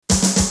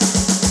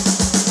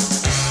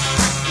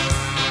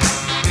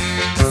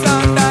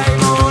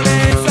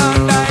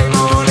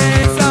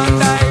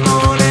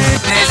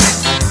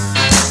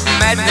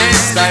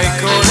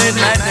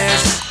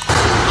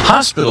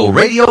Hospital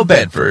Radio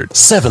Bedford.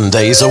 7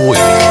 days a week.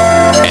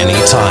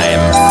 Anytime.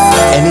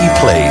 Any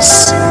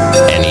place.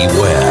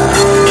 Anywhere.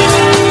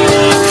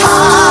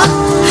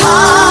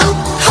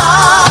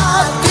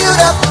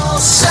 Beautiful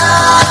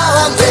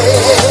Sunday.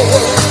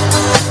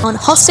 On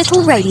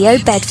Hospital Radio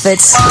Bedford.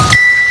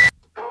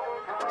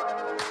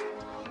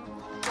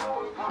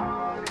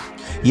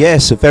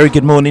 Yes, a very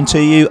good morning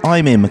to you.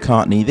 I'm Ian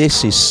McCartney.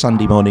 This is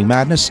Sunday Morning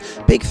Madness.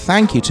 Big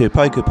thank you to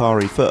Opoku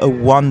Pari for a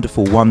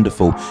wonderful,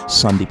 wonderful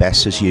Sunday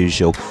best as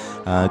usual.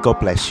 God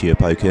bless you,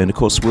 Opoku. And of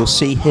course, we'll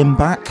see him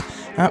back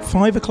at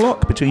 5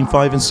 o'clock, between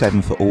 5 and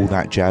 7 for all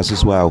that jazz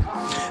as well.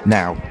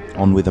 Now,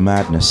 on with the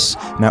madness.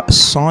 Now, a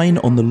sign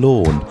on the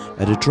lawn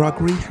at a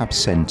drug rehab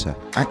centre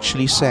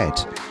actually said,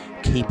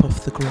 "Keep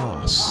off the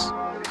grass."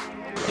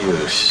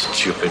 You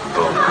stupid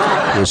bum.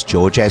 Here's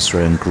George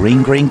Ezra and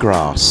Green Green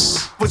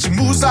Grass. But she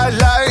moves like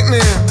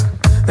lightning,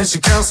 and she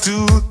counts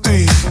to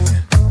 3.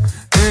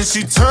 And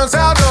she turns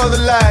out all the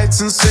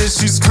lights and says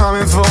she's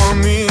coming for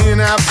me.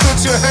 Now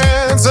put your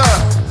hands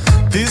up,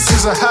 this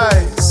is a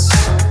heist.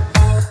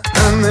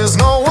 And there's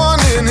no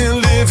one in here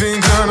living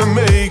gonna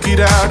make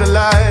it out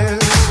alive.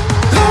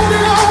 Load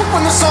it up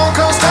when the sun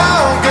comes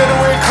down.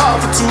 Getaway car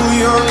for 2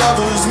 young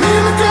lovers. Me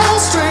and the girl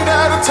straight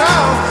out of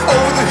town.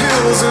 Over the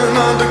hills and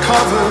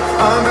undercover,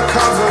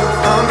 undercover,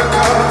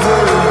 undercover.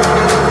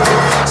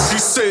 She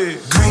said,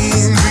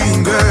 green,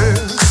 green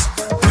grass,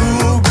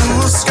 blue,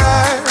 blue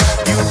sky.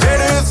 You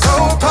better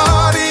throw a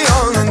party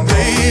on the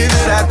day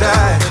that I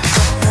die.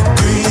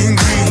 Green,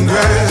 green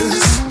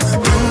grass,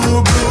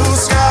 blue, blue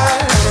sky.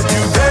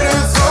 You better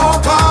throw a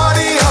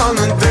party on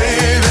the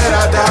day that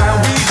I die.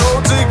 We go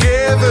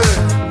together,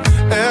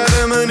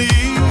 Adam and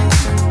Eve.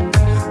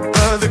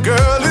 But the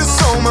girl is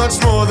so much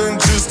more than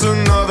just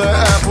another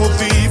apple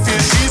thief.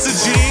 Yeah, she's a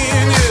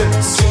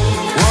genius.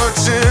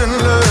 Watch and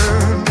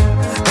learn.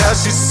 Now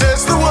she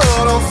sets the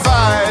world on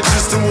fire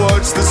just to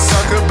watch the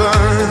sucker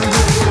burn.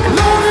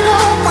 Load it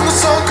up when the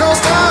sun comes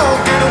down.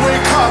 Getaway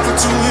car for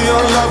 2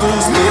 young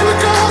lovers. Me and the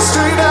girl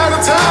straight out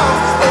of town.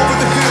 Over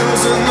the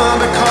hills and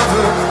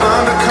undercover,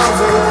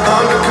 undercover,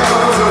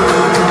 undercover.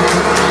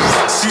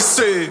 She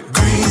said,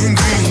 green,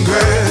 green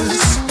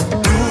grass,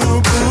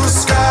 blue, blue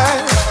sky.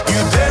 You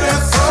better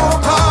throw a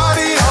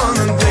party on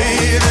the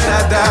day that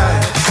I die.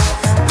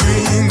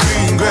 Green,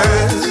 green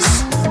grass,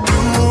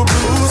 blue,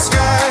 blue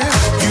sky.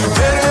 You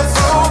better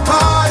throw a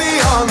party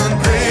on the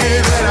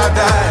day that I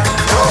die.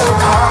 Throw a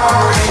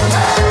party,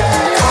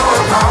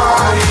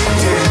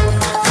 yeah.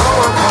 Throw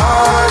a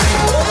party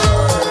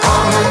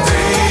on the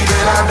day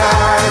that I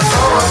die.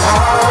 Throw a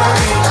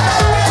party,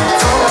 yeah.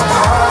 Throw a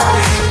party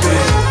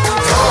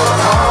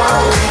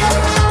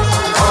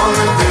on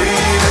the day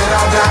that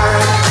I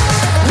die.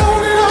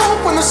 Load it up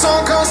when the sun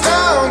comes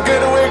down.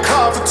 Getaway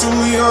car for 2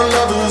 young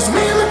lovers.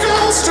 Me and the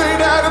girl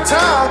straight out of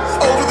town.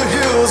 Over the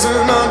hills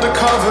and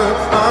undercover,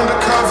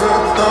 undercover,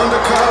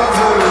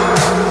 undercover.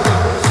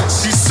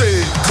 She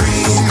said,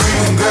 green,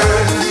 green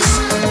grass,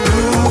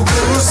 blue,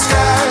 blue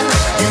sky.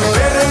 You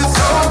better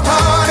throw a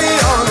party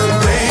on the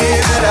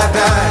day that I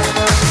die.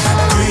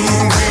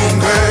 Green, green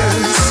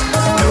grass,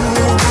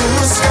 blue,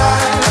 blue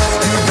sky.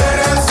 You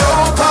better throw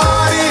a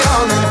party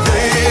on the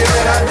day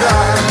that I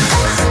die.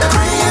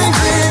 Green,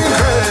 green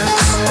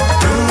grass,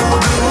 blue,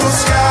 blue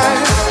sky.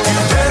 You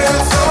better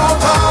throw a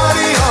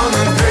party on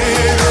the day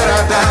that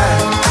I die.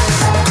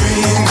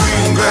 Green,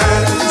 green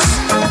grass,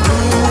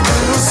 blue,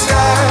 blue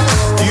sky.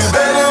 You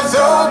better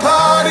throw a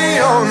party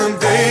on the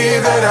day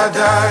that I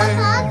die.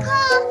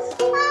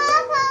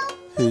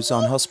 Who's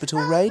on Hospital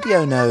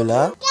Radio,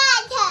 Nola? Dad!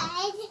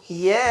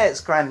 Yeah,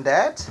 it's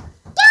Grandad.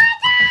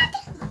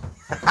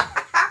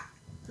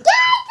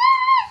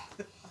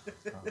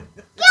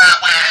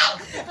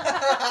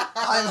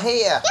 I'm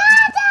here.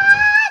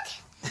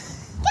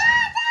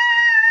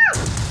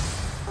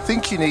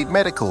 Think you need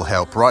medical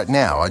help right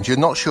now and you're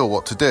not sure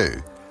what to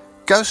do?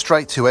 Go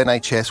straight to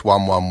NHS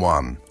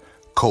 111.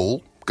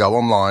 Call, go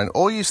online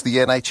or use the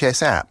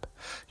NHS app.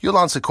 You'll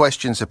answer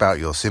questions about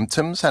your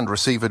symptoms and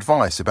receive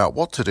advice about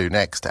what to do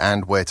next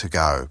and where to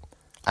go.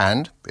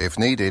 And, if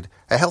needed,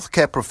 a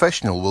healthcare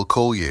professional will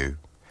call you.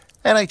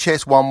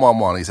 NHS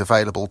 111 is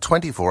available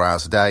 24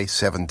 hours a day,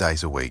 7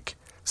 days a week.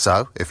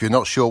 So, if you're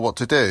not sure what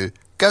to do,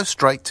 go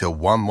straight to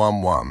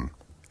 111.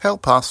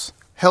 Help us,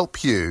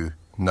 help you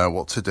know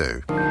what to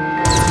do.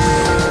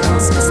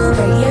 Hospital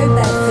Radio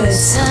Bedford.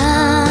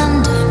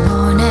 Sunday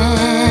morning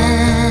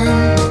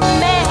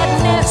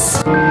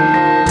madness.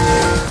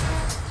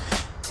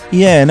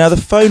 Yeah, now the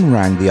phone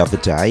rang the other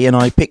day and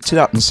I picked it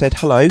up and said,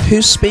 "Hello,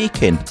 who's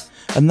speaking?"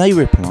 And they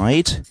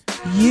replied,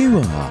 "You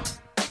are."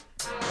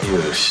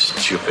 You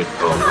stupid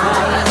bum.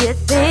 You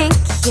think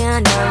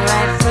you're not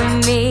right for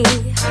me,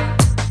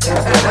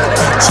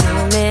 that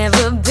you'll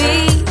never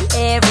be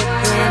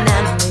everything I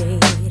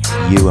need.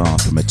 You are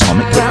from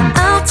Atomic Well, Kitten.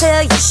 I'll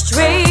tell you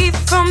straight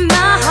from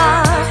my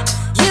heart,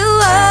 you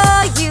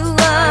are, you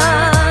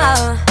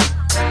are.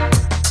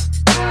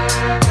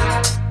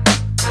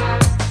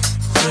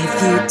 If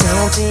you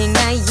don't think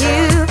that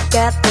you've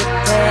got the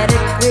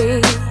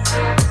pedigree,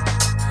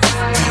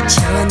 that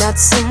you're not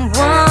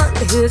someone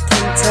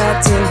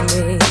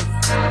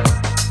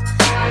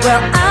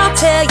Well, I'll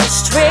tell you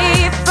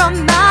straight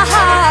from my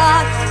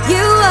heart. You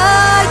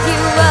are,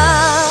 you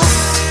are,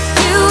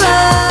 you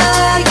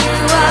are, you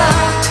are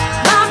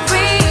my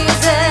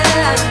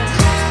reason.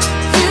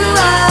 You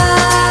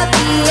are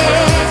the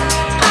air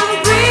I'm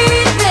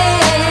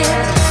breathing.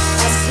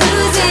 That's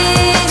who's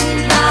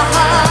in my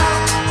heart.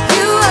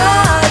 You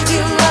are,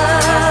 you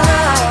are.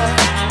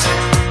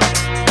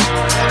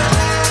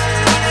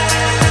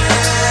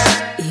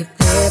 If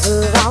ever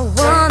I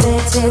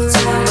wanted to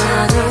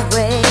run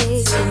away,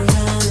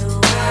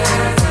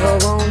 oh,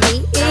 only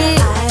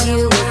if you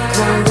would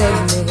come with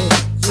me.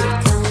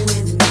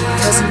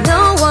 'Cause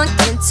no one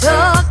can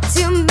talk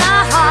to my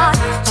heart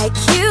like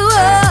you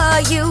are,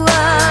 you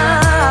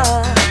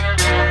are.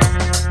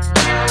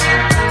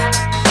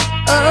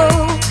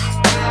 Oh,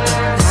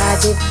 if I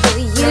did for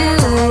you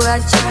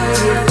what you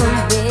do for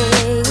me,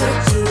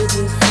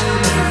 if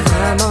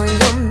I'm on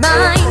your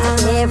mind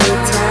every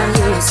time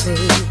you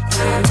speak,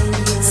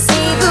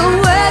 say the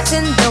words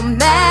and no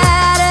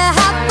matter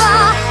how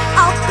far,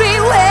 I'll be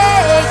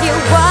where you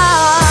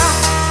are.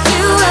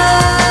 You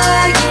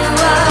are, you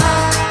are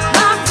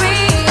my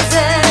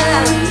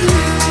reason.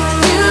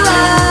 You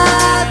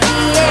are the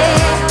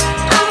air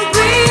I'm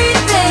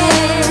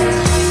breathing.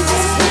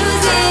 That's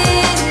who's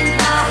in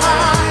my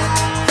heart.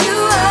 You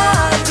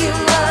are, you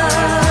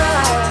are.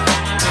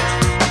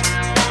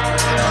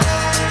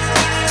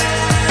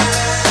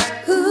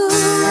 Ooh,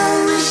 I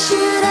wish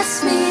you'd ask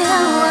me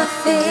how I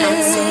feel.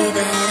 I'd say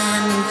that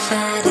I'm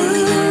emphatic.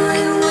 Ooh,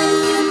 and when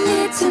you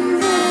need to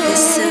me,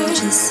 this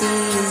urgency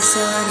is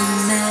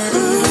automatic.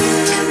 Ooh,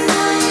 you're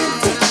my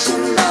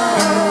addiction, boy.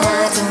 And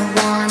I don't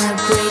wanna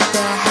break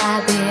the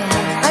habit.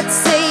 I'd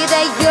say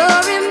that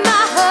you're in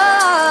my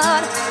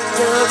heart.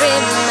 You're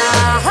in my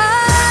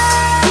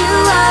heart. You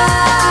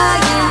are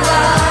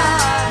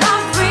my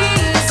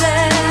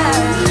reason.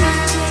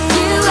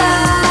 You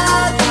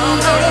are the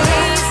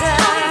air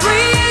I'm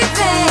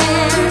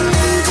breathing.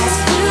 That's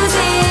who's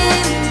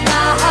in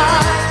my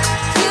heart.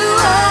 You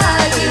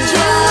are, you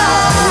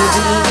are.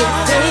 Maybe you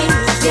think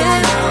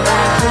you're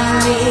right for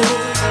me.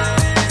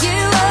 You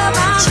are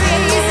my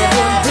reason.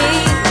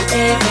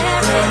 Everything.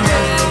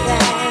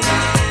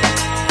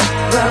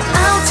 Well,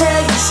 I'll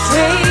tell you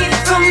straight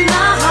from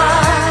my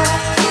heart.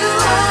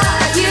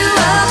 You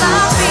are my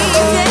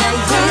reason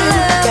for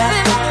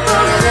loving,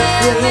 for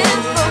living,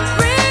 for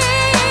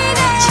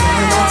breathing.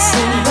 You're not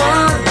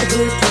someone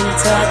who can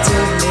talk to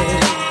me.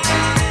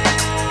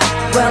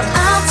 Well,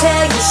 I'll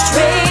tell you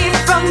straight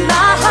from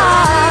my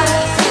heart.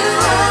 You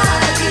are,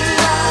 you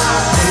are.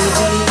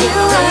 Baby, you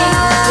are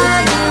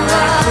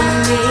for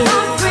me.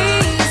 My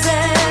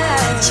reason.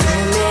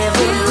 You'll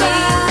never be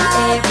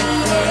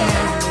everything.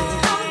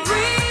 I'm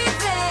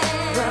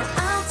breathing. Well,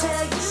 I'll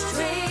tell you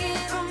straight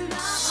from my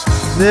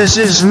heart. This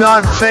is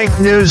not fake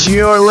news.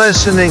 You're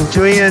listening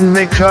to Ian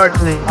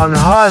McCartney on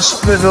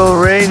Hospital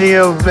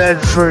Radio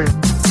Bedford.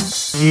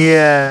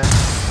 Yeah.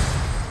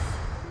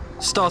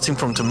 Starting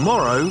from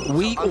tomorrow,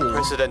 we all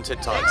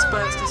Unprecedented times.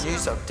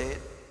 News update.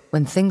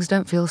 When things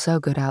don't feel so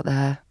good out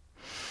there,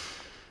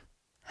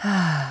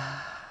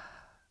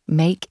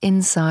 make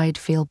inside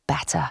feel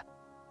better.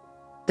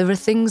 There are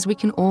things we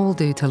can all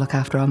do to look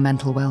after our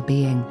mental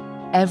well-being.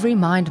 Every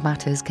Mind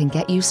Matters can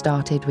get you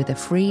started with a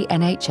free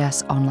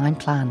NHS online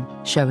plan,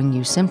 showing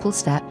you simple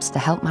steps to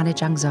help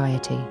manage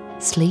anxiety,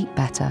 sleep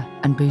better,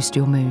 and boost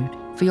your mood.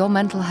 For your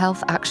mental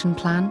health action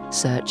plan,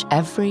 search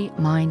Every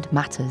Mind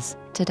Matters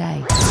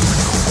today.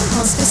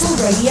 Hospital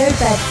Radio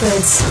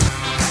Bedford.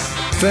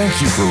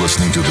 Thank you for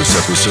listening to this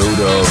episode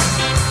of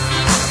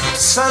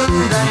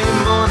Sunday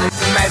morning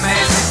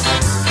madness,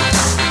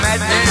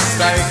 madness,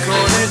 I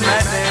call it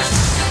madness.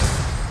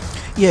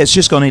 Yeah, it's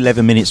just gone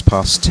 11 minutes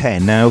past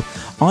 10. Now,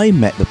 I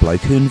met the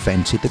bloke who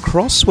invented the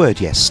crossword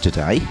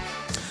yesterday.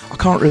 I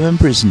can't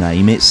remember his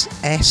name. It's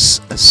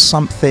S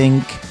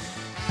something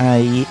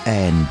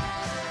A-N.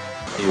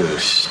 You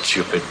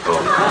stupid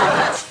bum.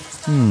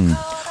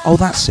 Oh,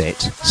 that's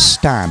it.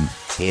 Stan.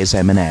 Here's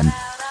Eminem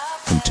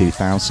from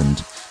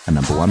 2000, a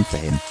number one for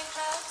him.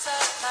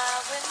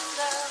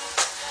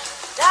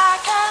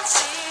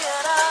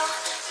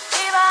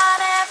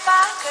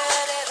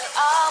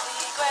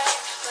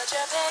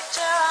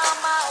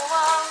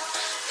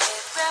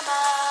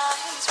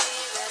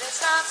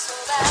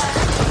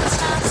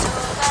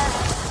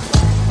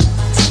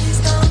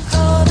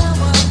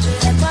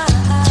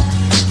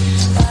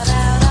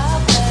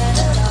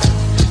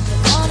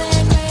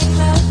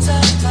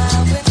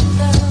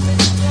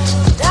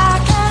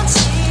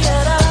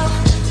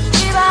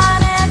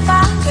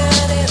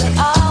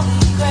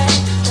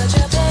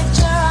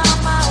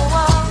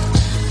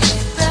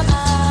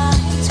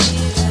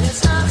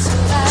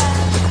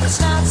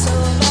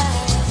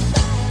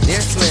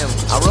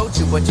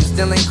 But you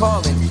still ain't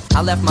calling.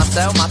 I left my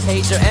cell, my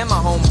pager, and my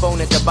home phone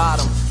at the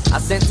bottom. I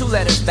sent 2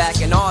 letters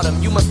back in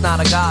autumn, you must not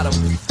have got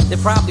them. There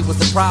probably was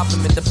a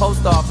problem at the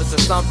post office or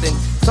something.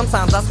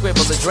 Sometimes I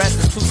scribble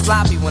addresses too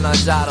sloppy when I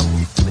jot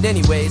them. But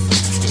anyways,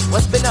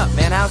 What's been up,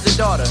 man? How's your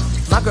daughter?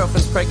 My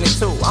girlfriend's pregnant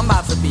too. I'm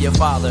about to be a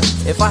father.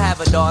 If I have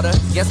a daughter,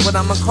 guess what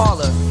I'ma call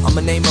her?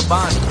 I'ma name her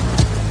Bonnie.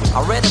 I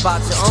read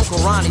about your Uncle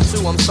Ronnie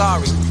too, I'm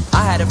sorry.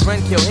 I had a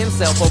friend kill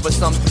himself over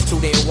something who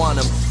didn't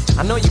want him.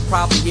 I know you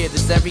probably hear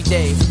this every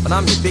day, but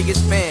I'm your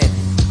biggest fan.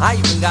 I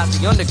even got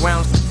the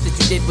underground that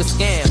you did with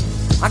Scam.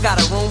 I got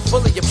a room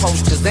full of your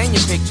posters and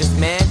your pictures,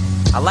 man.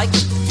 I like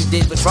what you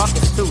did with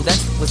Ruckus too, that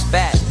was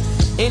fat.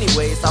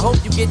 Anyways, I hope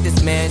you get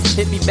this, man.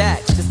 Hit me back,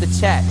 just a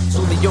chat.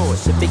 Truly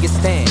yours, your biggest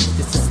fan.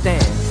 Just a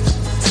stand.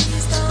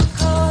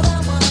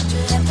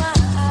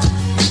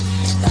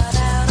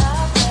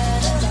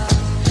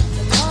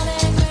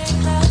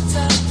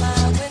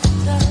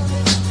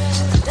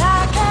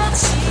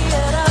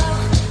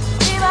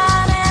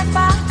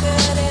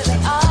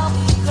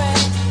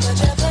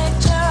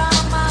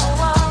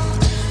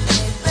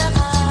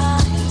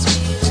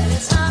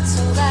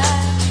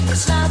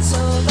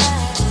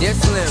 Dear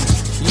Slim,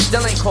 you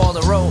still ain't called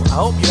a road. I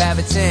hope you have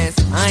a chance.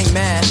 I ain't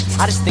mad.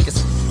 I just think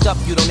it's up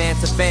you don't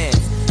answer fans.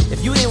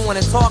 If you didn't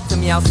want to talk to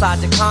me outside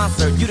the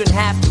concert, you didn't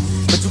have to.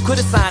 But you could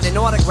have signed an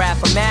autograph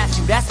for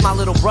Matthew. That's my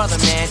little brother,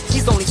 man.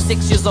 He's only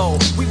 6 years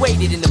old. We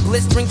waited in the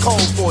blistering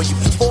cold for you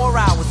for 4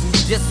 hours and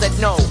you just said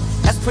no.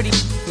 That's pretty,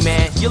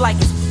 man. You're like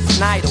his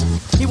idol.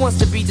 He wants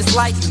to be just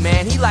like you,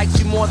 man. He likes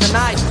you more than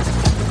I do.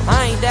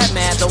 I ain't that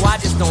mad, though I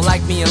just don't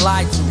like being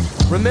lied to.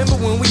 Remember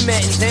when we met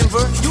in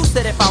Denver? You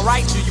said if I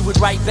write you would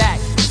write back.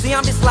 See,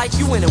 I'm just like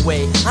you in a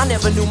way. I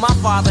never knew my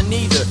father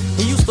neither.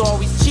 He used to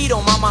always cheat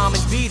on my mom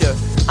and beat her.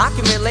 I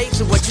can relate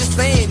to what you're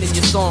saying in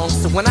your songs.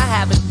 So when I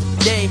have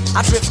a day,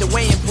 I drift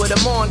away and put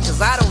them on.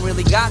 Cause I don't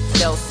really got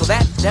else. So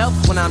that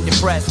helps when I'm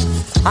depressed.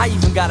 I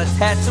even got a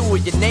tattoo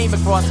with your name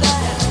across the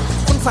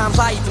Sometimes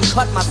I even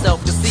cut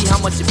myself to see how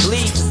much it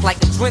bleeds. It's like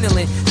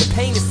adrenaline. The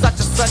pain is such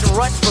a sudden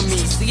rush for me.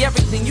 See,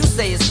 everything you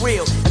say is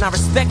real, and I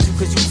respect you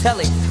cause you tell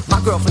it.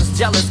 My girlfriend's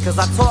jealous cause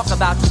I talk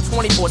about you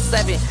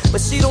 24/7.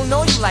 But she don't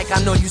know you like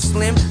I know you,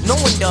 Slim. No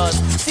one does.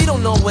 She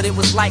don't know what it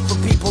was like for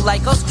people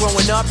like us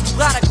growing up. You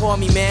gotta call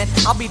me, man.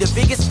 I'll be the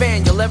biggest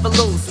fan you'll ever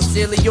lose.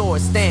 Sincerely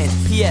yours, Stan.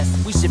 P.S.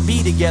 We should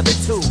be together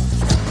too.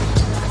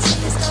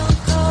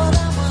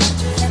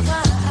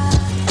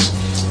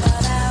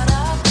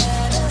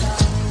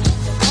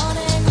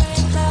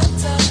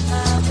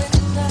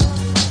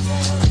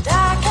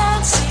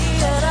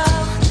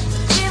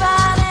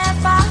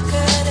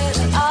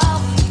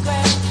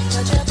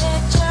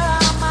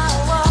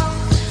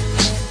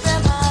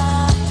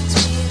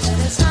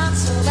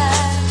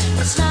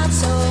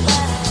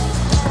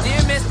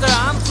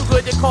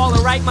 Call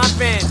and write my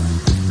fans.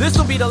 This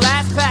will be the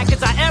last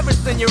package I ever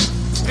send you.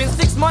 It's been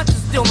 6 months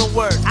and still no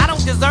word. I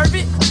don't deserve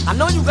it. I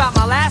know you got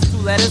my last 2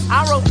 letters.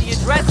 I wrote the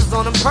addresses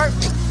on them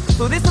perfect.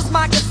 So this is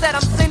my cassette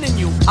I'm sending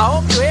you. I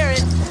hope you hear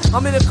it.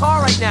 I'm in a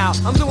car right now.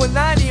 I'm doing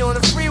 90 on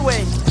the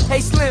freeway.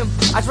 Hey Slim,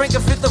 I drank a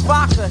fifth of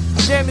vodka.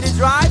 You dare me to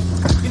drive?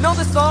 You know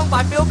the song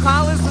by Phil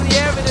Collins, In the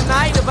Air of the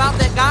Night, about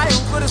that guy who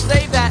could have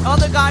saved that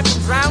other guy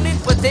from drowning,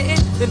 but didn't?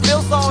 Then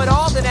Phil saw it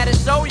all, then at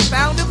his show he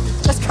found him.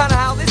 That's kinda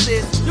how this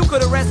is. You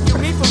could've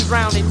rescued me from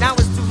drowning, now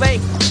it's too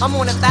late. I'm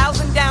on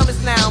 1,000 downers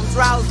now, I'm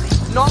drowsy.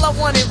 And all I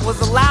wanted was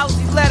a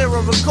lousy letter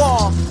of a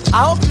call.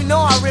 I hope you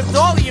know I ripped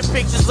all of your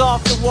pictures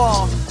off the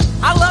wall.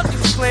 I love you,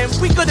 Slim,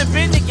 we could've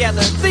been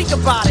together. Think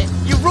about it,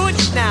 you ruined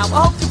it now.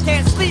 I hope you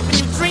can't sleep and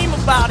you dream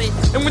about it.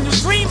 And when you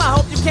dream, I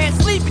hope you can't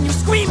sleep and you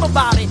scream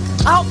about it.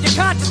 I hope your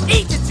conscience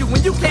eats at you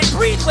when you can't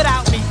breathe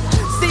without me.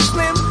 See,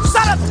 Slim,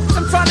 shut up,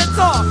 I'm trying to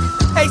talk.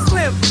 Hey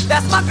Slim,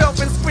 that's my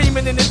girlfriend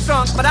screaming in the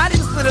trunk. But I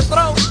didn't slit her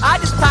throat, I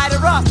just tied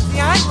her up. See,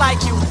 I ain't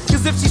like you,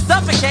 cause if she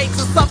suffocates,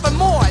 she'll suffer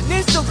more, and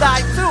then she'll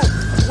die too.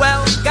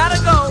 Well, gotta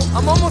go,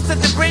 I'm almost at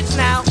the bridge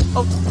now.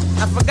 Oh,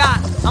 I forgot,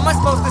 how am I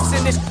supposed to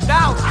send this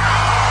out?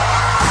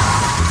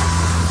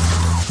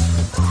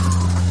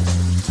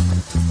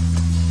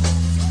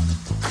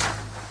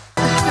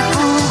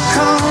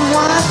 Come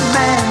what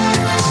man,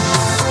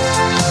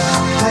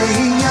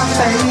 playing your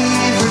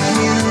favorite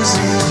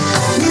music.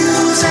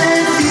 News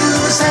and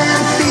views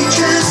and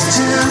features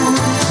too.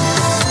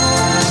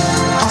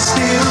 I'll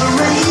steal a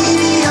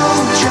radio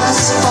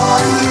just for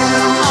you.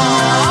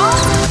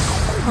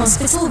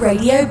 Hospital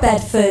Radio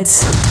Bedford.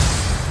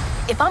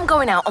 If I'm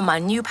going out on my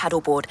new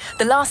paddleboard,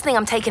 the last thing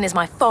I'm taking is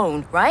my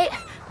phone, right?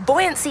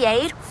 Buoyancy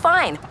aid,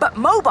 fine. But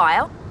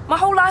mobile? My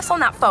whole life's on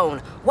that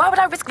phone. Why would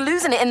I risk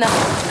losing it in the...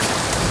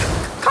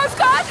 Coast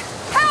Guard!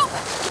 Help!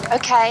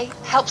 Okay,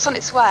 help's on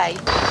its way.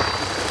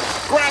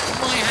 Grab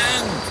my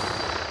hand!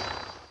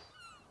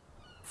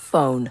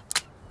 Phone.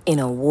 In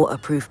a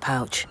waterproof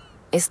pouch.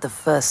 It's the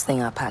first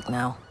thing I pack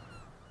now.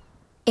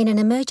 In an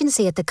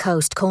emergency at the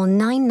coast, call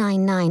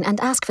 999 and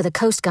ask for the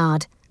Coast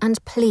Guard.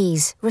 And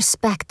please,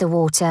 respect the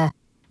water.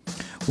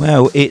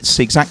 Well, it's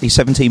exactly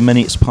 17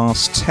 minutes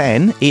past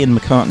 10. Ian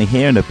McCartney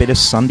here and a bit of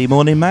Sunday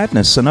morning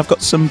madness. And I've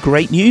got some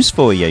great news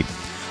for you.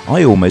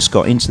 I almost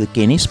got into the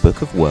Guinness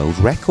Book of World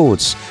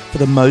Records for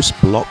the most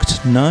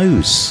blocked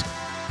nose.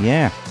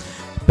 Yeah,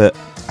 but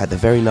at the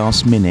very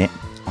last minute,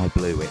 I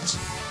blew it.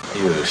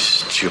 You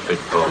stupid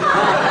bum.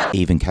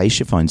 Even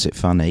Keisha finds it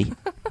funny.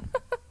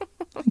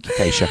 Thank you,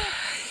 Keisha.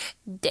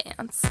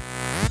 dance.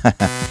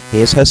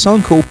 Here's her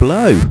song called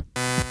Blow.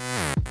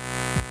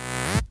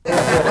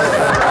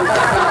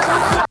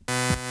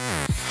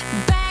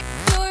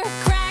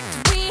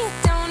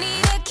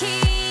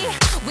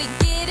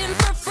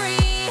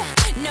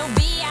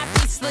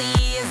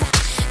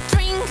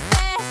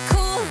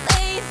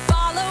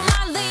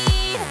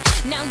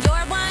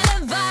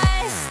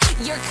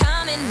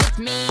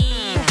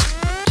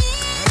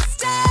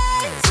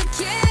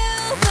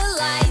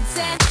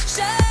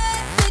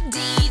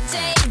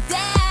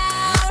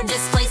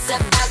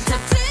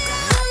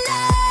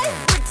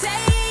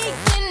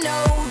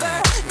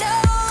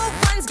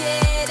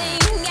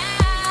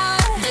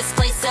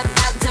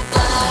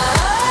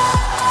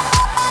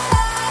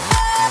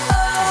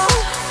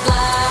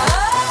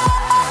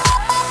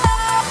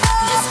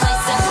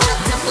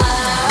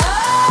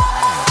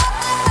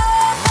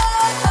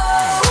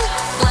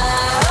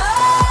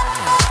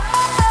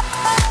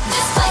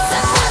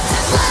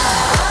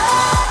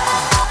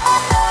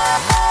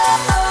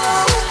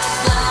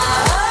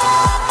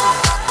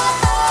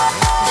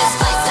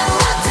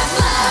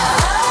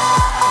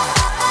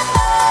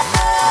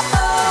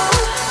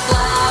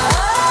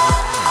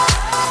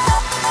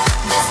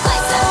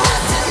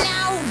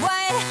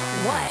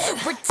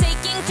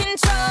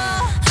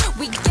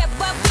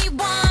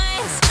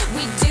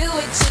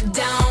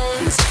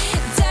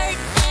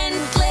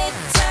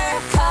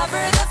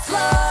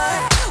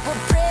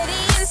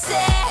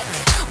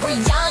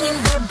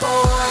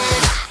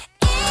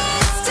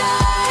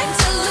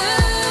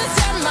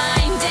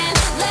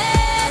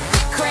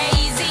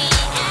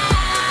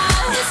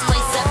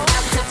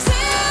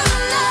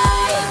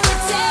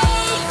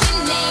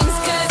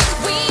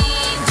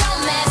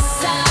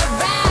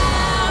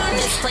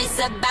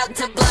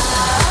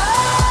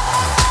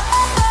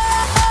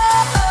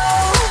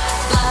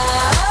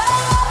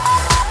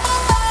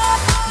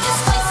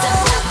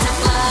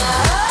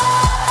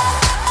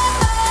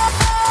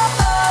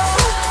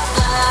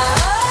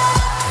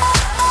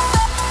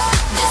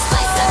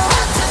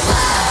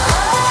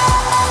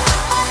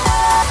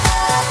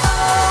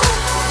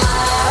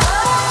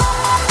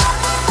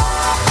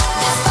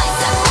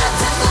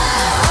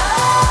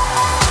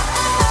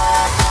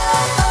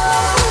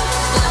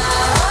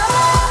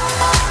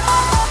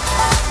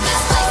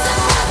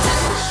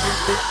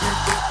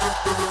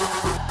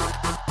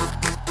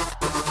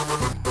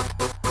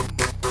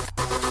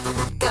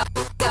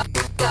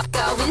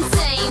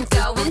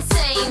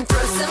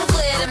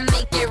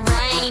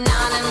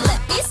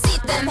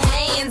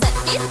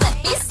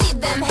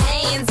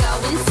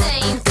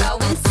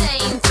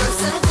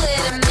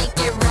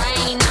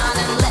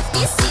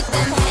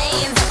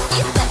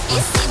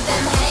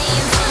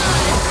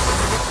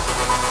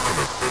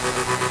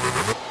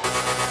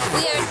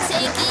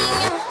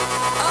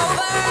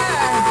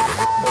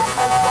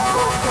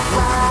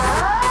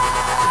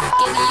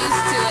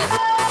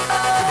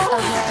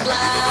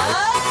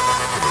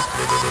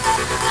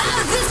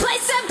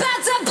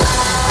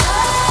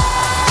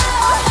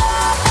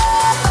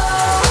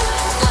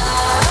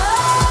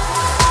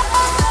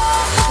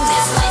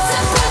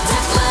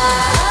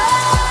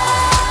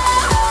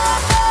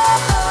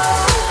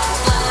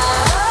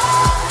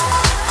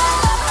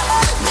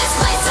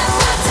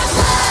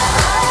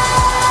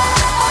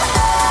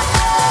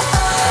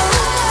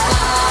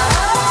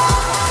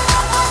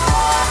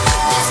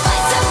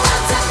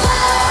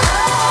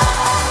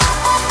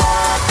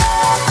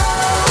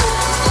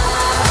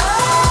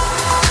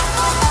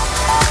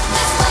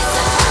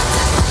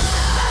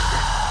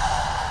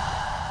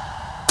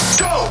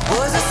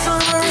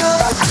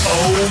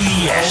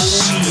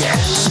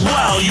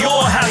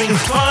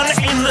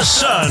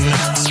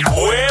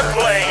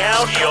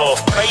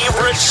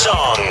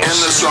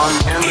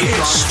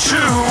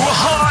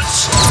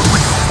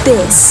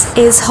 This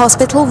is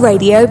Hospital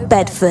Radio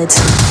Bedford.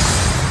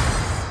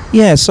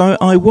 Yeah, so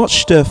I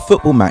watched a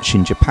football match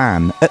in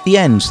Japan. At the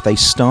end, they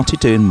started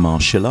doing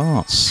martial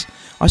arts.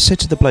 I said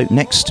to the bloke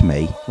next to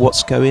me,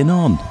 "What's going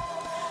on?"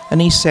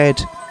 And he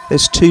said,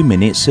 "There's 2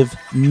 minutes of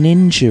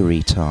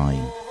ninja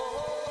time."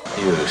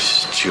 You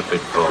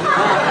stupid bum.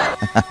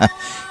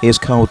 Here's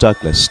Carl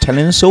Douglas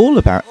telling us all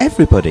about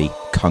everybody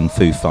kung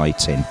fu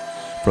fighting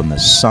from the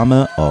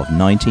summer of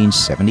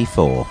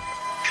 1974.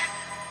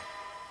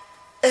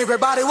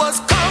 Everybody was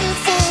kung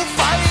fu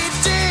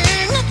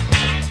fighting.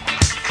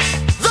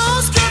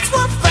 Those kids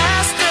were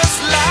fast as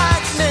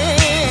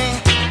lightning.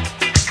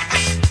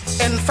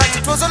 In fact,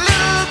 it was a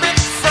little bit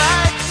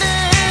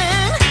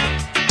frightening,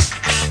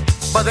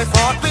 but they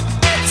fought with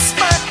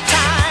expert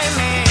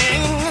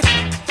timing.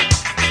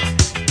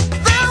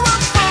 There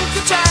were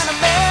funky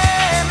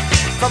Chinamen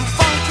from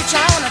funky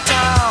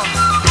Chinatown.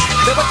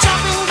 They were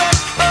chopping them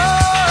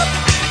up,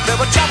 they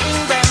were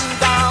chopping them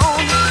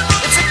down.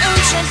 It's an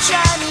ancient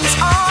Chinese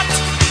art,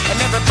 and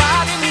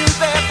everybody knew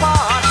their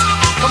part.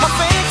 From a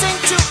fainting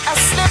to a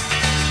slip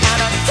and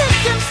a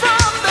kicking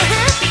from the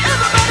hip,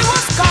 everybody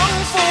was kung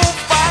fu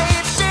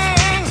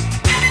fighting.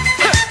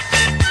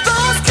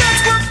 Those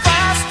kids were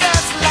fast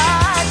as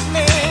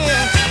lightning.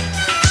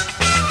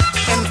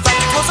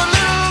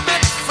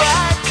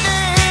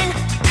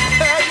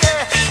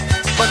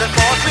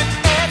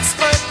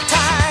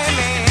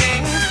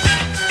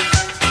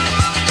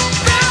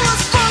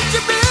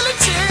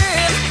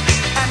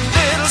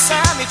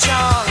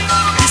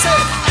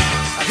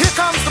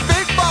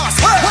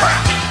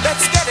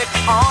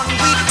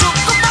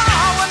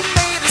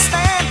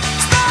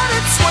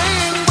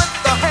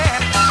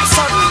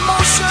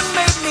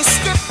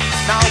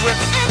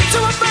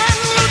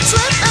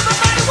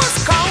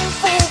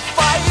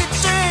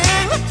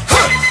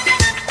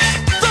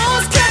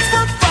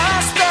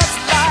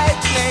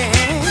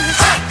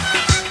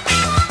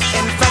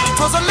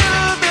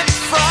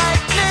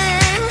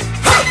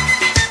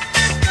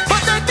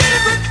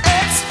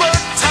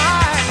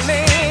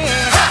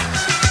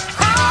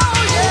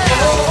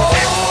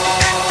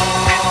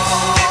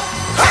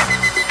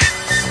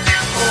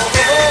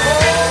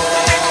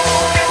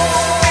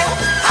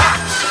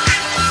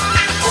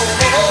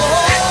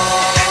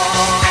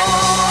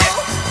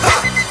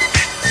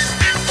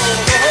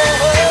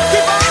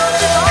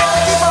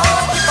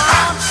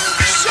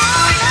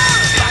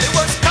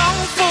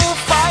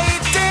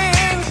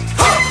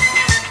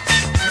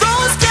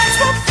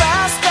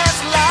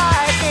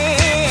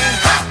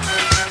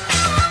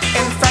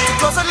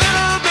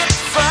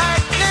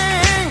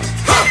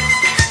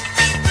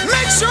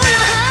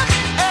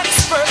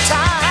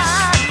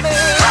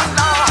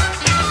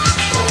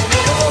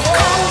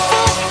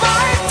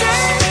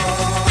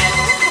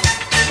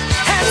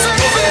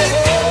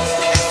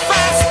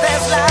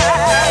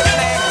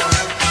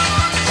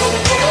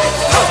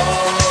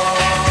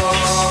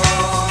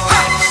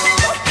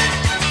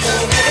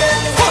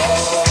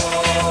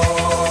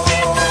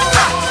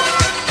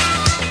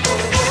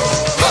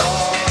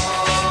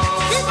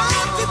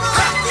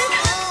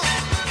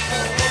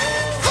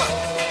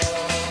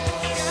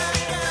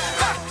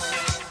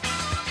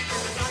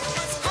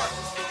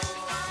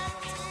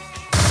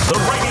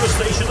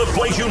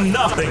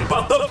 nothing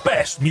but the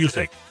best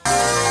music.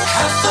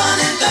 Have fun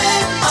in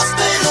bed,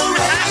 Hospital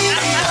Radio.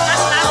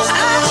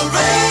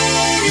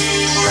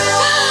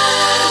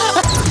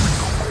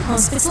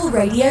 Hospital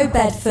Radio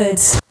Bedford.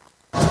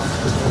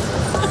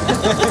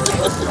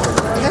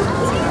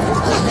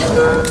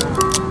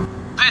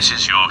 This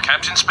is your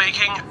captain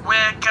speaking.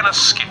 We're gonna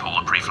skip all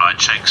the pre-flight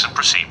checks and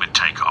proceed with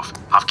takeoff.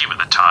 I've given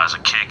the tyres a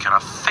kick and I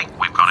think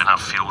we've got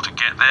enough fuel to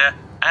get there.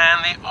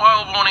 And the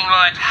oil warning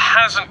light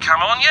hasn't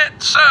come on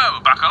yet, so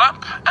buckle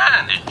up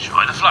and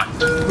enjoy the flight.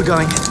 We're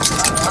going.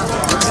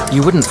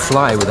 You wouldn't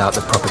fly without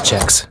the proper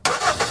checks,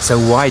 so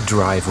why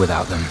drive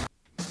without them?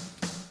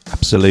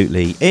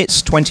 Absolutely.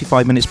 It's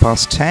 25 minutes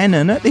past 10,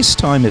 and at this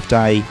time of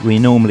day, we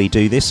normally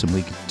do this, and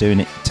we're doing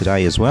it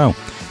today as well.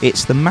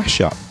 It's the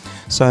mashup.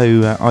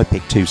 So I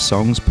picked two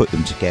songs, put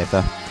them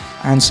together,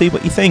 and see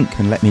what you think,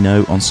 and let me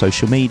know on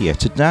social media.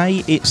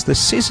 Today, it's the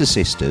Scissor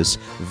Sisters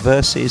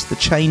versus the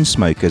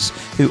Chainsmokers,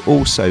 who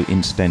also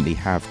incidentally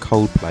have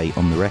Coldplay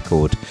on the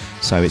record.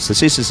 So it's the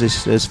Scissor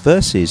Sisters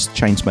versus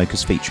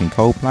Chainsmokers featuring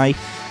Coldplay,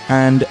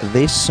 and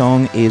this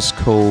song is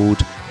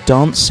called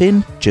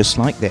Dancing Just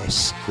Like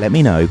This. Let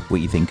me know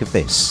what you think of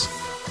this.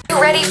 You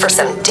ready for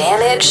some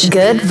damage?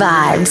 Good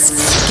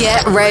vibes.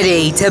 Get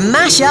ready to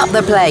mash up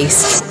the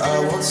place. I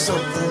want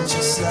something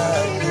just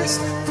like this.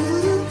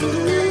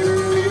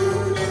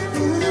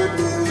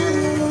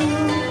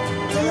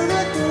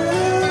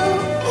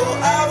 Oh,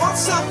 I want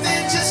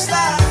something just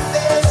like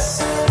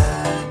this.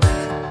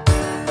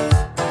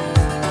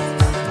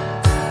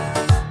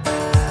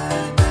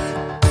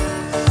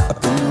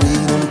 I've been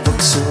reading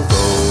books of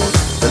old,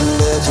 the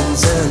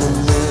legends and the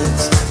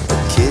myths,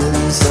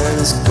 Achilles and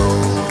his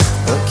gold,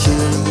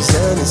 Achilles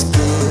and his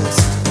gifts,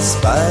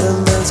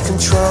 Spider-Man's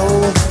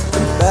control,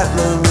 and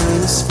Batman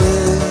with his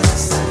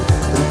fists.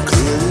 And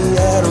clearly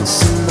I don't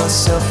see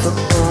myself up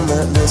on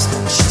that list.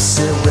 She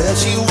said, where'd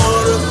you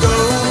wanna go?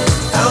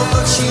 How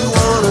much you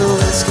wanna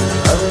risk?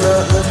 I'm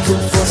not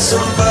looking for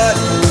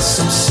somebody with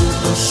some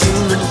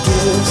superhuman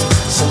gifts,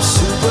 some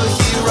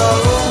superhero,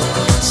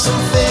 some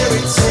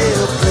fairy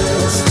tale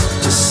bliss.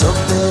 Just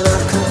something I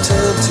can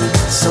turn to,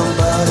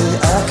 somebody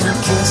I can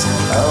kiss.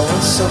 I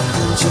want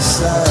something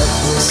just like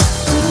this.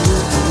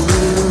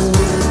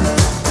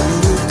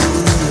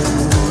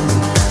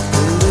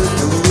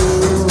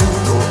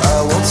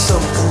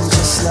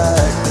 Something just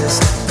like this.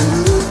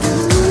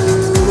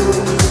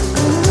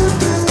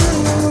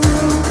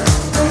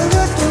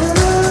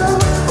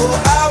 Oh,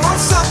 I want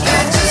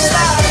something just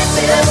like this.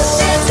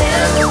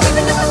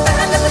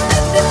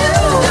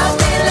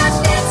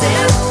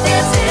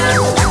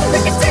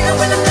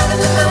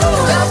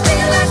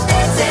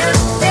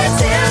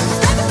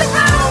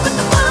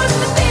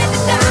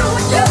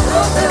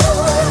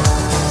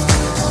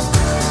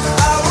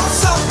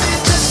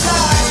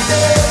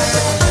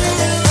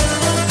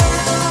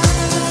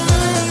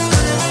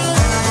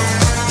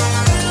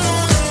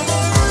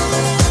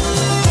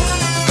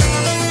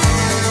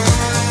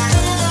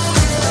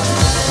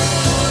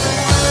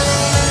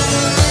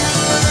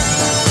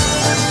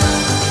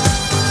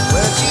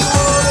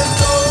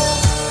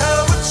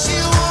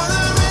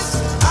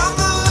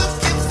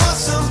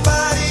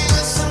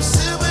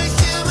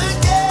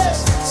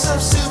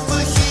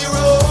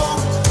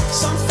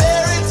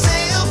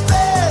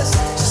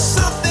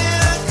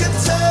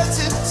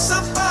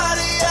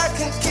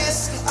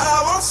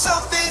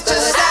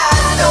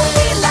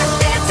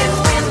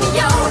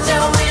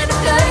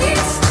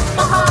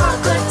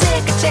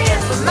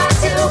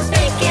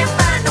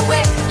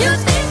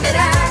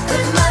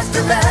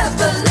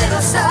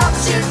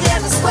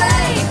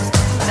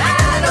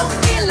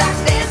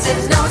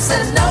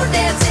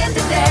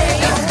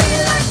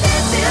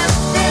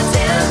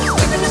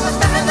 Even if I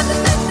find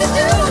nothing to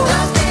do,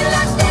 I feel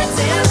like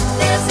dancing,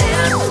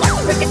 dancing.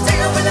 We can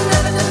tell when I'm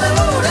not in the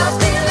mood. I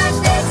feel like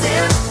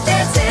dancing,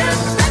 dancing.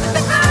 Let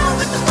me out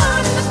with the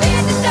one and the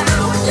bend it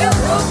down with your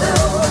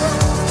groove.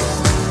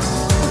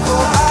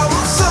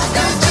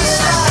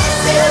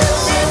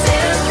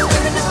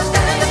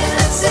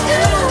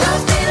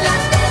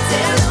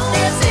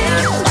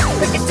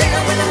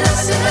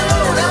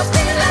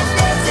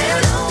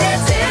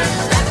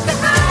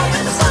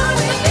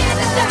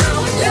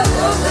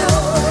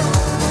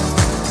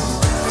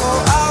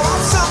 I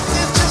want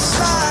something just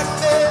like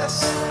this.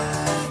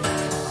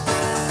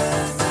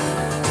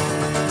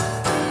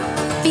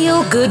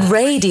 Feel Good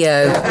Radio.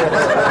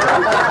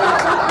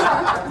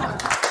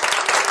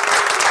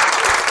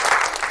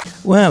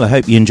 Well, I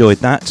hope you enjoyed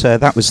that.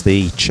 That was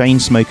the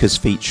Chainsmokers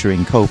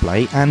featuring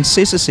Coldplay and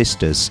Scissor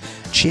Sisters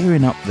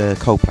cheering up the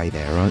Coldplay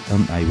there, aren't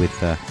they,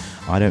 with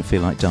I Don't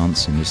Feel Like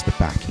Dancing as the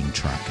backing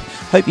track.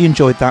 Hope you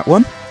enjoyed that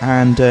one.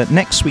 And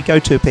next we go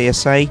to a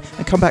PSA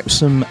and come back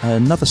with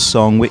another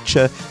song which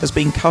has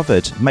been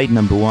covered, made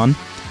number one,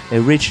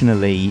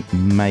 originally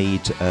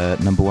made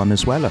number one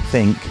as well, I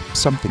think,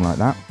 something like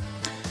that.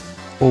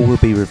 All will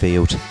be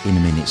revealed in a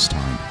minute's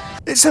time.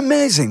 It's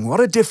amazing what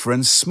a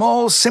difference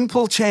small,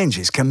 simple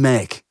changes can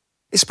make,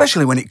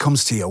 especially when it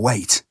comes to your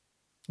weight.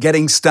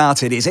 Getting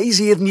started is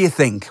easier than you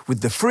think with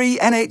the free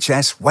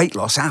NHS weight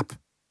loss app.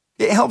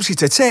 It helps you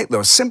to take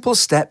those simple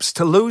steps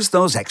to lose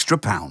those extra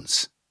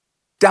pounds.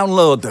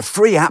 Download the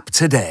free app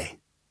today.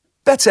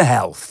 Better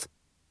health.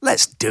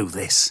 Let's do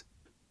this.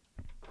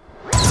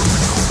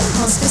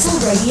 Hospital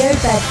Radio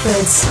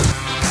Bedford.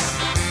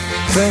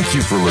 Thank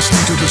you for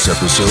listening to this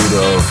episode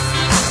of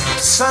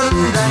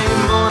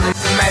Sunday morning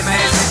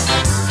madness.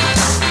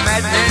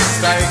 Madness,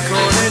 they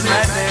call it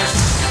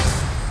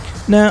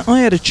madness. Now, I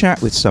had a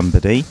chat with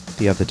somebody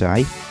the other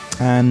day,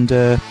 and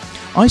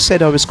I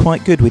said I was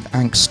quite good with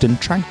angst and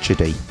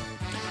tragedy.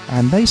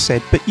 And they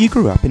said, but you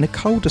grew up in a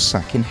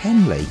cul-de-sac in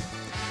Henley.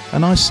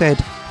 And I said,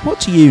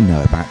 what do you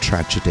know about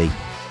tragedy?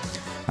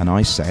 And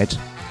I said,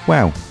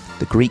 well,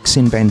 the Greeks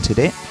invented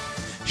it,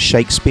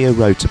 Shakespeare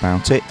wrote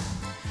about it,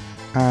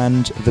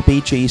 and the Bee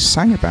Gees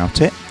sang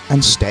about it,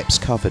 and Steps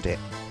covered it.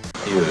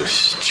 You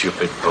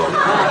stupid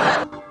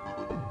bum.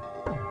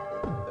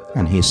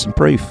 And here's some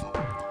proof.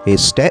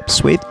 Here's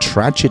Steps with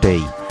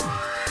Tragedy.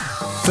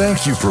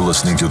 Thank you for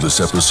listening to this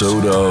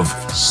episode of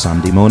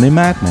Sunday Morning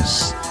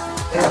Madness.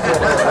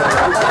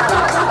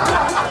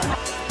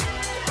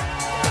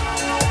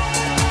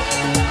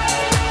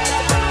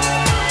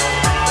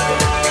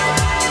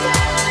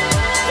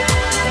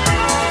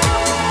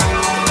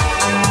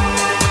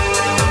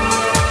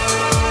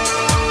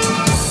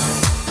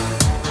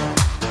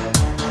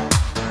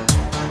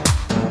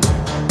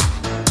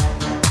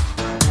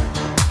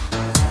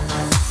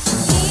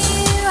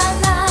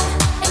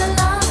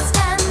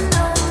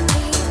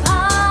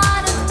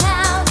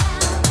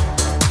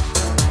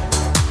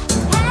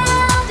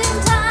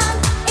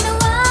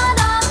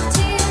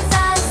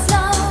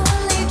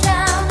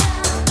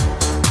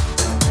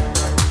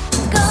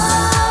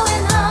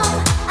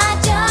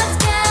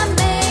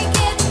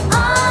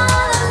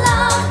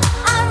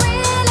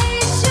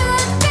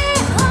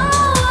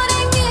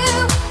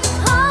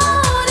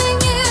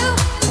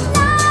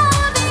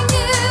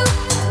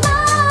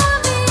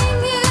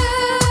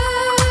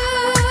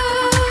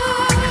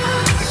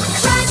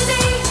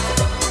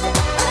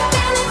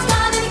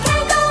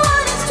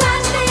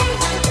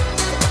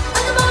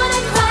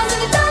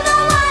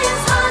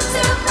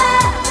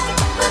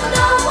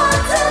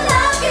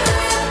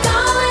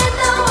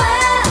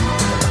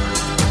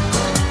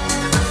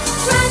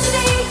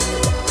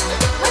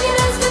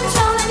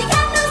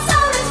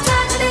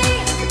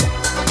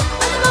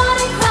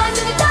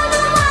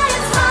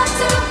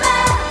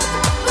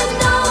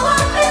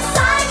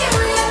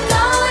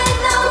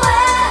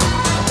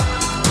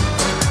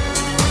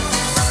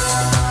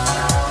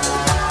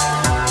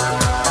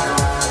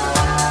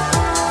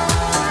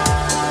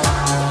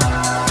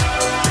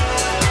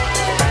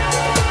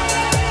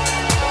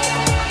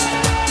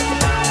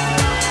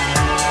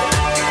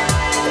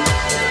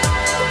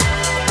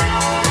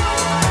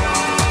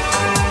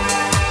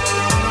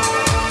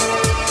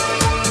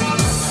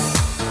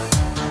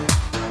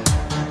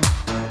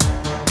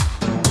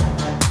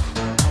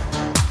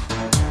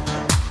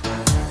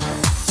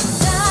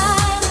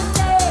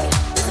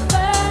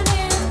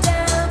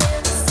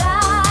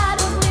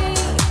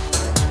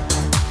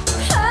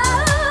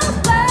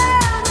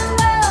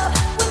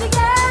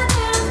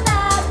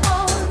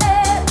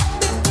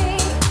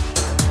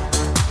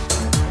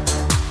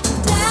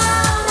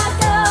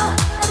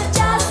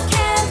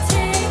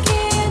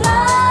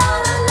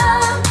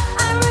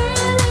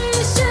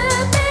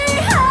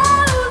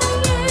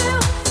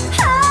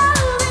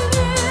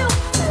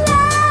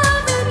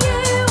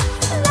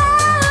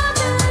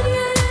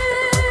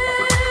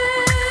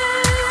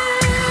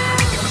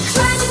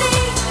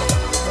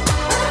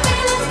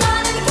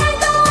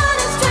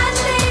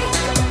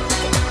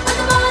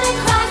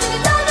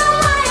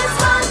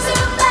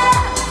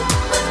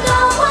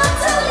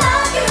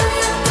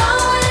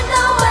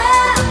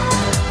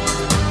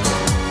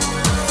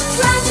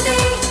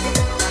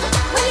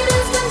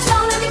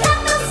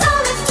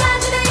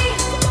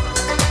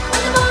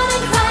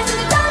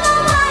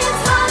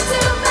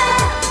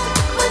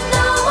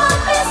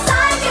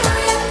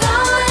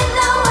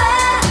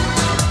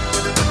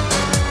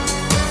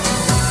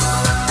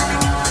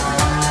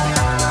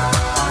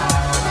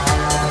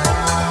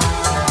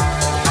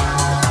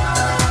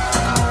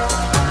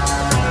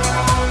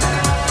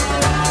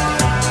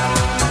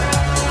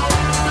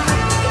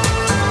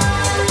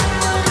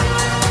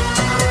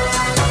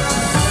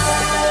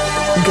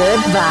 Good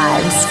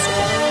vibes.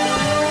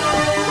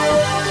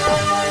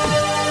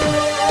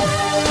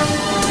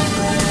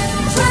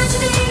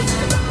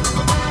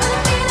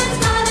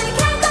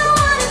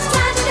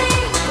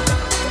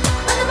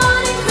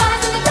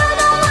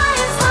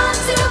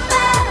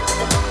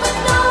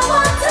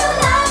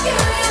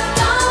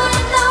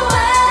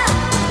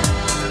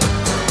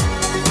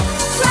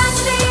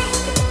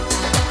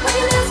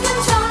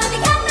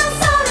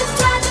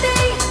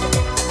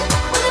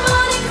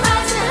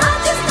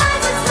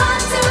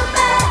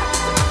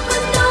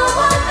 No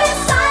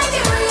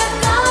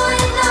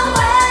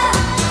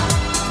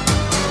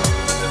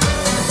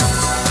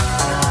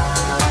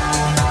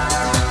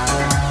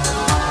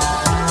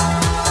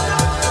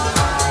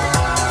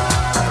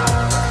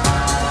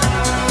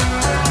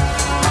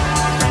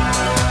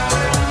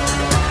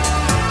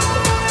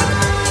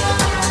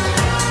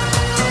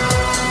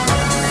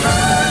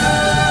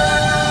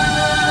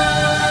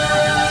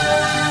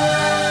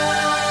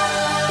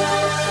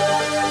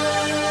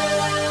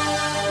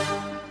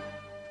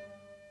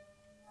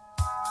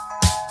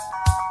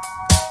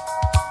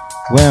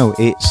Well,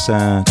 it's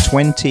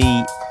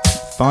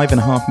 25 and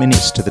a half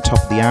minutes to the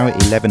top of the hour,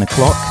 11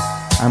 o'clock,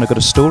 and I've got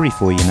a story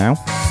for you now.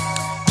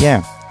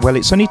 Yeah, well,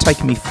 it's only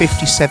taken me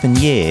 57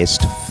 years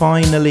to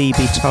finally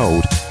be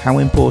told how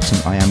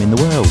important I am in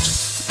the world.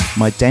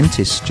 My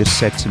dentist just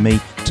said to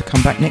me to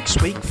come back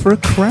next week for a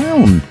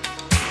crown.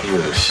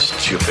 You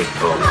stupid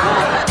bum.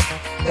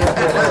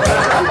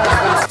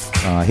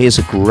 Here's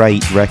a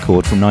great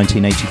record from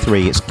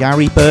 1983. It's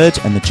Gary Bird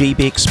and the GB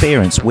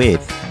Experience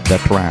with The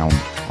Crown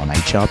on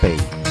HRB.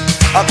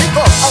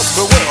 People of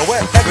the world,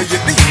 wherever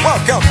you be,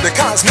 welcome to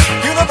Cosmic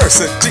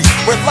University,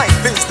 where life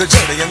is the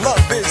journey and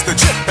love is the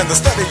trip, and the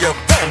study of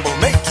them will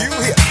make you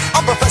hear.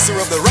 I'm professor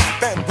of the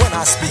rap, and when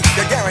I speak,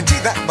 I guarantee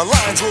that my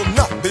lines will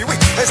not be weak.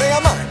 They say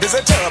a mind is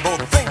a terrible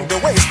thing to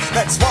waste.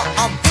 That's why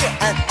I'm here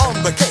and on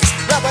the case,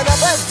 wrapping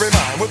up every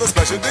mind with a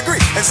special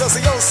degree in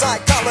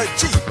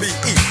socio-psychology,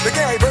 BE. The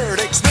Gary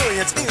Bird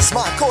Experience is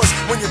my course.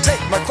 When you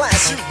take my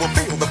class, you will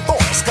feel the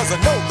force, cause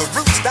I know the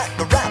roots that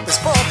the rap is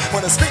from.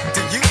 When I speak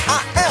to you,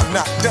 I am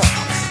not done.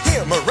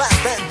 Hear my rap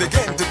and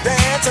begin to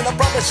dance, and I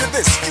promise you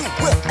this, you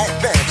will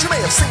advance. You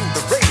may have seen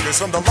the Raiders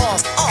from the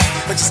Lost Ark,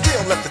 but you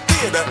still left the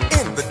theater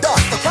in the dark.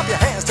 So clap your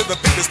hands to the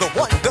beat as the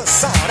wonder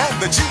sound, and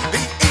the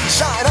GBE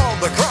shine on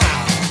the ground.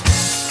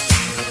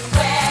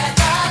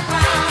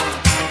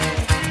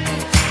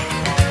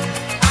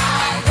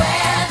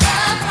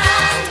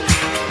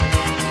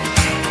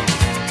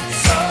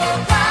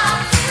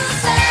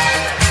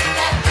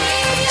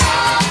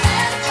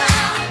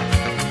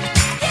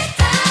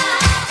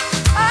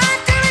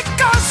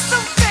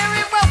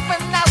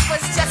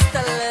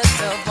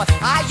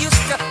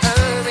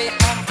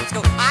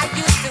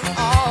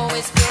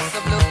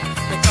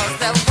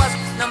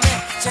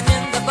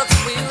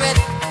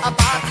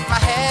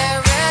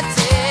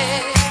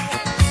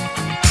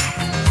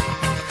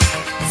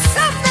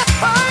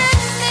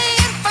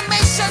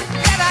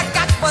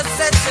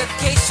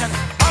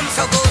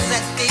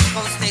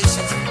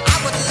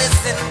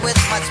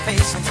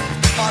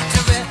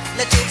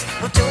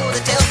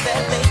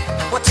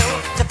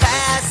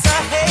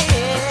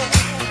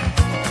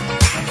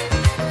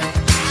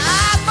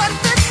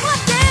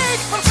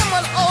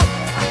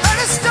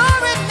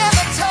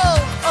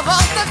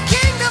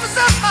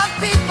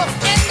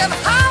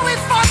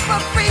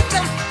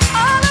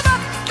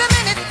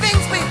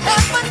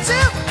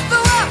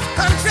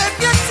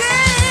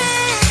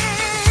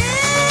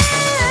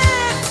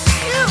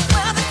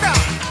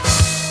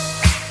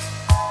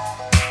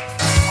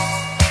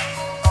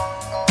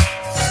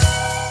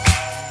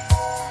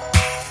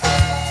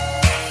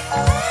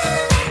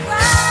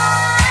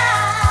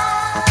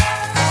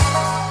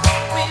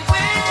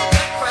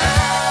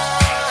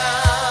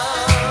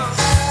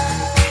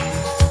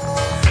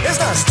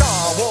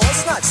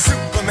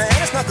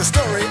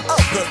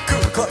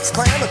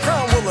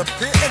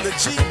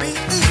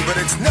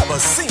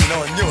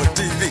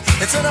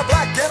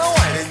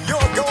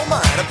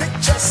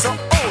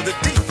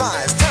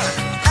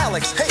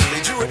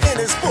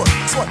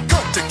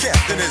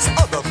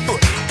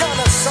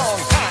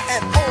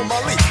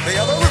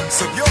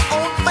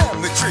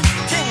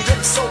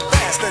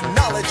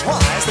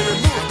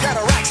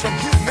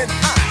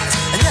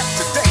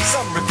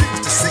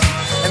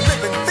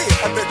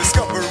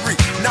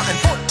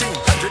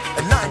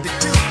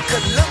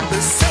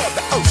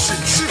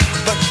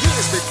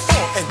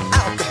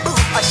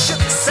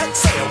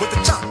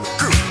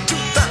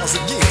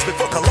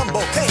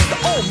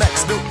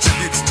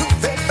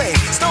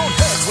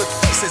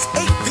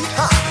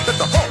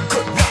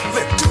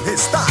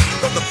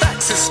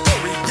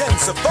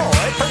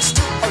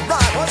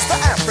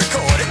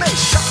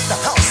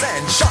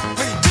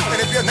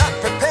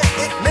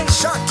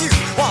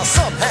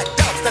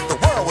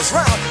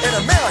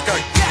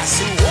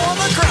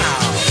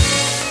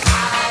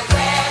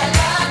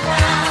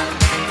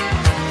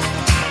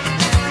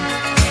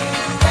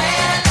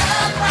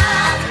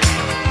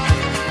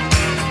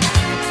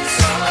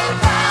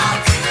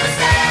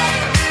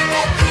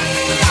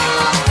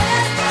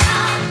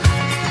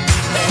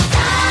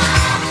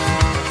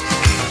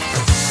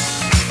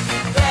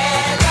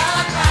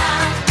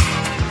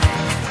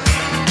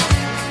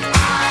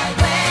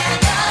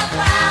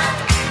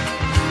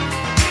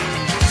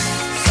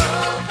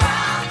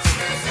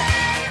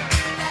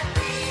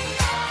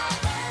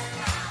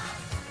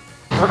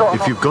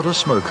 If you've got a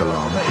smoke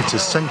alarm, it's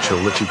essential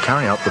that you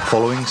carry out the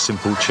following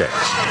simple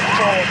checks.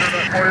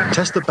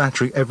 Test the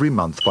battery every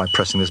month by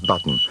pressing this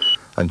button,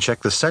 and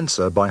check the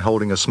sensor by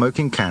holding a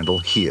smoking candle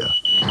here.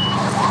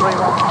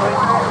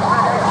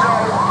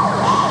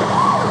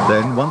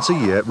 Then, once a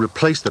year,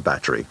 replace the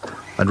battery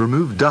and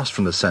remove dust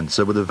from the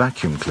sensor with a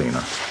vacuum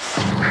cleaner.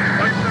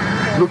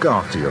 Look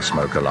after your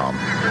smoke alarm.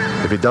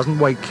 If it doesn't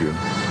wake you,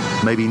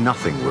 maybe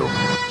nothing will.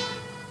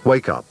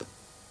 Wake up.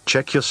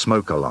 Check your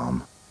smoke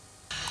alarm.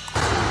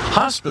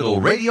 Hospital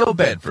Radio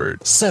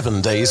Bedford.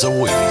 7 days a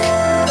week.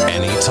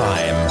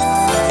 Anytime.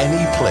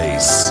 Any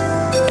place.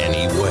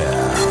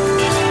 Anywhere.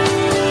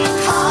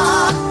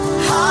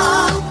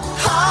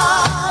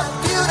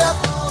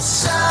 Beautiful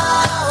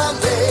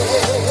Sunday.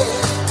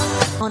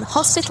 on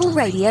Hospital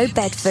Radio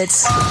Bedford.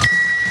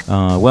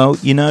 Well,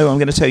 you know, I'm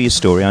going to tell you a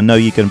story. I know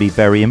you're going to be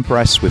very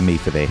impressed with me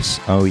for this.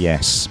 Oh,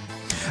 yes.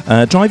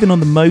 Driving on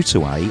the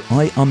motorway,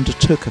 I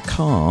undertook a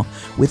car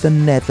with a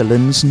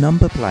Netherlands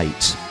number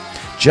plate,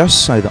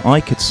 just so that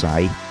I could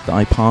say that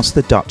I passed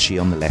the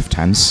Dutchie on the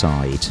left-hand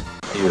side.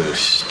 You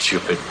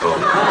stupid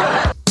bum.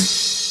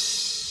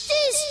 This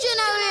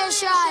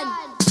generation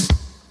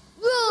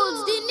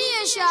rules the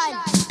nation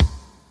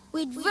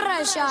with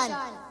version.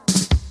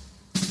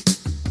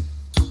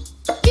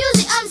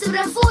 Music I'm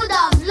full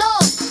of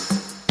love.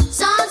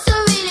 Songs to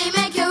really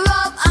make you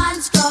rub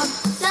and scrub.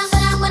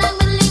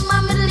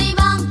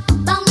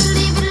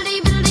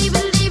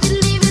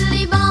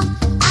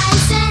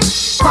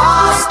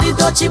 Pass the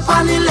Dutchie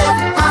on the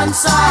left hand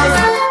side.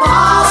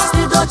 Pass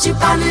the Dutchie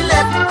on the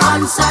left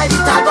hand side. It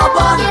a go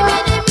bun. Give me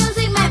the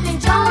music, make me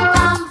jump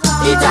and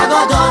from. It a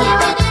go done. Give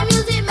me the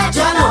music, make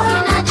me walk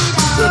in the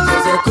It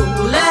was a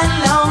cool and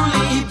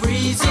lonely,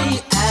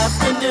 breezy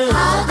afternoon.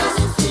 How does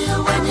it feel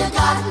when you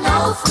got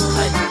no food?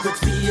 And you could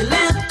feel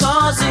it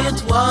cause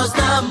it was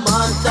the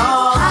month of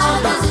June. How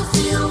does it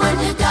feel when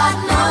you got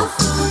no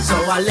food? So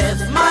I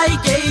left my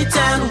gate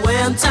and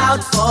went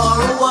out for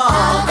a walk.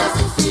 How does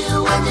it feel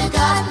when you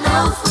got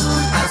no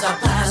food? As I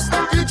passed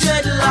the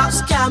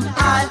dreadlocks camp,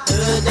 I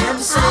heard them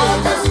say,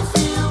 how does it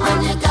feel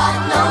when you got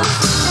no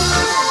food?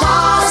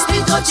 Pass the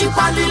Dutchie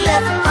on the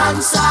left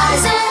hand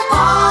side.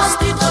 Pass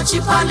the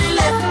Dutchie on the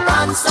left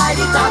hand side.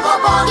 It a go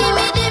bun. Give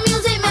me the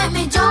music, make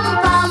me jump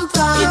and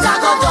from. It a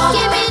go done.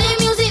 Give me the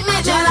music,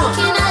 make me look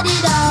in the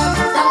dark.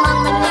 Bang bang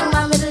middling,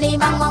 bang middling,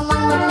 bang bang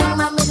bang middling,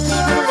 bang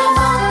middling, middling,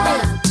 bang.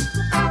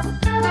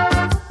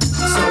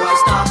 So I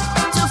stopped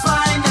to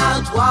find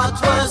out what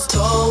was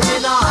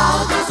going on.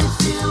 How does it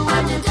feel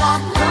when you got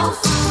no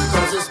food?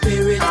 Cause the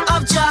spirit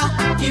of Jah,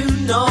 you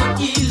know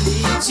he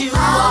leads you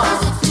How on.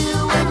 does it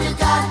feel when you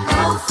got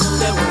no food?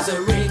 There was a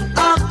ring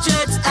of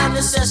jets and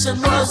the session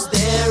was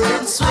there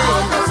in swing.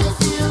 How does it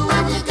feel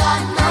when you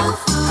got no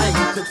food? And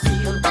you could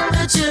feel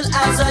the chill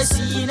as I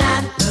seen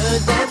and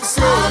heard them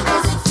say, how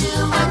does it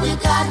feel when you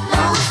got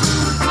no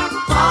food?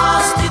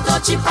 Pass the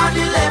Dutchie on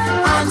the left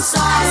hand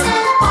side.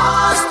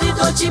 Pass the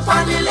Dutchie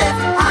on the left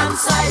hand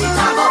side. It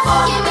a go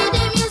fun. Give me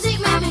the music,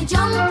 make me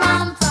jump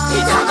and from.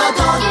 It a go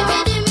done. Give me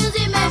the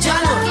music, make me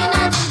look in the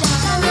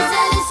dark. Me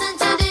say listen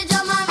to the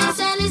drum and me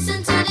say listen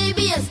to the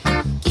bass.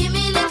 Give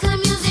me little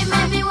music,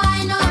 make me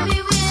wind up me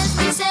waist.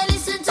 Me say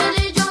listen to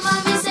the drum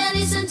and me say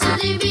listen to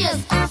the bass.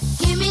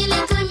 Give me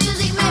little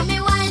music, make me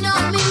wind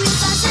up me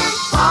waist. I say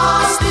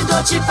pass the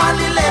Dutchie on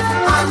the left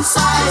hand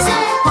side.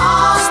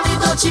 Pass the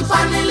Dutchie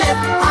on the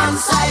left hand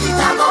side. It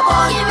a go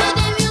bun. give me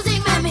the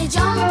music, make me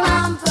jump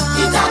and from.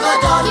 It a go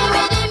done. Give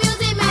me the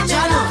music, make me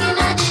look in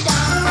the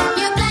dark.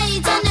 You play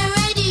it on the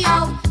radio,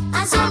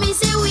 and so me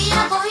say we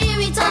a go hear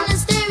it on the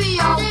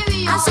stereo.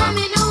 And so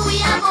me know we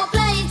a go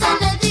play it on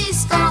the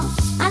disco.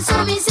 And so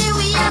me say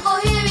we a go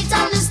hear it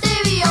on the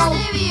stereo.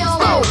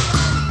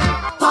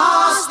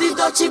 Pass the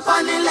Dutchie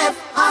on the left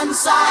hand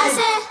side.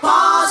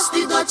 Pass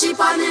the Dutchie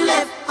on the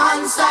left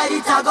hand side.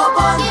 It a go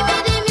bun. Give me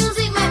the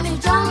music, make me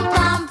jump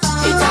and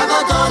from. It a go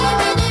done. Give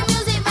me the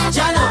music, make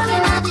me look in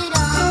the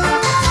dark.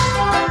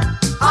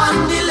 On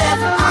the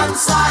left hand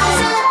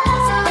side.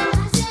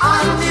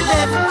 On the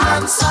left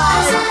hand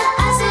side.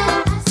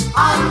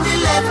 On the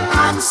left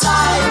hand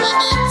side.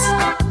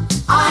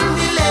 On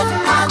the left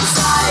hand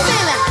side.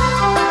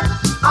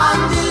 On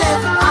the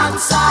left hand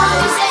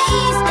side. Say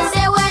east,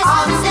 say west,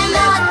 on the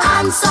left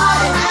hand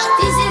side.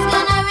 This is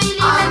gonna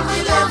really on make me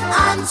the left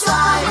hand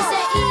side.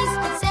 Say east,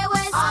 say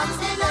west, on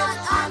the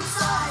left hand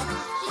side.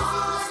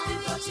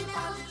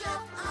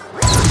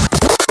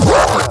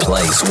 The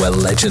place where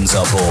legends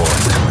are born.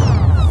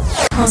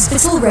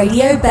 Hospital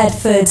Radio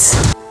Bedford.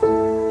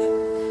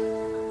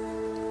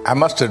 I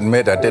must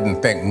admit I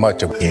didn't think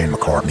much of Ian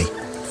McCartney.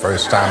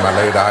 First time I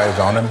laid eyes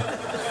on him,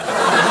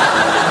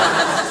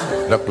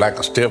 looked like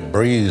a stiff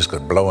breeze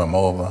could blow him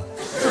over.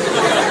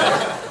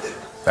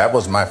 That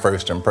was my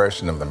first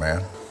impression of the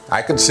man.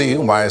 I could see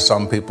why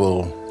some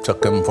people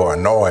took him for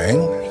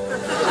annoying.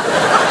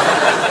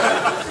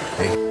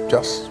 He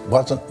just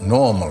wasn't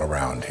normal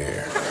around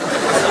here.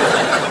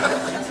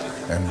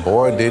 And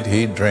boy, did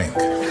he drink.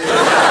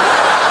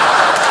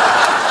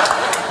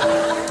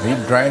 He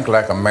drank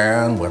like a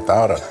man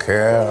without a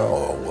care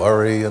or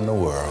worry in the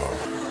world.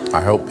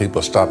 I hope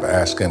people stop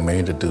asking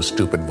me to do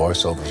stupid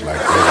voiceovers like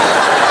this.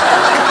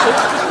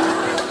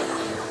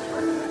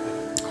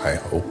 I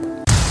hope.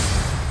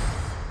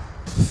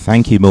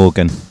 Thank you,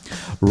 Morgan.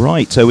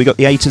 Right, so we got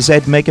the A to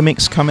Z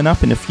megamix coming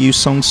up in a few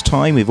songs'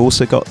 time. We've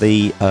also got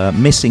the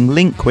missing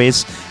link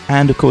quiz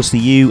and, of course, the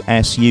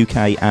US,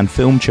 UK and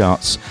film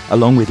charts,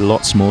 along with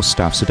lots more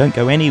stuff. So don't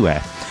go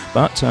anywhere.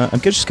 But I'm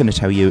just going to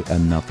tell you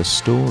another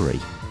story.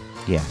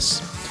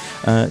 Yes.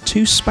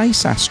 Two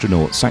space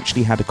astronauts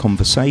actually had a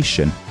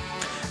conversation,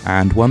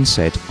 and one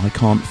said, "I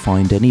can't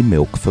find any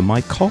milk for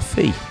my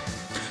coffee."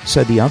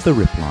 So the other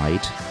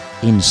replied,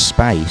 "In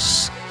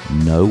space,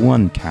 no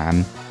one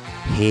can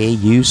hear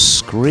you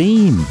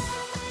scream."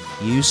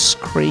 You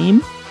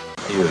scream?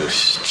 You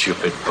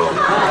stupid bum.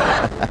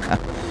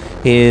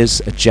 Here's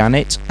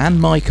Janet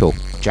and Michael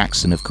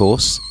Jackson, of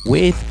course,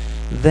 with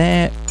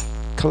their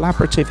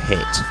collaborative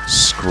hit,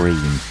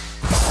 Scream.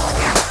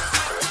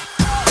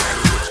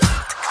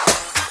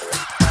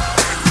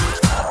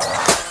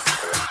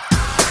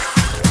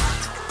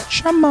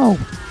 Chamo.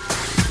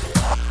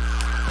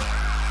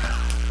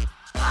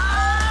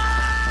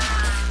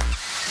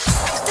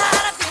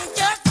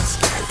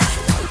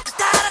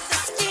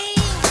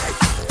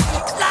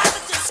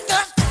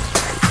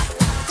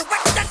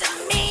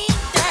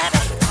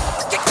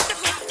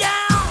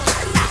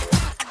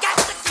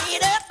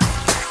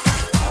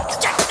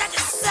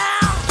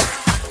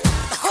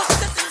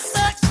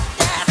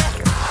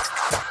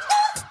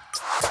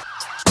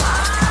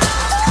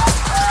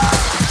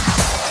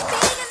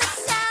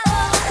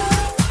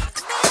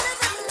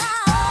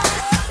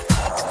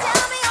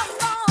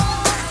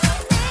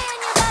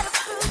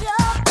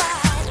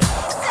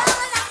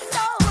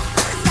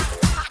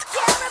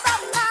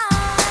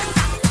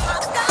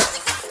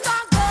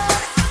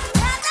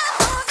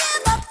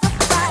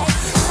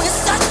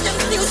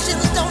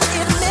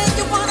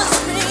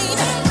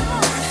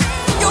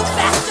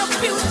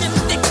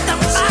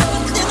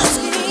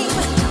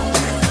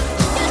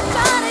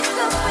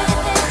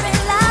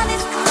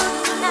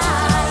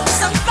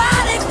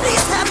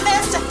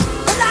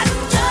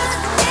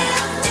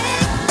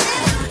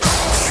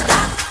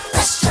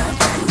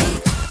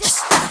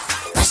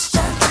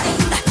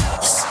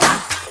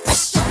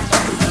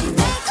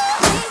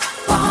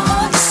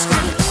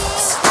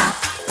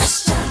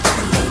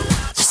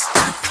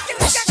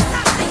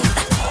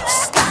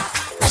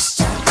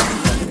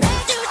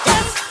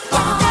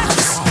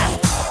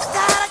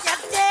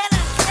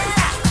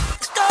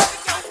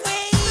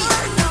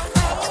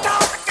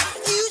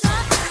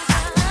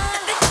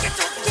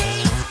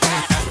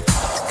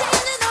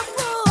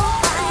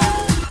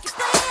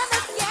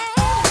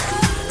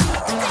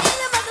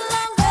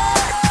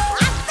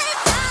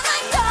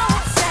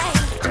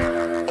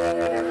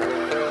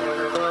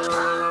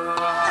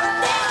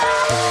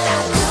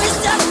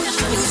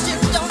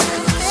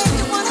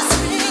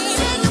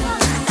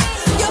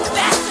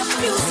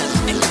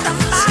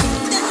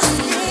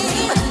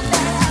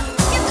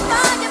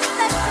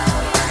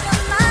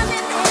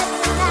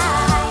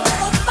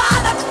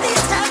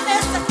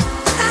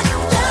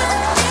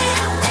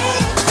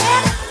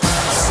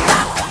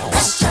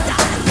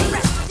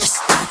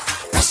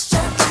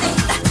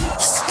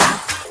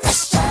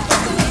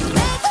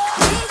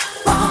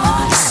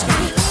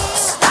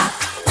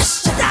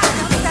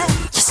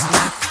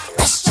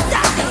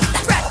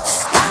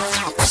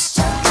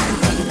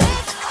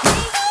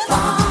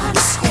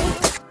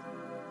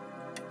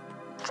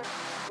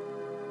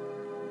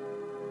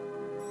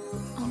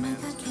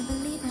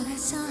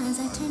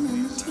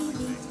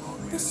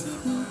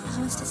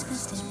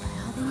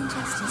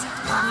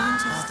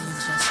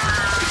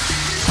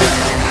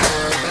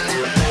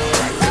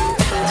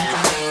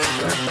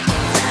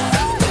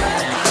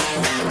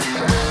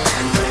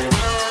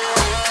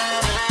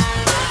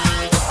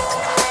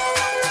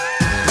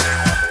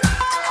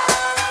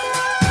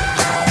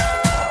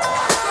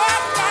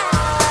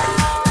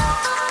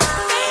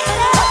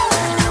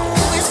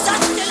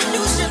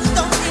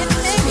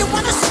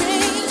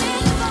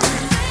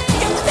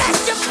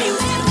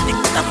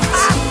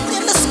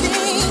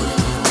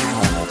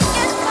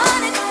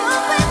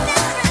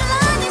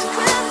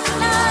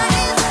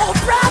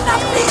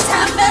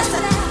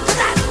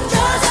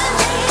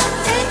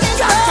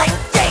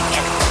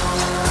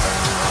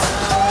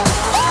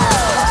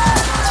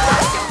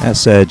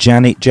 That's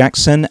Janet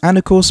Jackson and,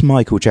 of course,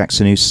 Michael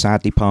Jackson, who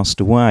sadly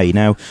passed away.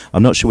 Now,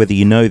 I'm not sure whether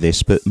you know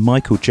this, but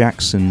Michael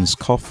Jackson's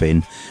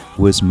coffin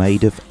was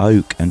made of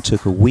oak and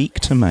took a week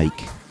to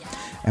make.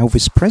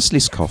 Elvis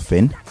Presley's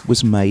coffin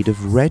was made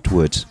of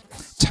redwood,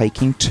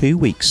 taking 2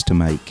 weeks to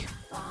make.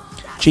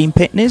 Gene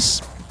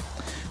Pitney's,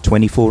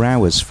 24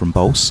 hours from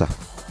balsa.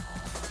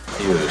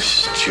 You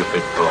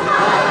stupid bum.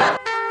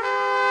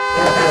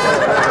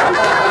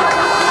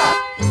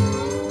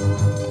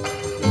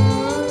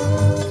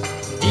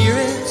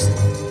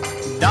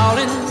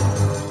 Darling,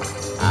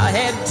 I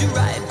had to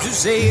write to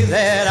say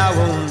that I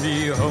won't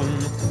be home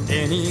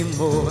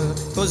anymore.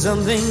 'Cause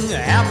something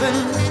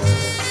happened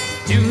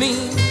to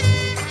me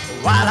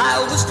while I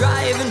was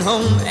driving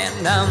home,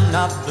 and I'm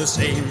not the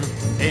same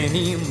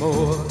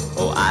anymore.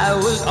 Oh, I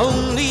was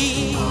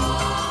only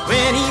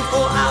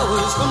 24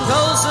 hours from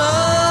Tulsa,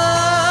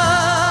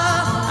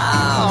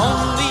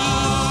 only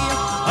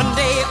one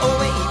day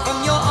away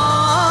from your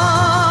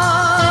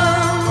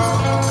arms.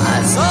 I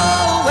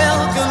saw a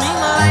welcoming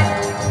light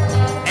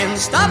and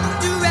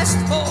stopped to rest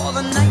for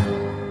the night,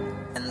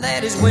 and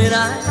that is when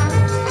I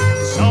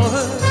saw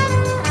her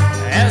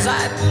as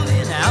I pulled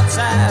in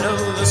outside of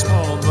the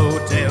small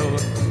motel.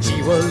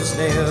 She was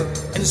there,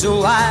 and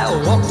so I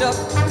walked up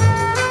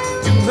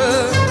to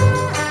her,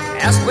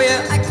 asked where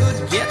I could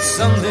get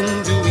something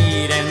to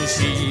eat, and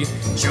she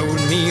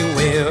showed me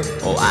where.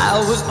 Oh, I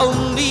was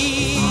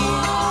only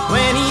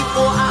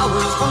 24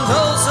 hours from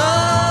Tulsa,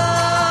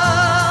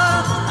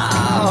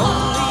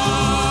 only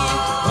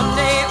one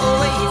day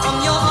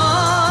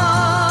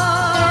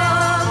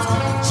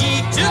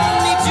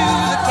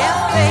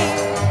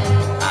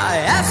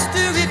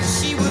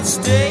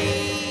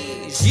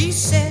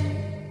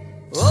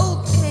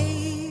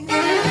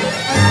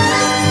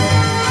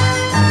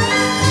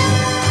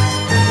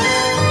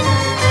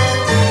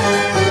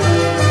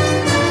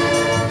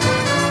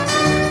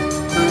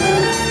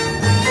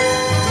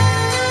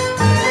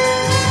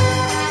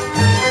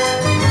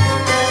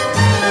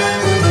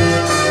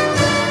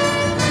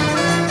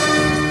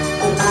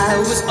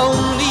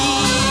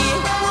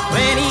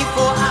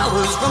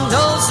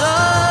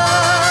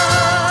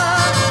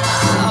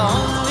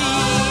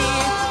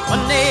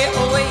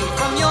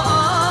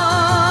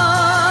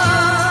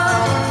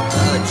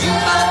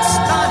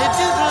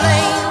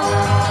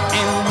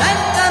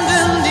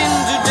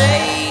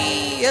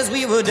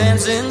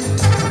dancing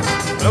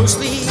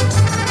closely.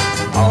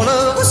 All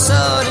of a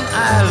sudden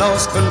I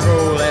lost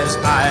control as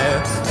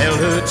I held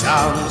her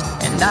charms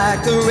and I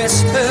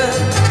caressed her,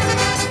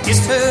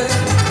 kissed her,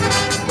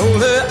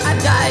 told her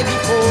I'd die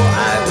before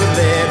I would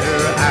let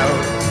her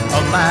out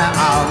of my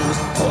arms.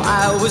 Oh,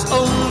 I was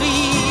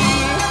only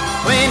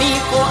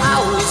 24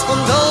 hours from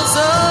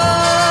Tulsa,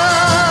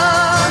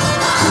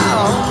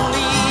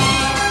 only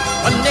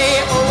one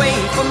day away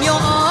from your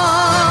arms.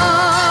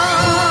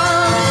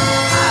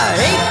 I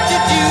hate to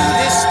do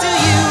this to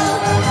you,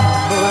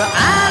 but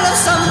I love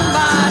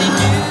somebody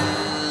new.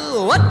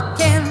 What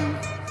can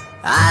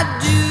I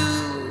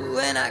do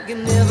when I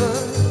can never,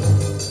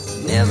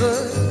 never,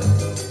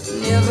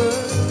 never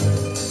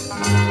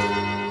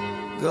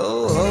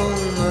go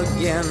home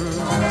again?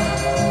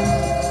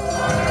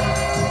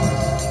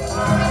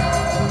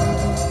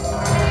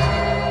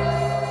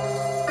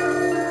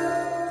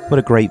 What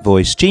a great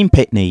voice. Gene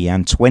Pitney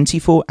and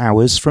 24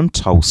 Hours from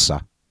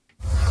Tulsa.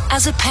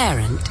 As a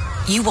parent,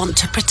 you want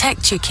to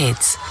protect your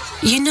kids.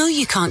 You know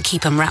you can't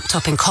keep them wrapped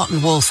up in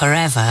cotton wool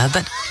forever,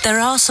 but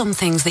there are some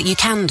things that you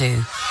can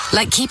do,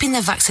 like keeping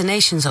their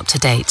vaccinations up to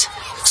date.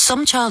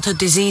 Some childhood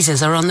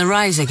diseases are on the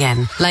rise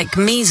again, like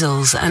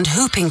measles and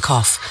whooping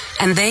cough,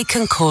 and they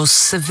can cause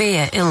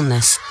severe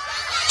illness.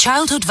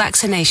 Childhood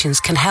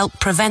vaccinations can help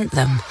prevent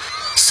them.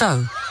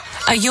 So,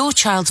 are your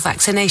child's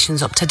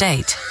vaccinations up to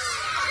date?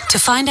 To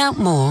find out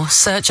more,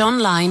 search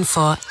online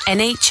for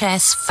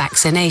NHS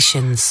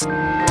vaccinations.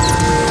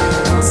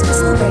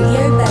 Hospital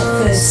Radio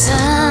Bedford.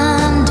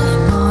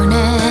 Sunday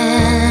morning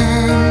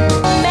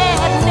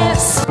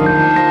madness.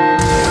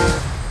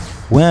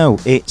 Well,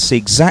 it's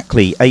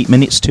exactly 8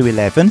 minutes to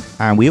 11,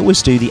 and we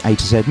always do the A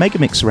to Z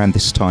Megamix around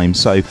this time,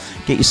 so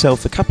get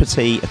yourself a cup of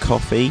tea, a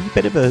coffee,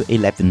 bit of a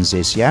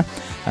 11s, yeah?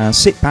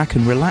 Sit back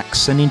and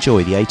relax and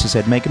enjoy the A to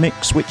Z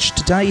Megamix, which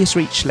today has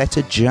reached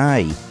letter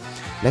J.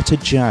 Letter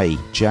J.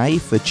 J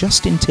for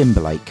Justin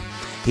Timberlake.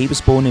 He was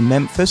born in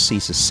Memphis.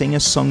 He's a singer,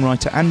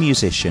 songwriter and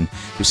musician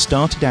who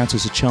started out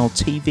as a child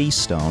TV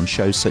star on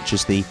shows such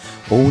as the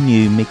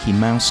all-new Mickey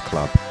Mouse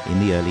Club in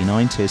the early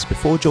 90s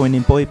before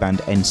joining boy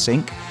band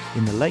NSYNC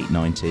in the late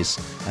 90s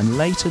and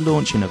later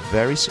launching a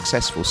very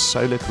successful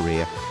solo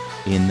career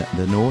in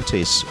the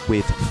noughties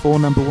with 4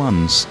 number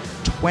ones,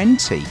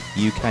 20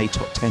 UK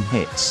top 10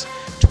 hits,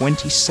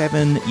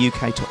 27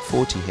 UK top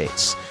 40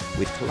 hits,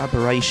 with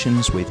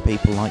collaborations with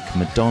people like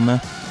Madonna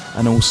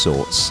and all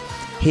sorts.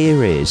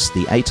 Here is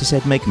the A to Z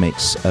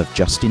Megamix of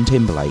Justin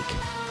Timberlake.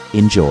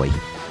 Enjoy.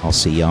 I'll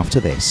see you after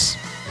this.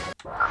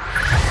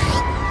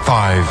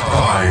 5,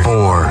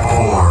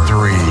 4,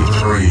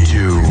 3,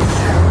 2,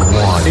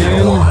 1.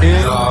 In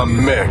the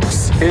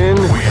mix. In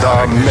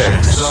the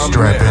mix.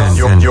 Strap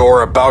in.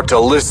 You're about to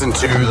listen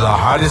to the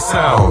hottest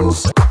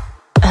sounds.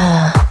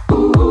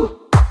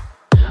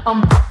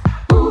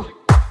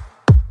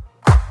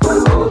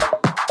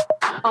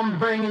 I'm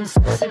bringing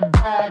sexy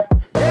back.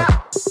 Yeah.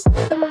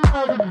 Them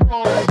other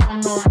boys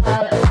don't know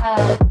how to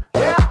act.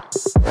 Yeah.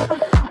 I'm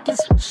fucking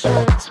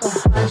shirts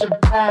behind your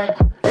back.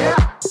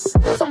 Yeah.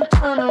 So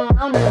turn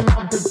around and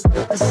I'll be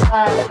the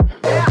side.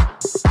 Yeah.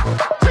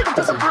 Take it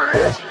to the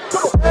bridge.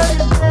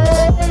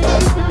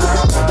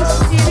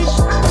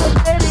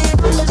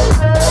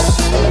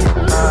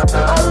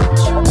 I'll let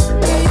you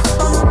be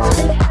on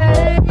the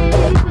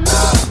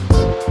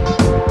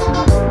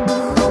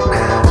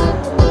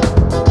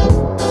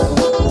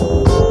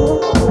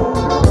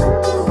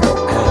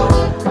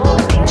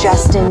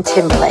Justin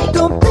Timberlake.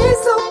 Don't be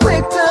so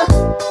quick to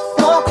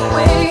walk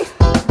away.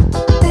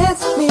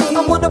 Dance with me.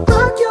 I wanna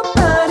rock your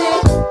body.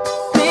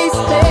 Please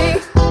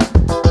stay.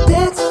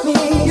 Dance with me.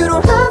 You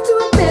don't have to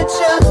admit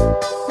you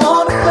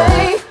wanna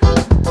play.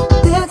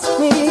 Dance with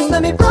me. Just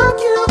let me rock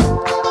you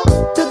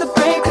to the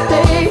break of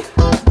day.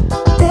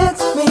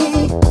 Dance with me.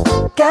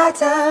 Got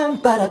time,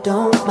 but I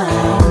don't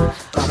mind.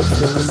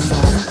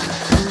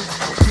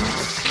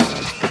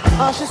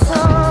 I'll show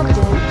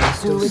something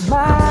to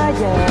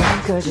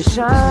admire, 'cause you're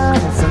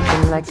shining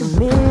something like a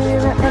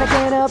mirror, and I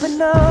can't help but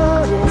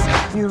notice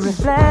you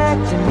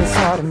reflect in this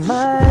heart of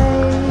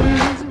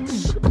mine.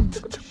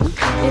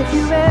 If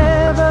you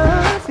ever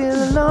feel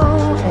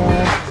alone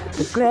and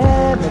the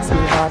glare makes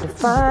me hard to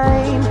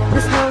find,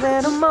 just know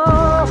that I'm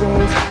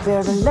always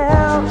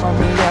parallel on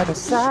the other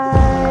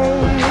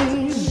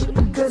side.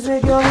 'Cause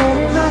with your hand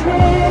in my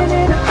hand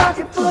and a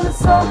pocket full of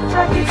soul,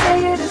 I can tell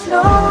you there's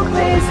no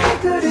place we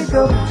couldn't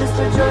go. Just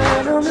put your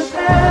hand on the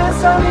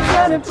past, I'll be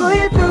trying to pull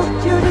you through.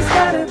 You just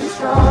gotta be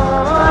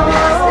strong.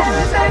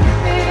 Staring back at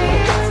me,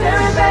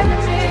 staring back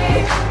at me.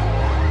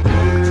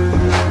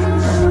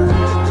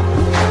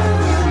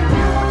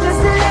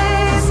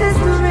 Yesterday's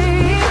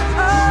history.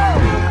 Oh.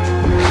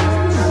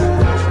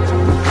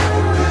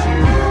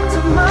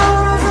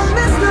 Tomorrow's a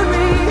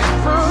mystery.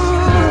 Oh.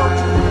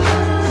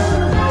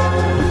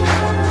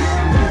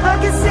 I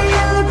can see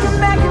you looking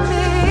back at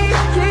me.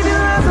 Keep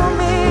your eyes on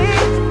me,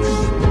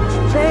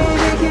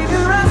 baby, keep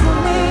your eyes on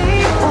me.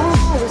 Oh,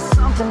 there's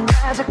something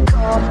magical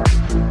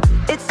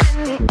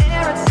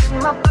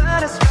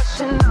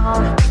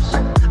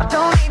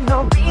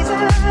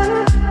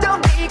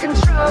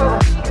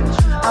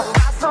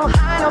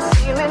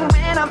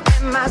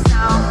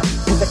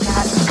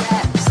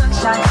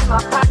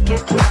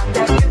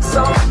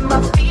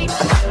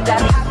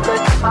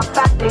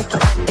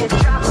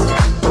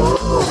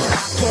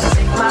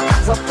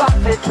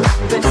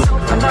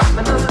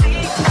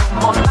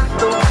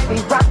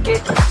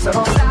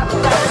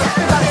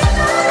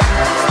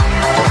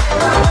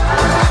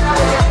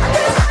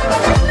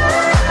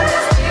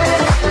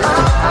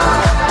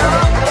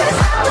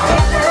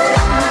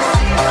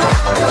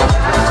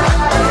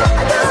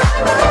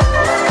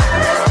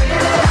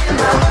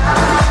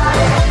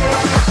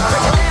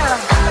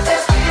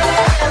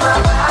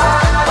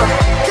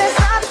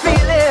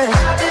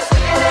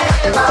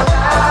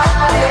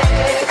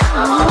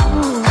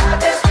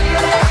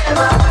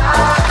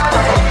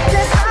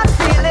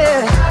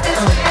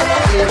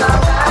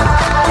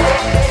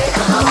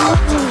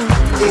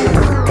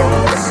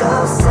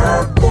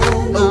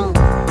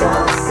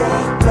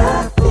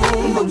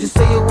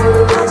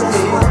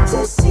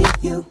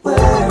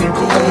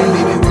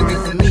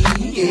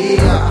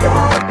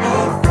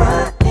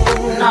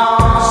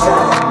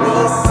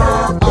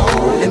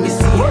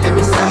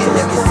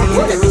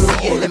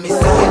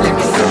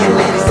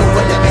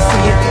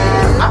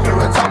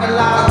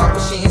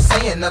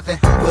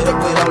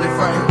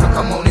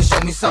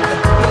me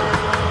something.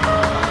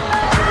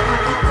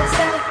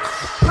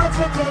 What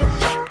you did,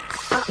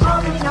 I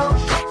already know.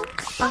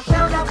 I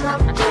found out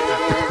love.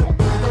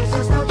 There's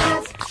just no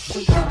chance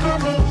that you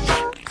and me,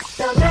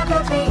 there'll never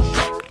be.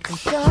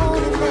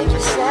 Don't it make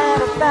you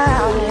sad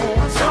about it?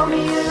 Told me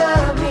you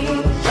love me,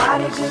 why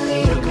did you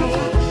leave me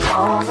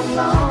all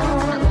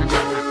alone?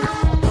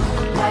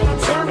 Now you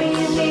tell me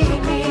you need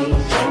me,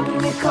 and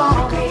you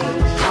call me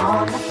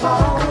on the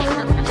phone.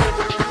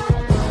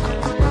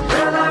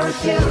 Girl, I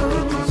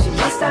refuse, you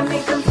must have me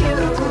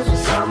confused with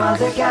some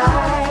other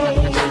guy.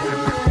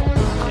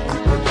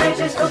 The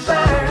bridges go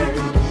burn,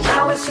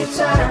 now it's your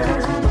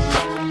turn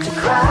to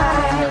cry.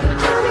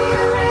 Tell me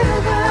a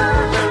river,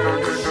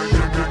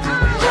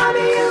 tell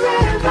me a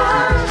river,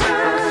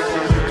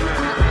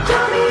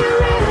 tell me a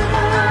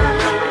river.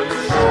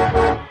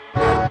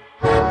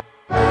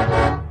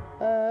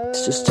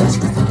 It's just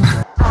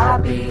I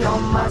be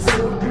on my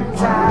suit and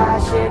tie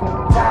shit,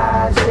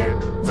 tie shit,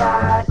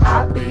 tie.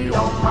 I be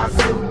on my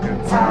suit and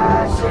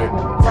tie shit,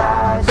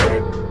 tie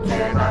shit.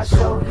 Can I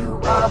show you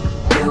a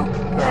few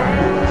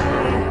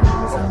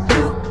things, a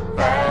few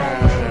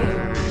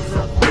things,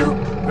 a few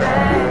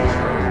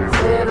things,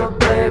 little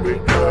baby,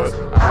 'cause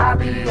I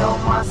be on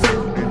my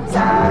suit and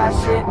tie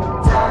shit,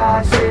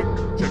 tie shit.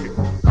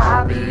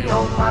 I be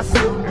on my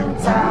suit and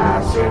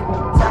tie shit,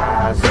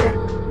 tie shit.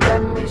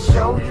 Let me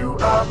show you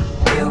a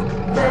few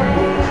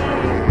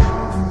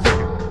things.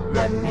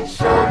 Let me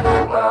show you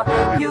a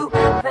few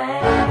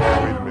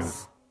things.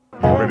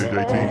 You ready,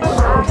 JT?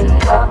 I be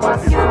on my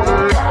suit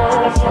and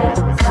tie shit,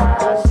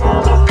 tie shit.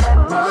 Let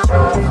me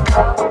show you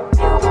a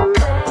few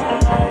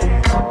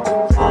things.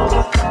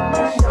 Let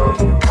me show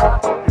you a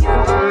few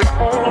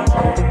things.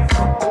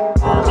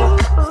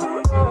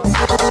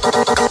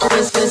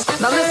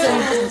 Now listen,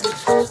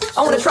 I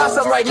wanna try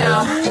something right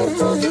now.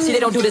 See, they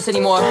don't do this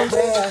anymore. I'm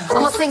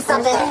gonna sing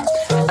something,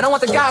 and I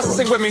want the guys to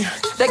sing with me.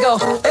 They go,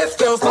 it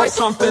feels like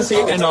something's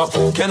heating up.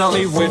 Can I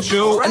leave with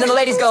you? And then the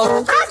ladies go,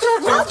 I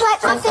don't know what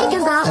I'm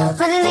thinking about,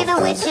 but I'm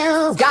leaving with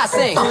you. guys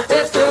sing,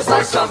 it feels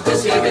like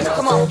something's heating up.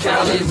 Come on, can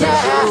I leave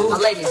with you? My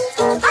ladies,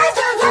 I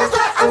don't know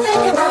what I'm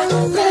thinking about,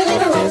 but I'm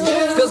leaving with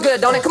you. feels good,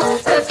 don't it? Come on,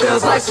 it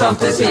feels like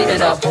something's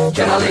heating up.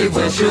 Can I leave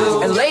with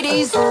you? And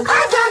ladies, I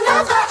don't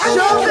know what I'm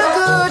sure thinking feel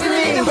about. good to me.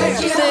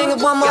 Sing it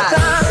one more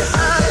time.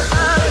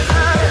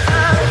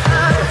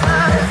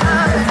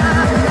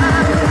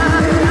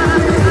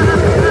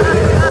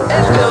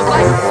 It feels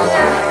like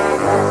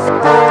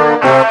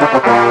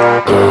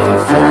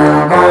If you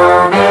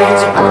want it,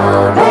 you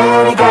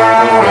already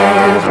got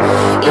it.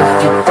 If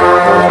you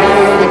thought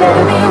it, it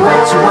better be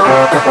what you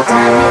want.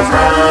 Time is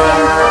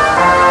waiting.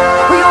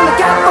 we only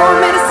got 4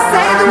 minutes to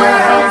say the No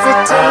word.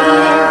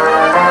 hesitating.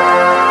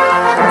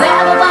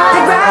 Grab a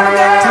body. Grab a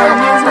girl. Time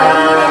is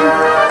waiting.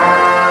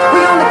 We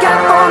only got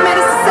 4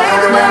 minutes to say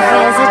the No word.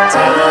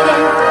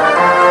 hesitating.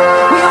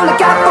 We only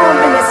got 4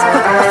 minutes.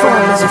 4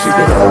 minutes. So keep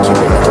it up till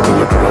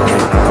you break.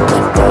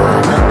 But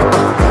darling,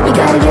 you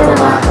gotta get it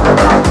up.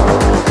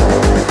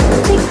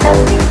 Tick tock,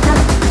 tick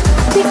tock,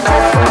 tick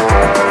tock.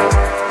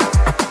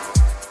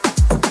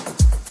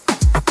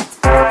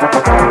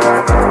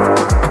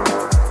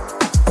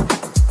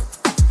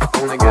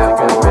 Only got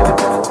 1 minute.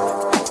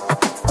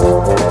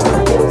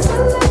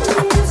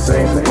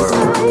 Sing the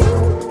word.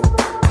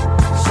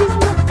 She's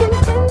looking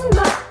in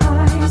my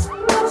eyes.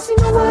 Don't see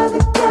no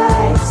other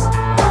guys.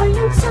 Are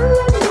you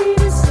telling me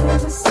this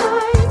is a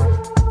sign?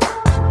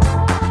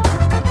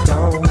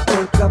 Don't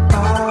think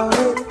about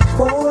it,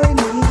 boy,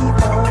 leave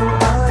her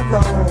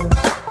alone.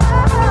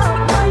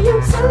 Are you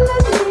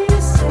telling me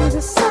this is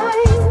a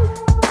sign?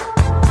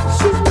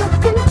 She's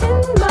looking in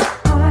my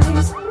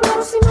eyes.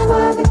 Don't see no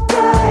other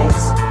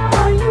guys.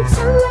 Are you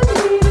telling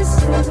me this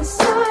is a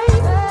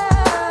sign?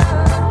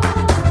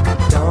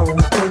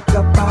 Don't think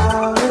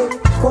about it,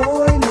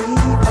 boy,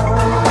 leave her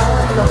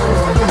alone.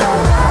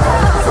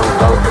 So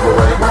don't give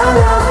away my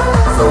love.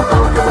 So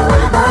don't give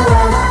away my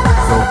love.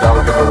 So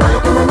don't give away.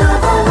 In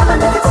another woman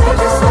that can take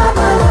your spot,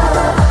 my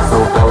love. So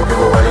don't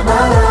give away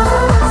my love.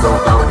 So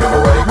don't give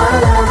away my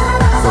love.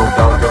 So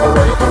don't give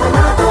away. In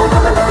another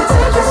woman that can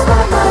take your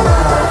spot, my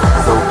love.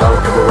 So don't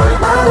give away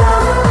my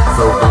love.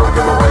 So don't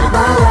give away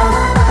my love.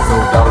 So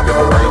don't give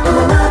away. In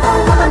another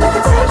woman that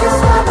can take your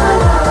spot, my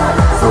love.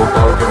 So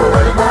don't give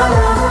away my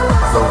love.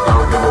 So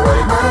don't give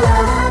away my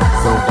love.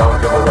 So don't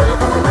give away.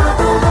 In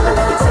another woman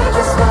that can take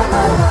your spot,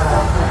 my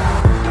love.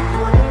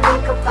 Wanna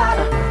think about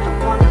it,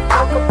 wanna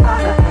talk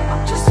about it.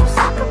 I'm just so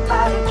sick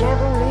about it, can't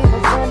believe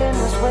it's ending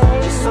this way.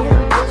 Just so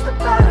confused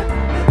about it,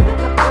 feeling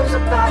confused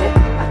about it.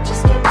 I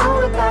just can't do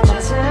without you.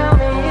 Tell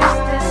me, is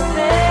this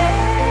it?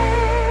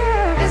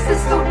 Is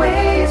this the way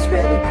it's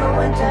really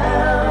going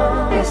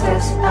down? Is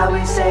this how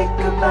we say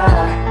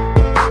goodbye?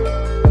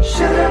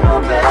 Should've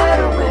known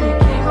better when you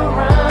came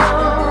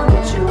around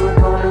that you were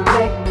gonna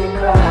make me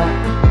cry.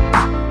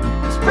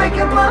 It's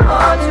breaking my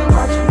heart to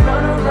watch you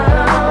run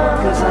around,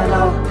 'cause I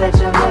know that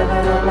you're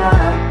living a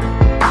lie.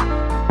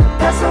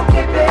 That's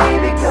okay,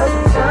 baby, 'cause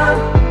in time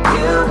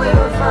you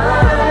will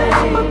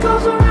find what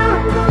goes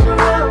around, goes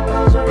around,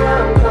 goes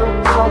around,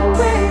 comes all the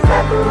way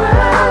back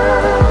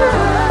around.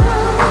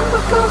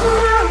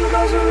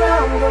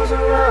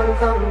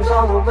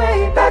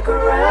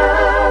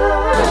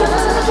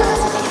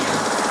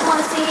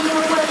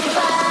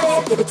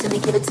 give it to me,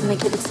 give it to me,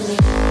 give it to me.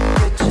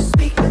 Could you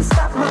speak and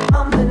stop my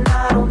mumbling?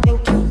 I don't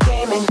think you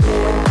came in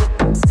clear.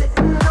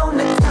 Sitting on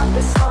the top,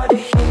 it's hard to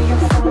hear you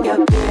from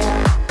your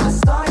beer. I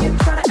saw you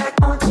trying to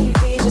act on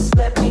TV, just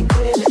let me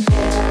clear the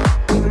air.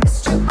 We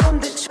missed you on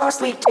the charts,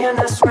 sweet dear,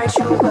 that's right,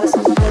 you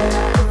wasn't there.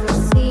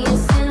 See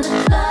us in the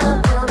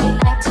club, we'll be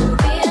acting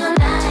real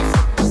nice.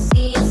 If you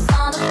see us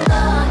on the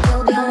floor,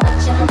 you'll be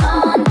watching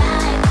all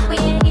night. We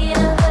ain't here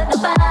to hurt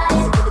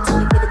nobody. So give it to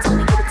me, give it to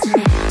me, give it to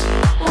me.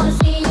 Wanna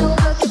see you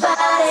work your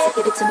body. So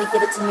give it to me,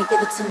 give it to me,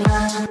 give it to me.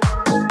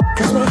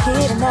 Cause we're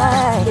here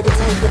tonight. Give it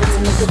to me, give it to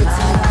me, give it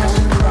to me.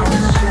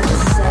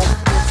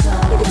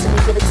 Give it to me,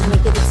 give it to me,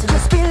 give it to me.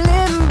 Just be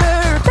limber,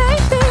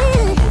 baby.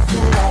 If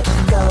you let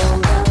go,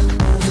 the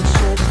music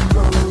should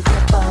move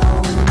your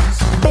bones.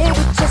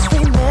 Baby, just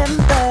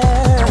remember,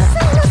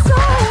 sing a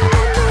song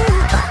with me.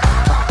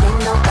 Ain't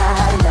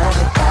nobody love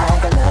it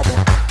like I love it.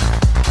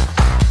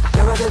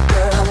 You're a good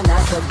girl and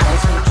that's what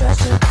makes me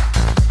trust you.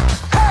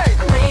 Hey,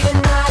 late at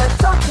night I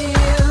talk to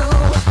you.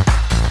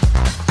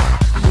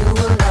 You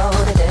will know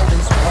the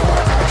difference when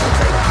I touch you.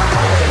 Take my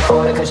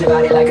hand, cause your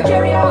body like a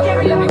carry-out.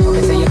 Let me walk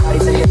into your body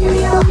till you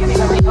carry-out.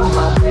 Turn me on,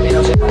 my baby,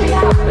 don't you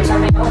carry-out.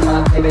 Turn me on,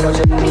 my baby, don't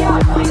you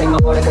carry-out. Take my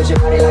order cause your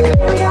body like a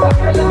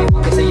carry-out. Let me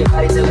walk into your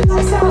body till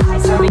it's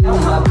out. Turn me on,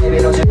 my baby,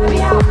 don't you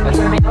carry-out.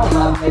 Turn me on,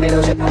 my baby,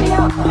 don't you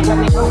carry-out. Turn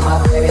me on, my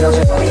baby, don't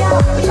you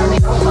carry-out. Turn me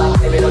on, my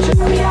baby, don't you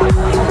carry-out. Turn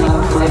me on,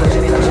 my baby,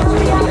 don't you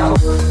carry-out.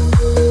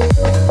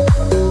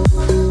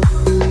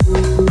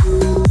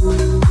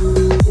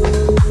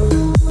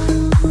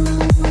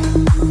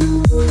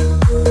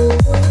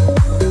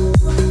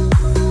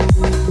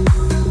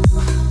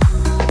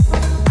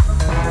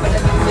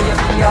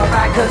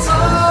 Cause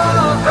I've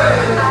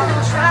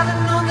been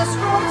traveling on this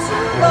road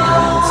too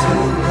long.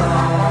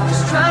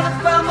 Just trying to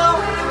find my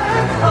way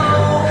back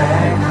home.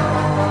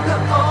 The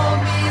old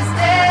me is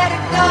dead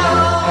and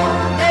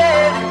gone,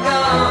 dead and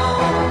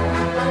gone.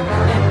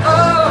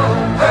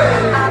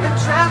 And I've been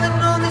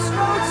traveling on this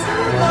road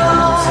too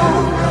long.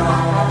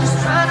 Just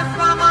trying to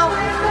find my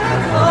way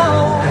back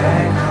home.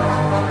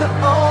 The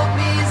old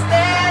me is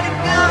dead and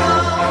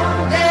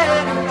gone,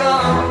 dead and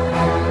gone.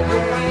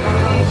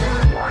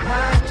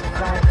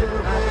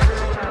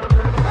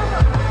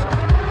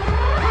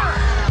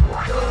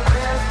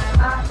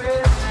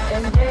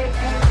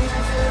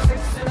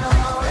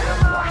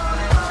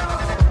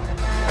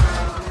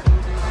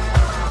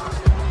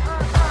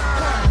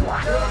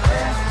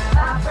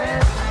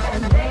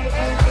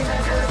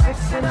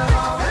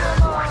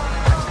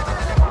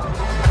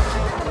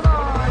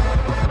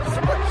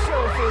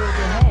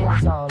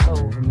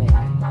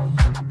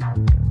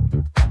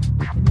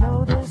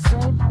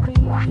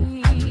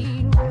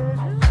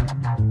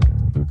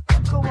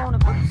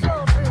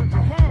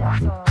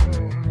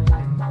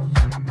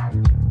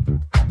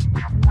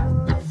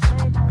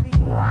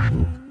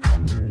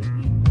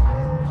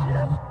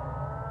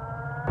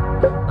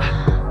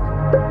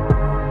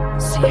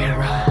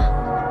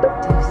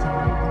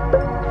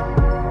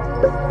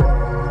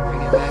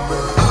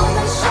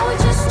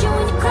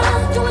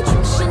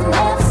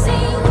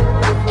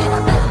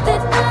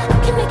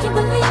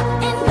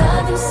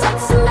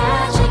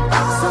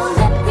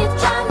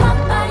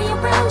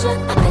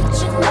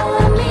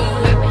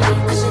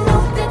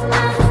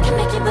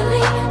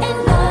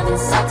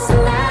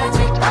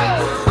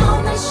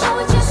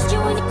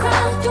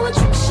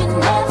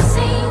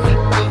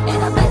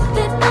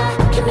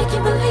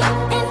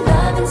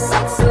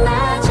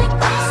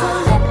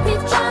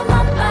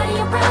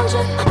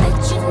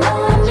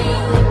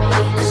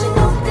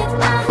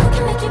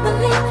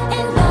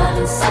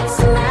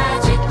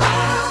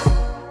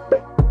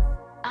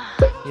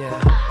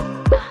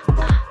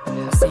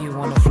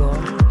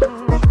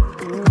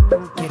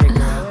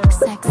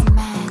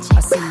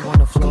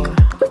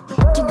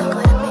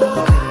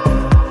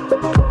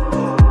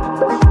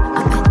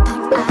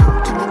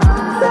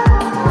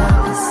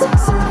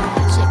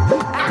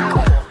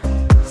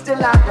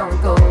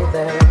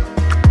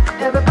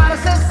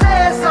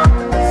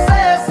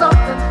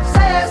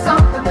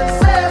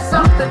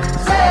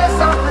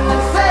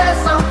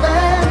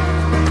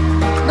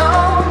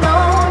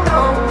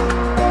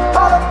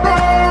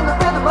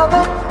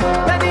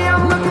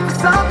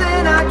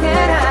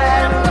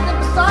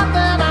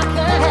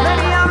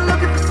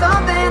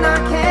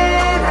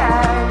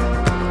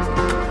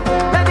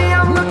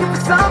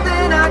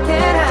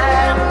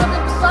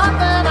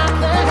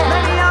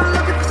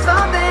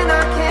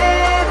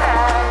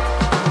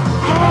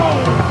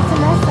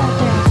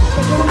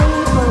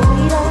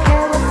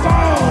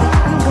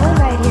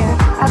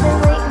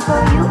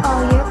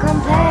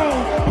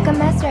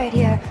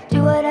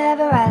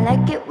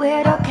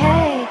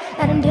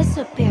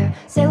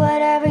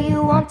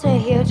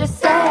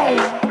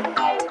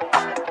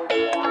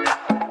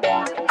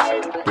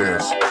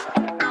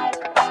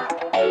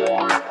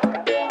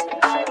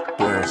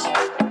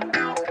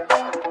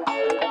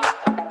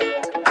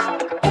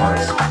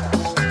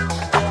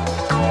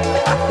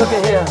 Look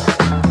at here.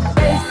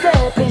 They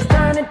said, please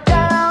turn it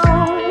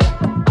down.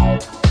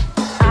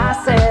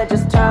 I said,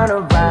 just turn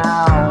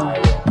around.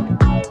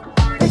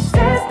 They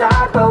said,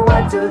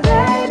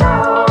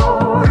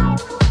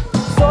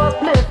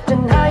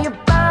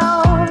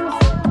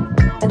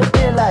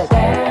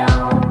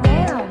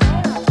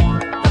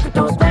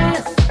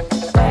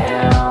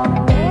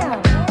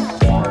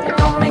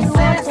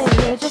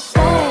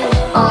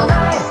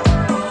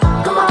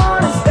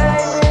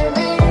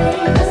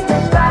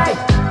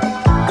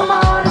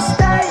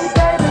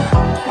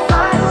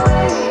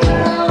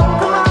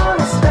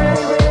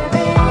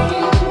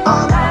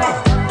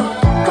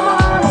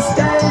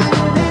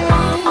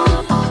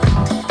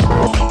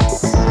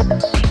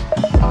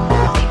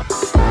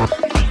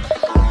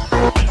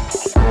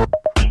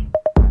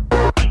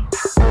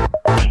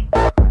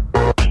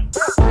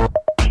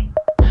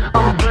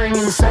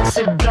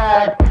 sit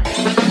back.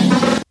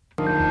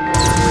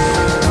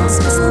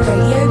 Hospital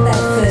Radio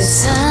Bedford.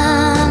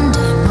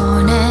 Sunday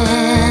morning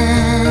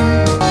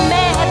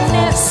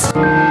madness.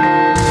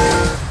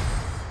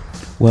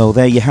 Well,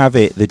 there you have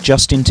it, the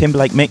Justin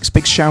Timberlake mix.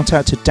 Big shout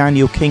out to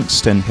Daniel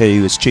Kingston,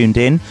 who has tuned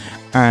in,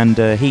 and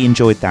he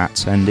enjoyed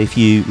that. And if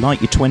you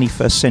like your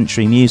 21st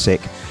century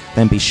music,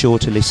 then be sure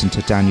to listen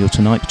to Daniel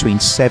tonight between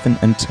 7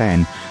 and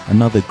 10.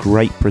 Another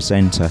great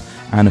presenter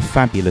and a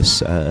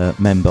fabulous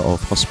member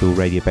of Hospital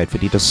Radio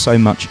Bedford. He does so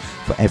much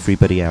for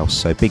everybody else,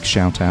 so big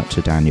shout out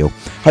to Daniel.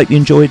 Hope you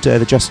enjoyed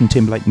the Justin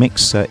Timberlake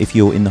mix. If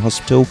you're in the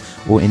hospital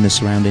or in the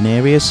surrounding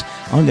areas,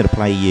 I'm going to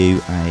play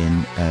you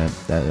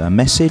a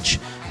message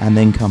and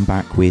then come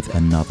back with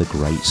another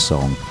great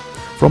song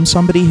from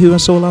somebody who I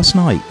saw last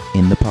night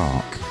in the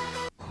park.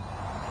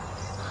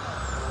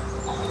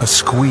 A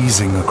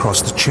squeezing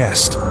across the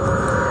chest,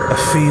 a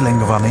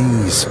feeling of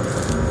unease.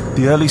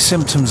 The early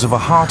symptoms of a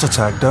heart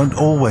attack don't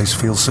always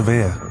feel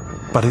severe,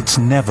 but it's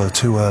never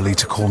too early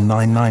to call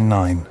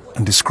 999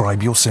 and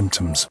describe your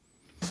symptoms.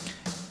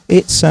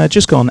 It's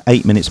just gone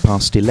 8 minutes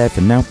past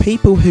 11. Now,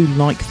 people who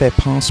like their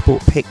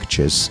passport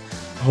pictures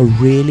are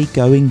really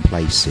going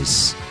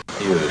places.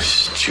 You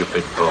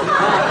stupid bum.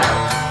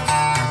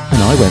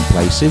 And I went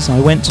places. I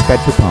went to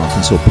Bedford Park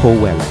and saw Paul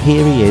Weller.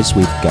 Here he is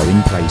with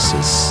Going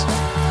Places.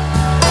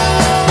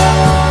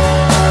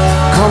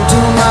 Come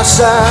to my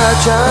side,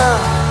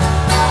 child.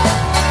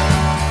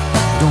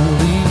 Don't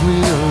leave me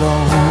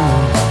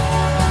alone.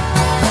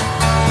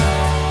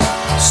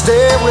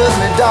 Stay with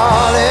me,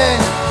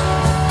 darling.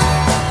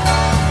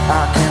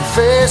 I can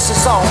face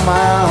this on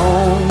my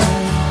own.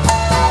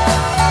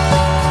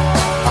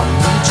 I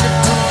need you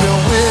to go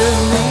with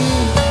me.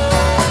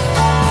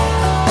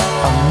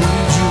 I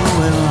need you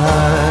in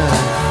life.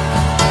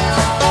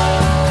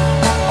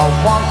 I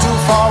want to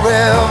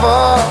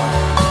forever.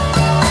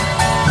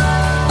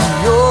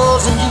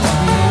 Yours and you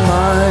be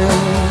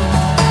mine.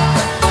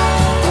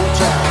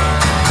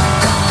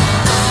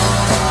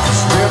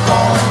 We're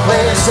going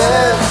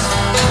places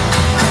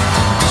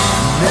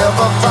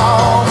never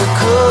thought we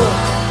could.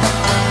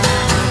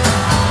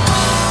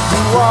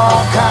 Through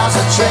all kinds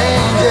of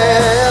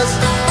changes,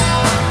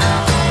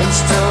 and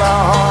still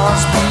our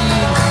hearts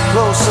beat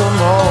closer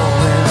more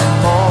and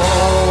more.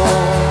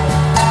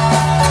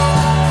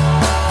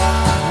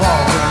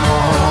 More and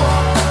more.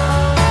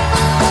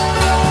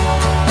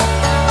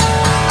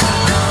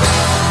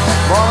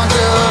 More than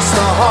just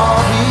a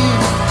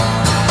heartbeat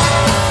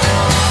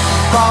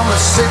from the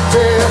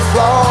city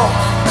floor.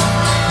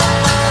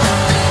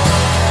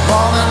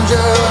 More than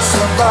just a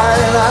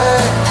bright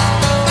light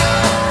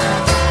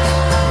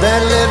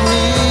that led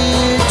me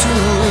to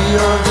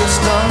your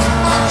distant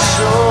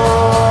shore.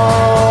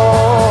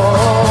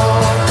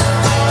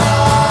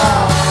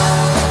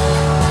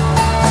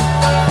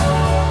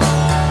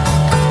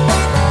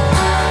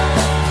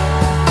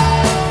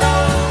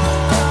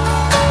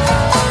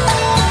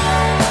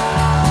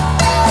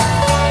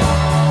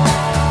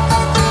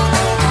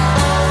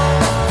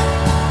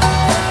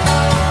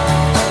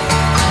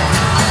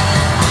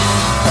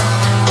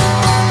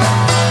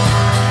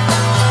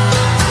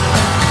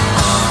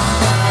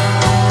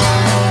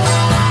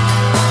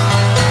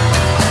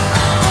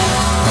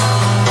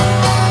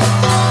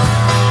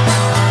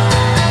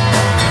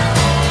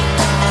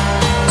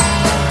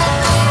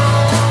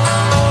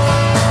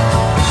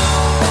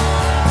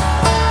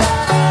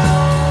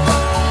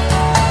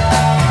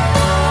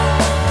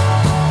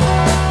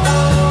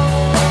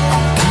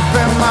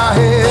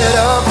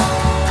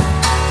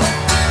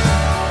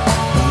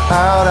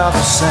 Out of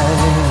the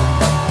sand,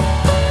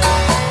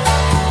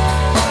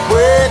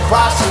 way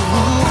across the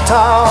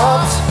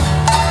rooftops,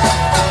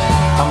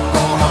 I'm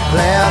gonna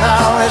plan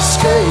our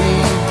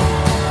escape.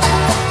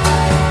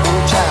 Oh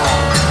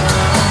child,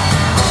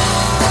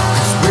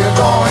 'cause we're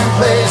going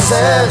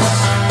places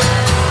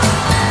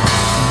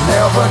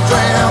never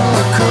dreamt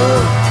we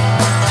could.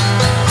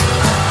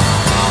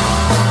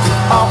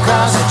 All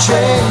kinds of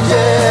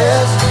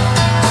changes,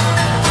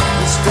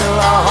 but still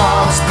our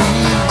hearts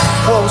beat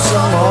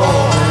closer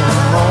more.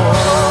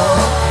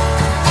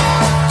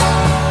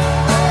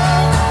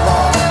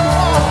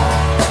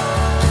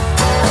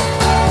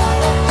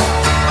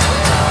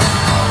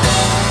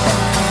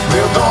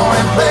 We're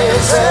going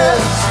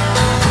places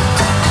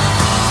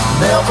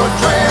never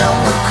dreamt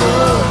we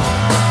could.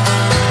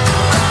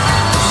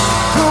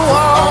 Through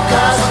all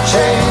kinds of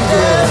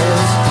changes,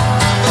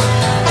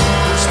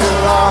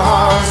 still our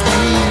hearts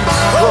beat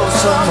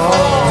closer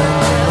more and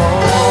more.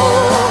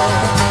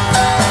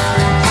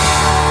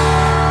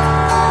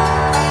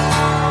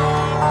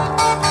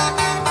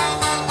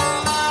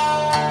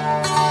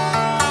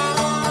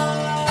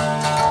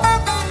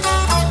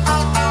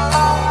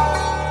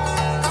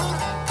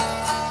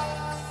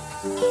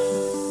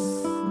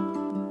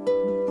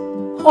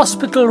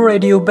 Hospital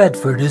Radio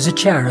Bedford is a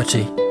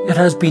charity. It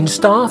has been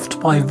staffed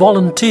by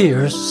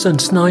volunteers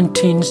since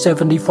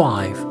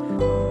 1975.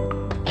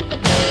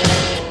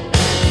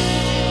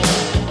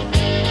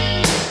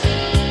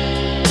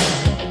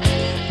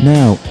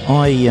 Now,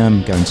 I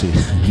am going to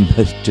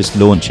just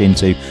launch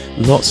into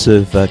lots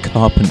of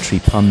carpentry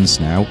puns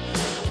now.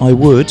 I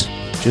would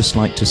just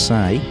like to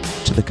say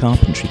to the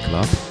Carpentry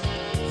Club,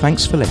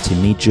 thanks for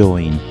letting me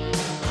join.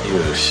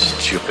 You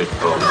stupid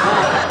bum.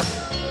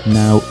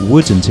 Now,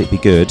 wouldn't it be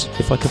good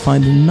if I could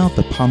find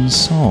another pun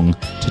song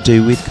to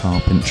do with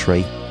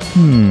carpentry?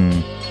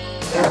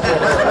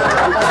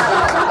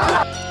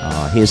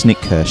 Here's Nick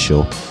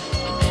Kershaw.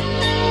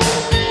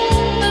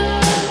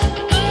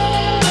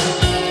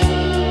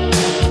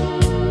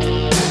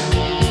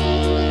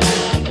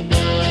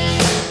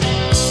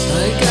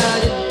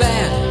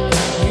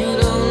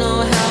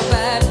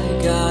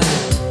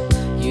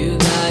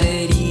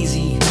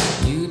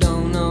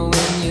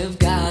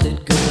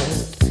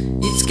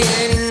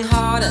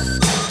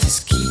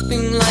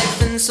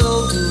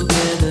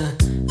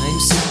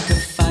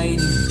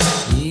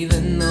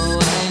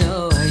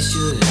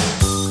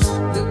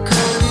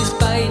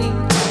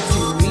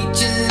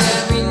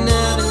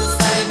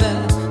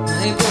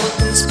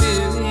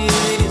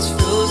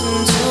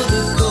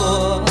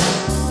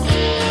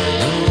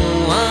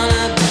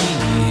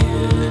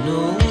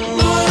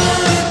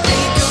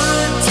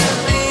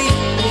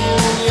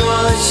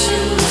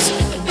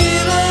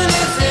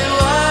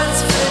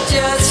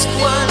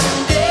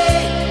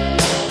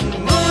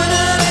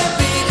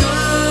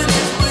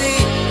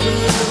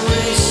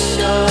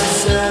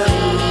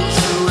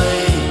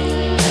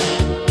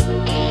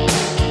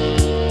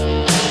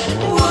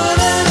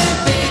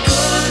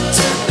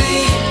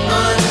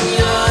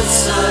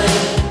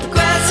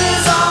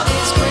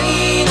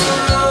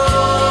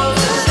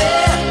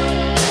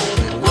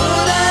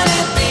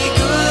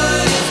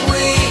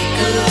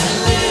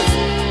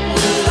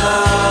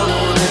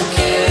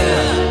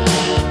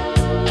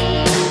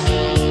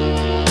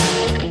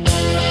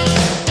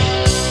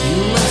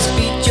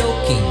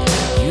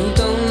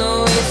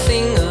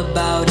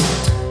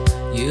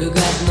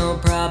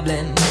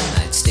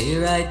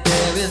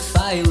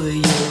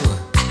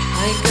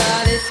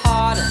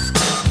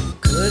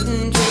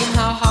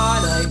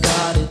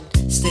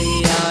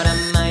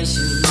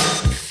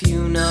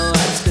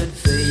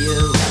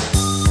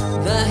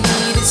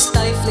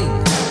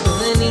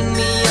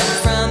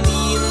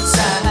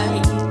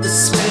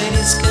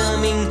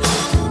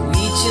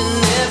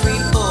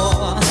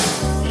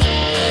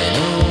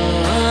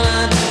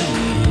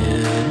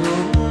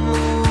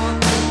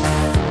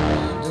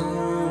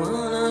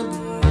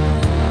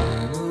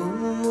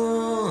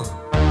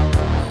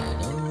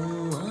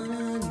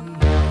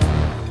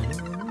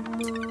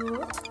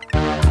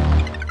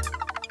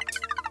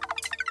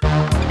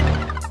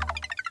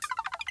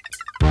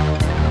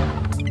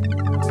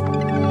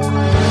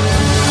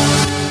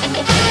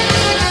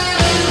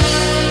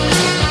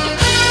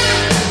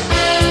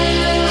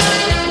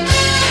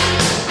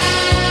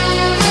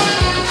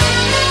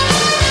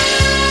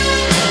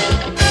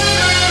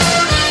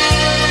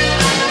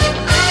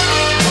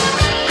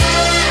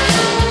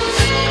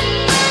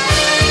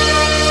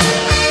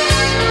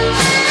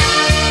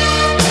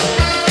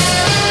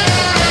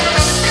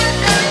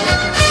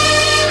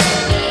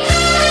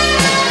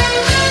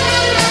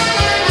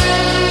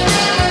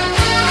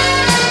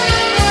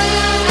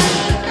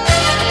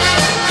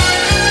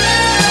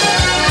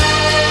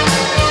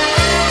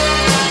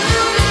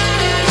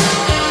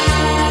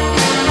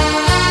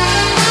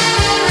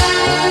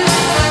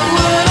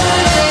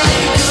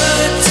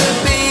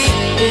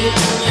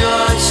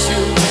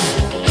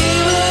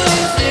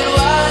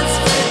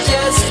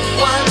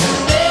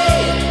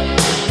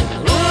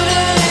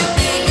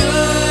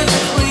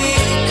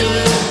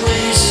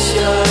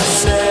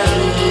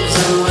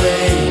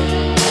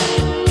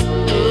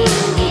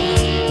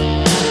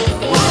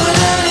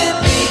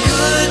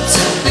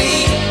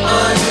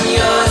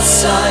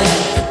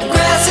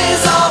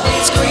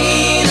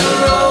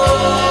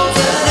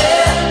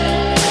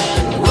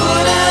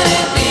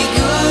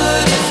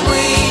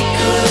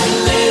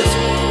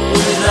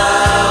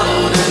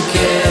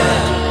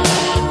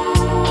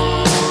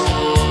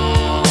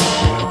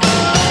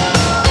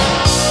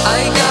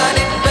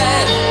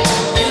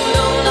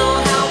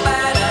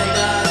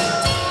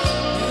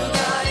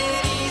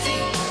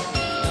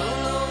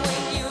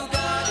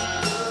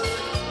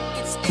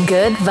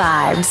 Good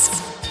vibes.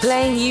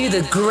 Playing you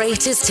the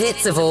greatest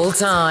hits of all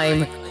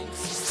time.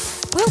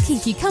 We'll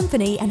keep you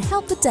company and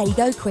help the day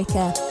go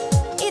quicker.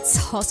 It's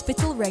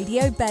Hospital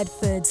Radio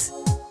Bedford.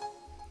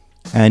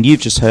 And you've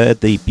just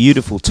heard the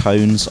beautiful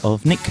tones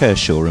of Nick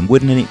Kershaw and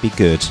Wouldn't It Be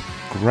Good?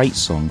 Great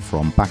song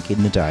from back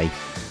in the day,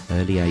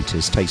 early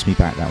 80s, takes me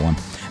back that one.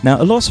 Now,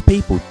 a lot of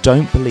people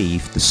don't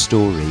believe the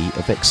story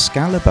of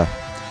Excalibur.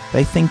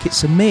 They think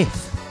it's a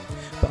myth,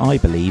 but I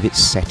believe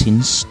it's set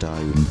in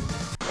stone.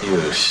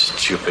 You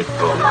stupid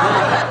bum.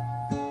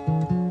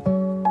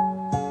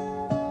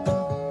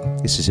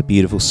 This is a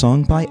beautiful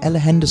song by Ella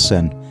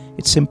Henderson.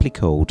 It's simply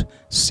called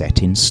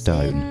Set in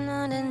Stone.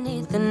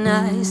 Underneath the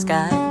night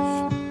sky,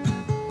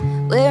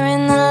 we're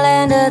in the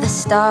land of the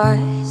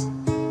stars.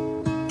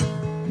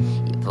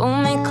 You pull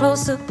me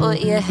closer,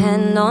 put your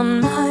hand on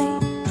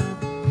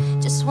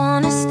mine. Just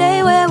wanna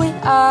stay where we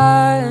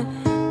are.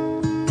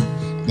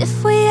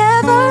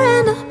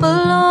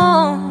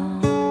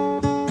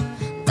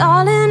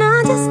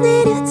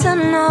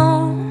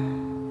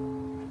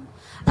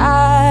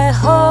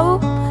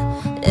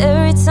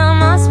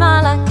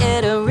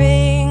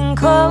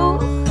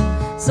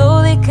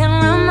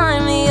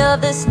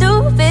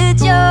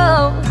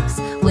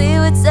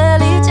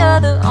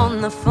 other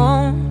on the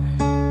phone.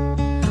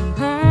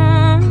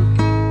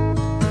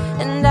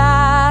 And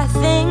I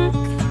think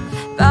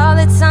about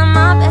the time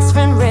my best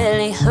friend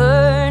really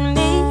hurt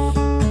me.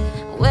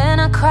 When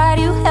I cried,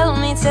 you held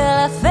me till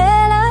I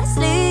fell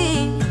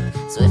asleep.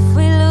 So if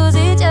we lose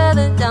each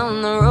other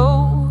down the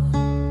road,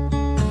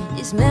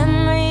 these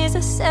memories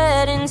are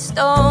set in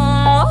stone.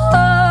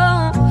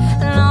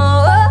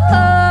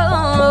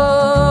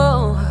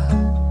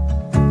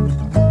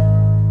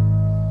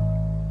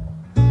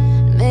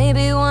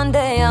 Maybe one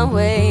day I'll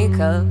wake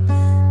up,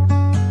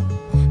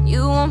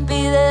 you won't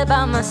be there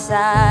by my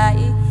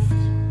side.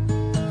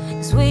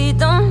 'Cause we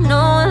don't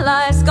know where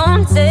life's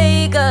gonna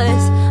take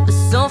us, but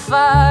so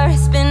far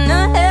it's been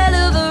a hell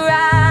of a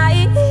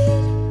ride.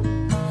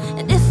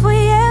 And if we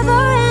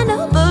ever end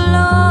up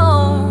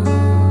alone,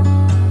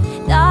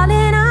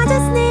 darling, I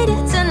just need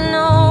you to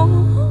know,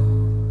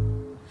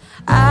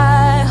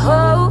 I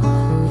hope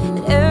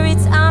that every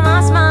time I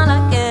smile I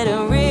get a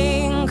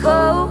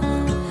wrinkle,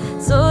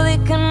 so they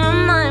can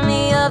remind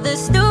me of the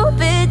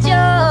stupid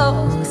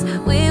jokes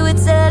we would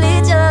tell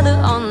each other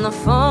on the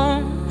phone.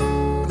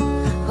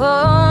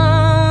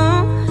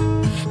 Oh,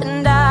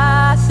 and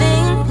I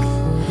think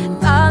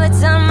all the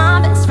time my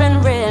best friend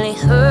really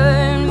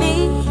hurt me.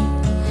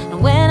 And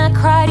when I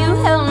cried, you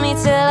held me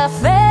till I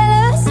fell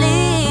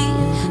asleep.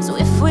 So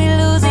if we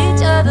lose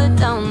each other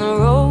down the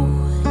road,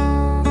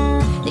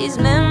 these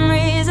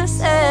memories are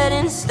set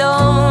in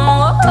stone.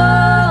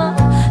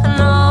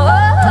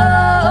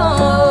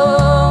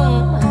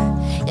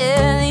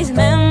 Yeah, these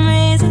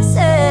memories are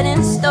set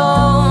in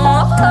stone.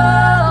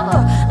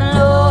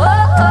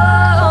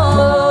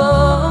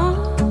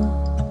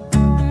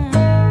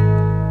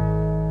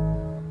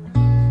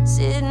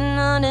 Sitting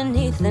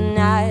underneath the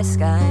night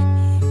sky.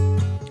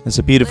 It's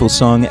a beautiful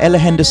song. Ella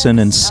Henderson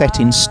and Set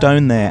in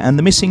Stone there. And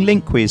the Missing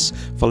Link quiz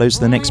follows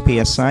the next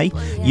PSA.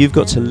 You've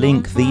got to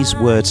link these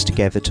words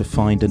together to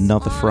find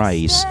another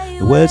phrase.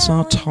 The words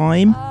are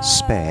time,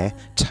 spare,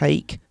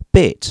 take,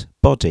 bit,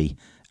 body,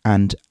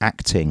 and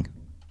acting.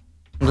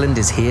 England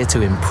is here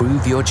to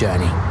improve your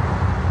journey.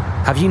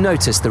 Have you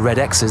noticed the red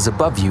X's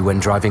above you when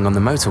driving on the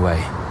motorway?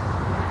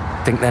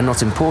 Think they're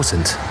not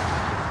important?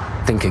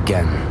 Think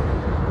again.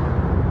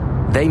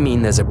 They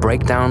mean there's a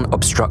breakdown,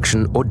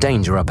 obstruction, or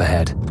danger up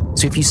ahead.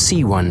 So if you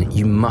see one,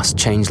 you must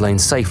change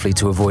lanes safely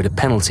to avoid a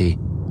penalty,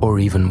 or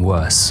even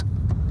worse.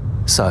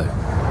 So,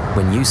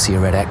 when you see a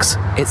red X,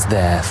 it's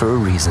there for a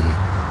reason.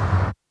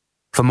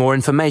 For more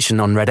information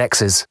on red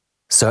X's,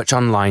 search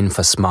online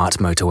for smart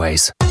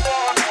motorways.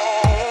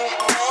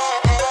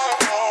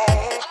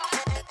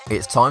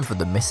 It's time for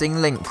the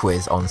Missing Link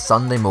quiz on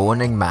Sunday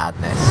Morning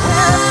Madness.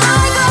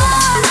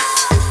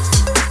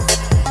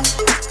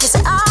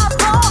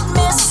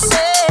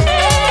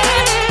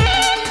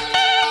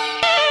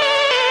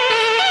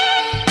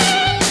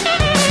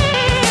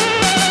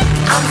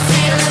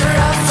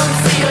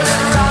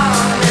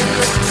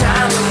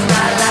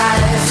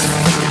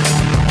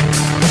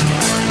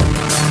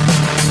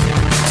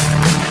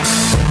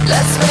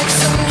 Let's make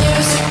some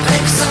music,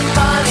 make some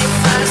money,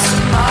 find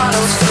some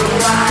models for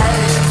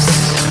wives.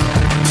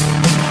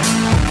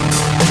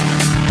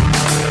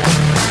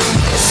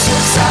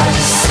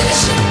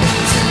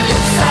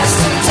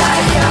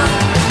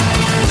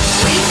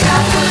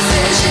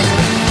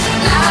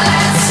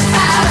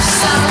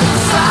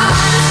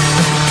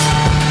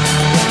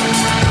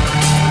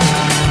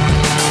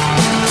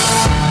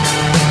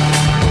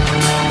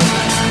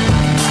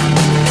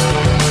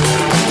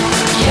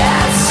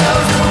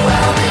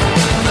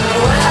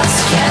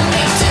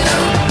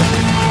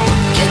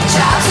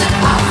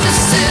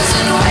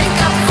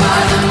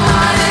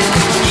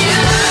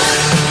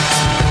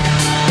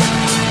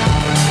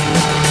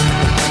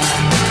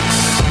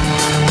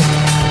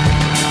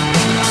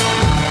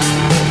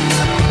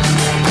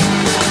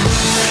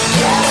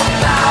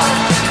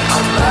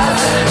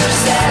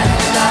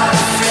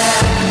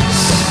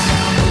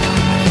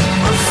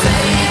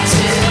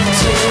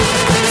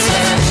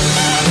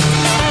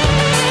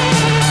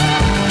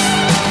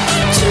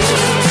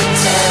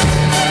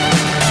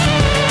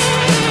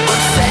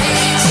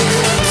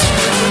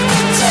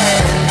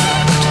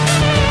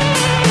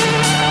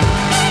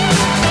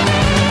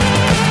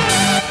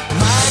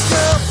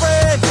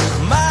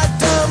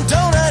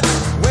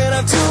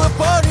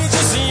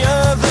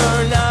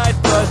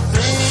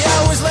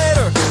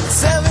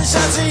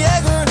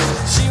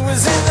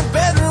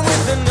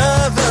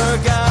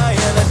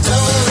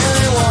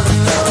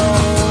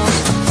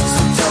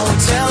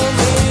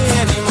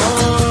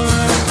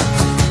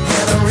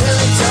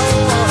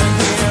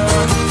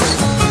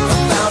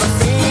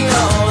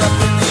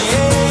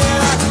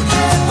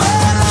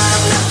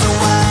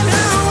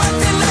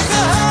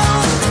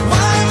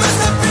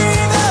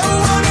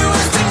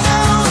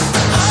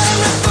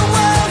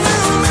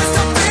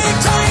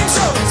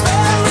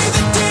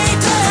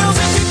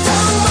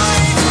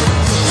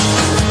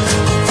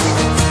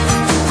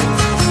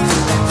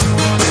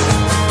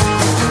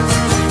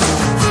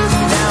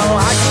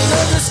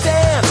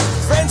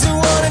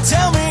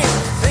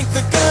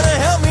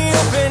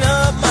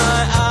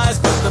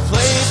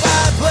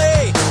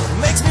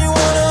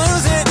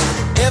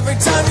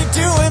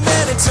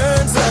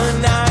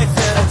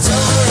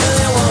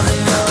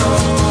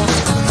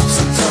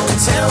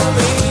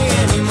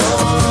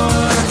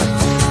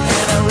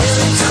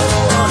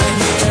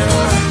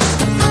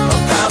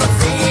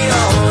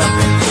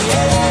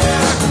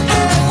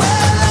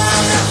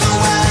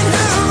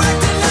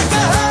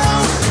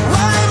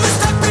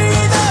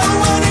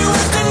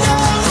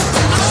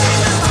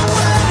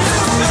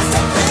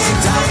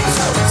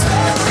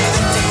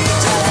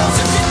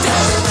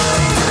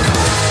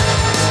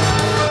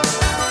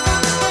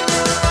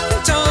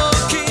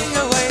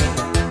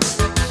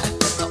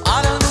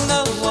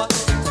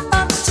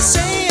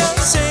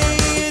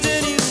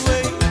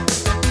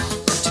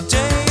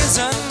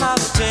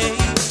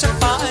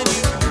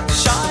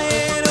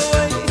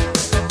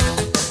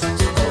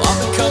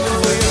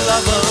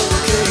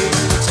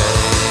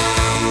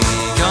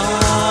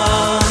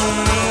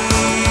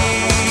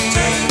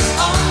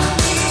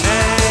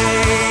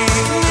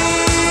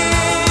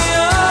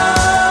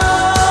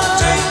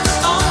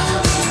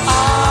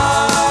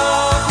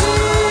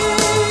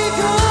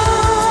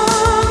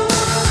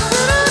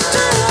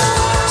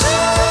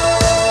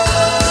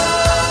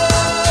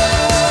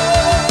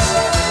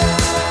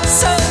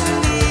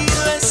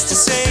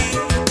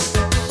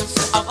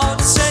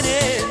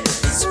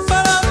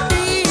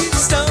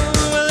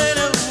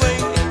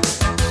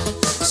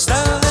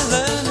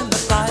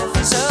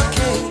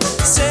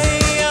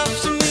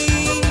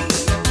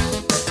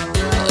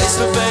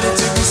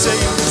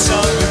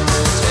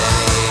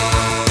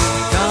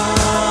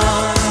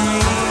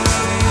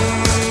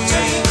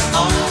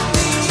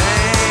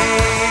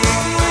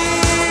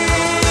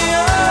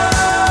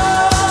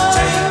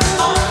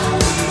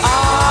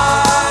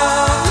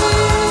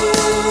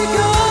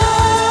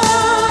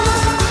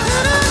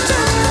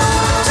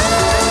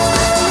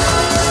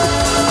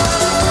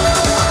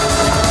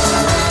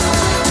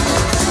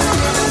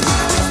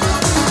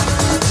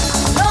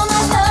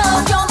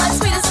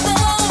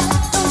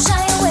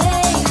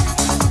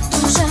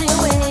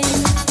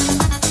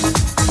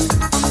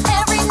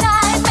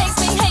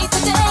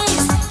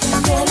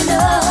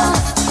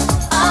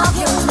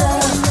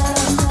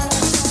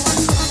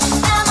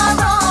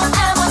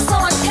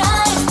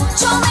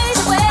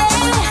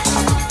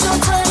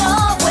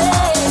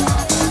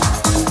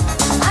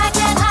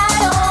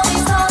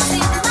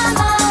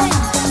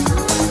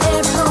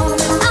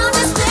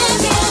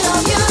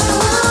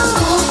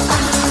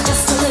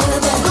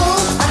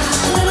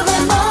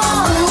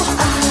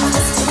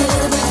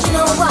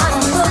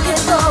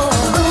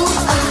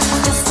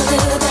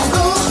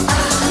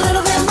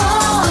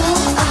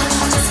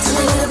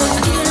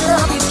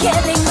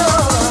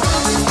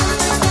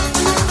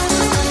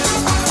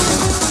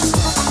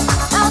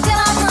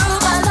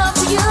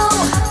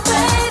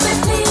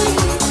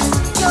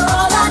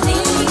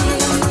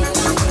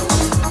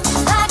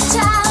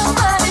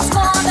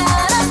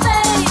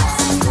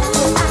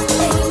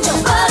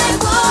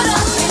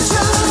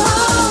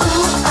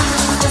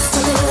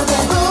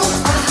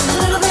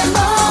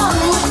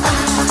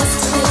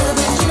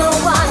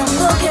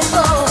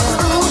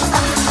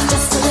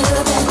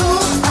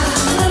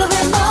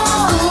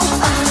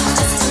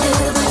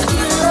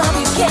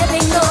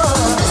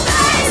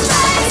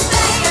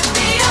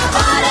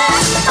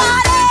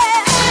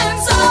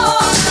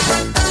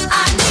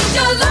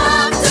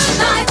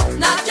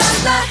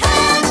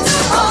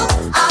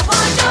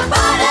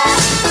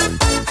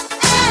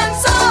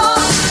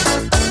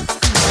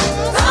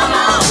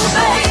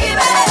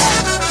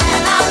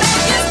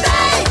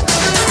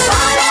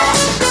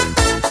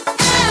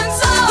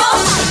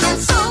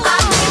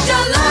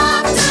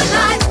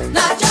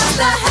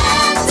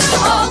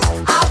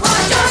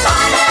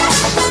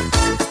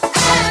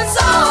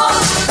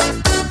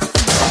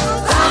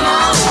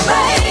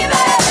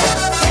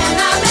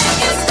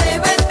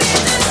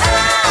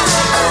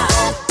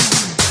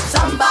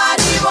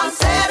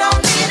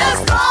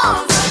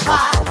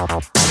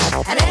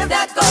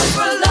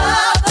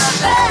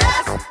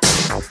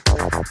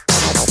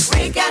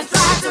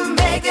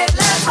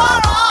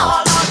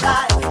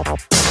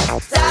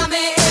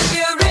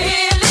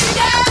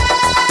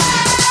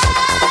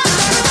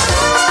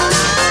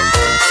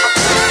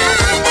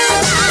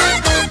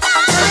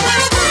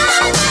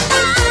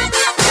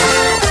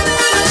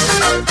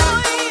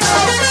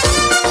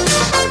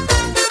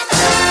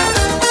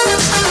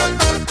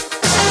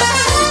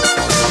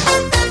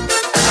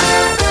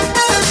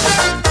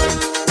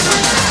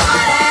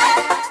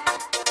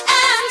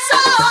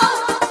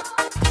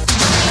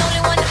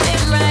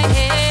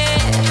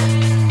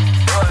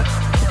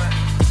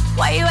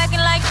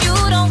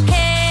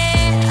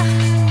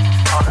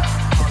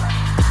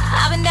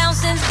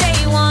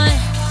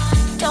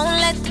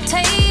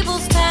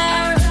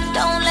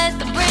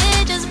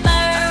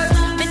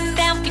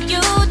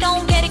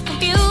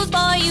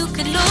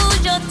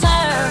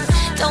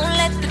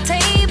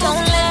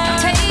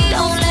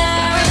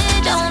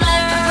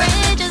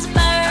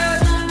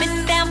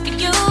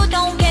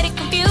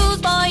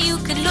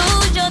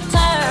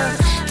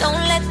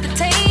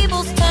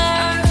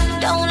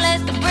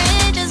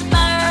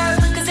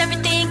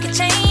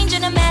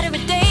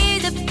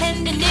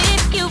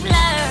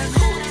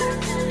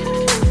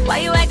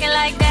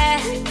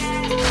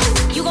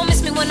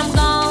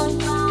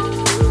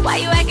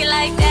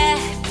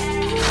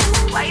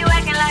 Why you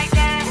acting like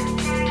that?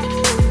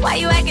 Why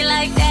you acting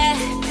like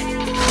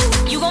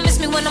that? You gon' miss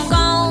me when I'm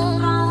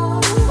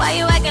gone. Why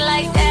you acting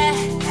like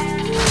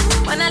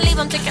that? When I leave,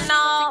 I'm taking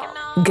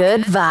off.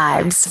 Good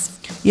vibes.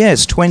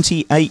 Yes,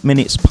 28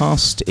 minutes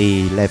past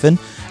 11,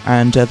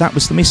 and that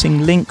was the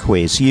Missing Link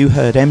quiz. You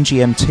heard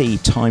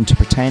MGMT, Time to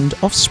Pretend,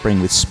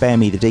 Offspring with Spare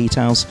Me the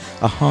Details,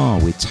 Aha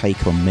with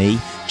Take On Me,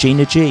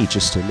 Gina G,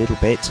 Just a Little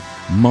Bit,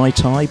 Mai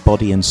Tai,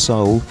 Body and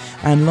Soul,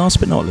 and last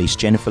but not least,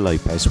 Jennifer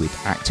Lopez with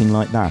Acting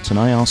Like That. And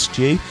I asked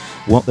you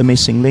what the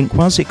missing link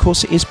was. Of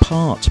course, it is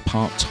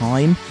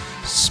part-time,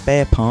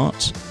 spare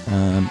part,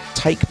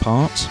 take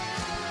part,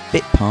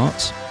 bit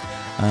part,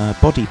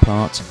 body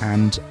part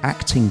and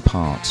acting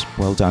part.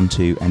 Well done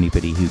to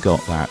anybody who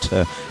got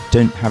that.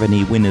 Don't have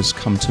any winners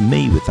come to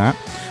me with that.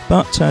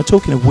 But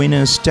talking of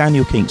winners,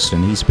 Daniel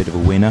Kingston, he's a bit of a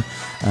winner.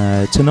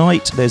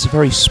 Tonight there's a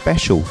very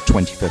special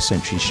 21st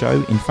Century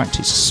show. In fact,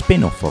 it's a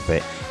spin-off of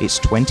it. It's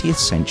 20th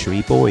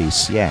Century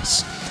Boys,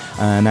 yes.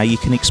 Now you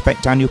can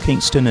expect Daniel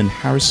Kingston and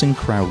Harrison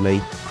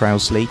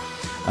Crowsley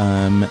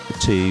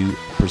to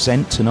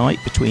present tonight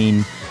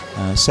between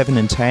 7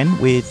 and 10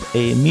 with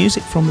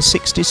music from the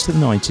 60s to the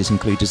 90s,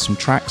 included some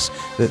tracks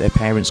that their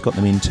parents got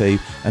them into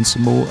and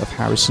some more of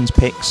Harrison's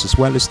picks, as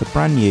well as the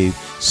brand new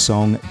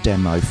song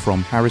demo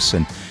from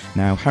Harrison.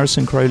 Now,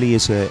 Harrison Crowsley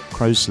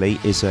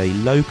is a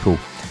local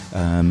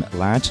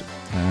lad,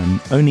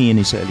 only in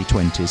his early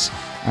 20s,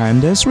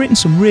 and has written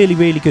some really,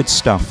 really good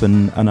stuff,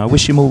 and I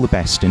wish him all the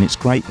best. And it's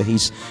great that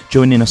he's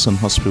joining us on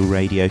Hospital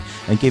Radio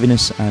and giving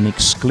us an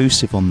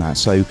exclusive on that.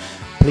 So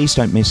please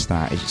don't miss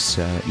that. It's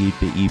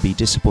you'd be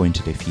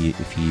disappointed if you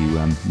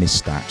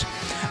missed that.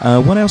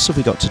 What else have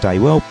we got today?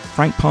 Well,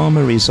 Frank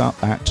Palmer is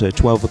up at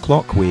 12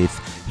 o'clock with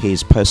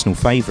his personal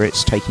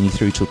favourites, taking you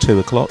through till 2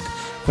 o'clock.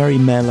 Very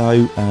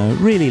mellow,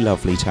 really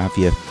lovely to have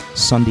your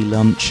Sunday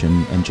lunch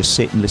and just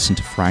sit and listen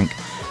to Frank.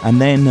 And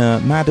then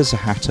Mad as a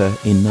Hatter,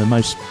 in the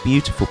most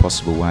beautiful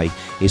possible way,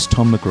 is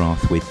Tom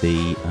McGrath with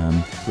the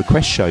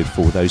request show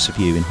for those of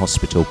you in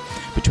hospital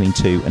between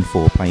 2 and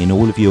 4, playing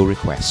all of your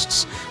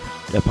requests.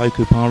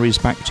 Poco Pari is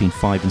back between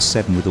 5 and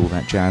 7 with all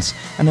that jazz,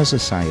 and as I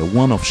say, a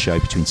one-off show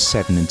between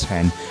 7 and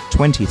 10,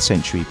 20th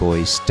Century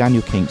Boys,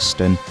 Daniel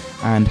Kingston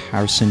and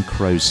Harrison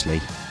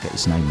Crowsley, get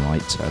his name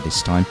right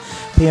this time,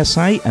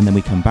 PSA, and then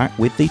we come back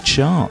with the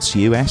charts,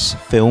 US,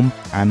 film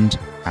and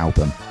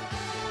album.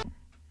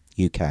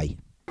 UK.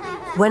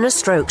 When a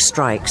stroke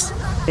strikes,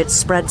 it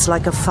spreads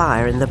like a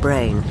fire in the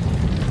brain.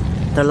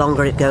 The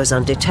longer it goes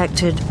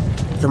undetected,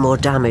 the more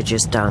damage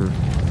is done.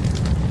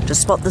 To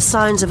spot the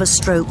signs of a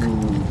stroke,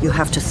 you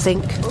have to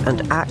think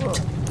and act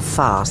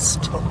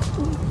fast.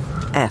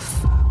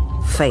 F.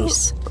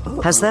 Face.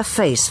 Has their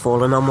face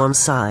fallen on one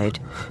side?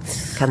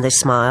 Can they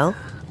smile?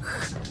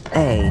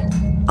 A.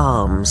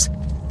 Arms.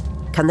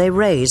 Can they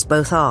raise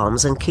both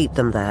arms and keep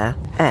them there?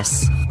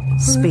 S.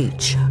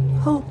 Speech.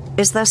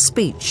 Is their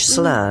speech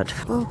slurred?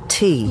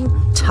 T.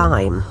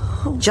 Time.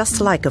 Just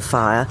like a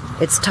fire,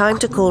 it's time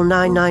to call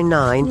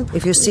 999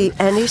 if you see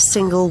any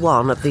single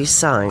one of these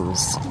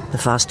signs. The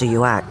faster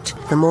you act,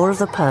 the more of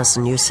the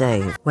person you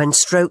save. When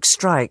stroke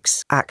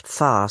strikes, act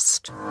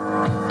fast.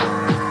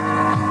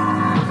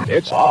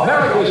 It's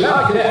America's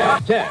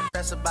 10.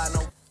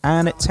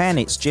 And at 10,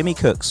 it's Jimmy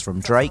Cooks from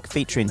Drake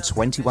featuring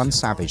 21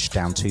 Savage,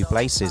 down 2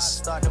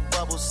 places.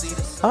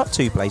 Up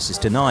 2 places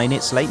to 9,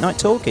 it's Late Night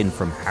Talking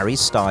from Harry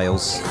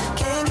Styles.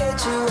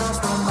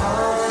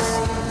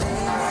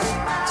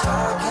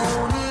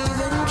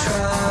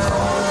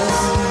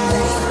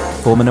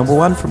 Former number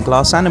 1 from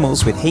Glass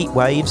Animals with Heat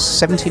Waves,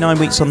 79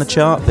 weeks on the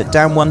chart, but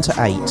down 1 to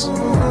 8.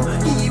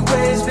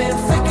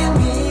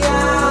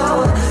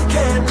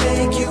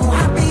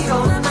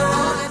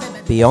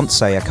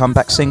 Beyonce, a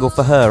comeback single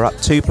for her, up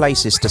 2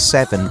 places to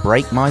 7,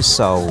 Break My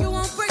Soul.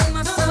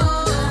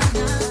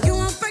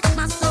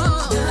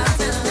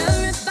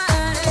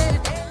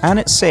 And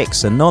at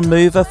 6, a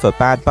non-mover for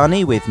Bad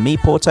Bunny with Mi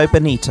Porto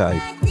Bonito.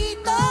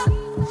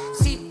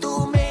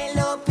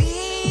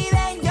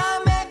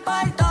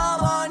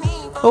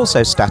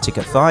 Also static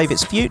at 5,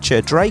 it's Future,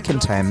 Drake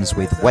and Thames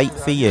with Wait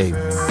For You.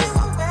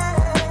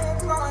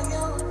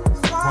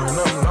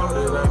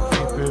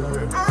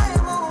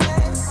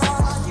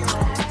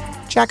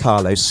 Jack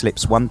Harlow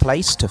slips 1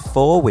 place to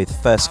 4 with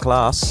First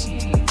Class.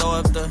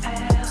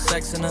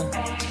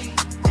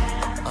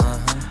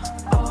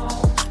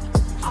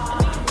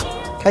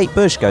 Kate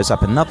Bush goes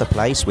up another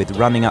place with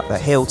Running Up the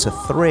Hill to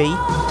 3.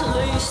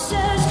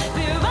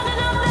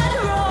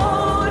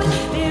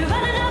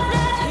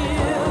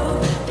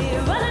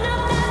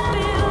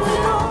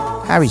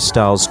 Harry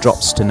Styles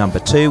drops to number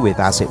 2 with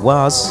As It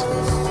Was.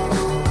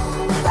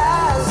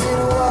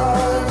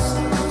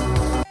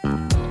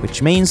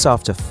 Which means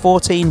after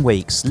 14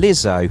 weeks,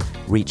 Lizzo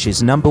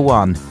reaches number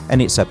 1, and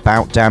it's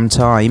about damn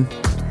time.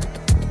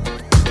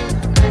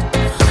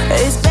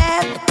 It's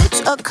bad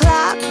bitch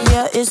o'clock,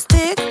 yeah, it's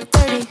thick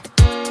 30.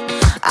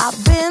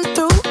 I've been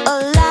through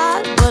a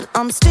lot, but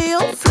I'm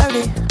still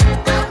flirty.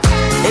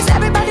 Is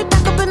everybody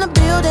back up in the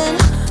building?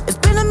 It's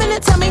been a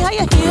minute, tell me how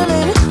you're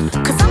healing.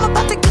 'Cause I'm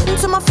about to get into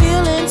to my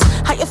feelings.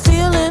 How you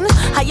feeling?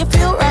 How you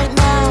feel right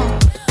now?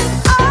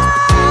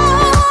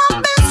 Oh,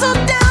 I've been so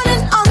down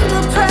and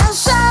under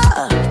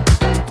pressure.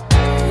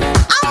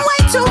 I'm way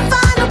too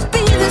fine to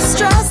be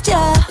distressed,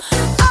 yeah.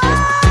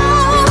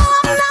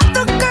 Oh, I'm not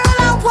the girl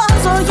I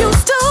was or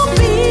used to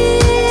be.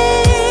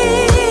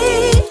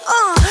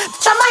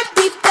 But I might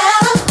be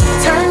better.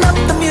 Turn up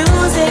the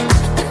music,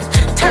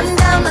 turn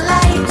down the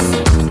lights.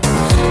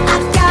 I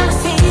got a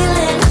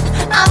feeling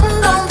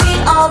I'm gonna be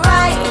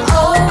alright,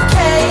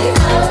 okay,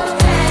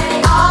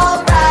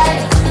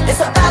 alright. It's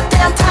about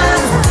damn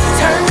time.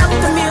 Turn up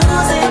the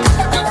music,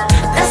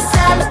 let's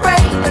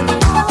celebrate.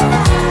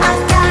 I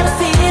got a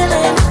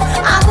feeling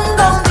I'm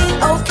gonna be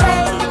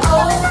okay,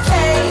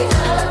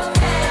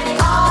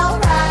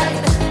 alright.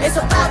 It's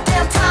about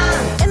damn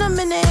time. In a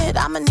minute,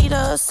 I'ma need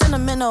a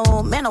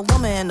sentimental man or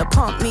woman to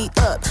pump me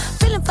up.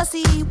 Feeling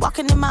fussy,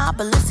 walking in my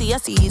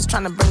Balenciennes,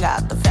 trying to bring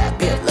out the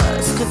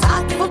fabulous. Cause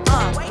I give a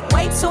fuck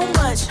way too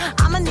much.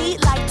 I'ma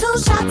need like 2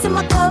 shots in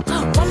my cup.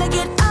 Wanna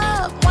get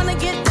up, wanna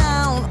get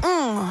down.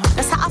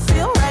 That's how I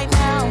feel right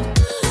now.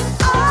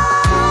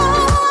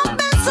 Oh, I've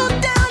been so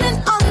down and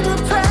under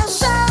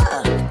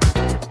pressure.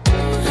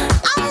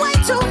 I'm way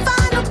too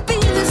fine to be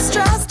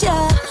distressed,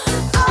 yeah.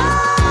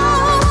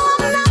 Oh,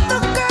 I'm not the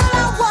girl I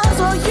was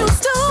or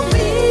used to be.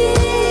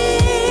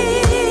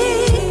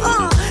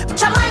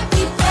 But I might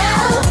be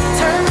better.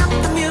 Turn up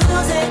the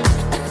music,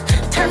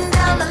 turn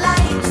down the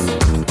lights.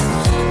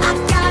 I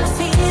got a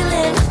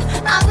feeling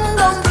I'm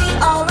gonna be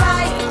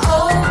alright,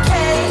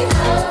 okay,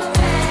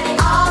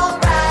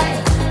 alright.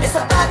 It's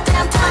about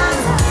damn time.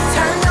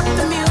 Turn up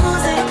the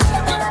music,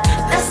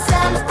 let's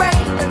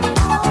celebrate.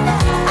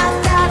 I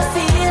got a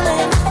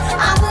feeling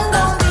I'm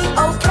gonna be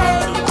okay,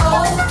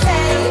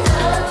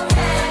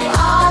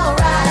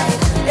 alright.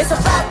 It's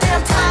about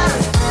damn time.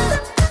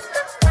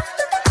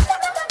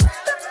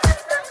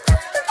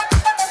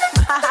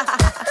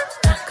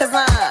 Cause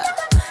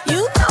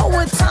you know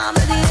what time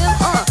it is.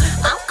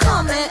 I'm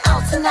coming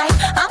out tonight.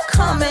 I'm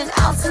coming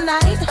out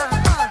tonight.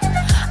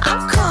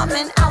 I'm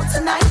coming out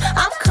tonight.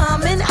 I'm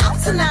coming out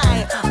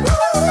tonight.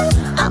 Woo!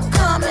 I'm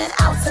coming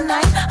out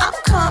tonight. I'm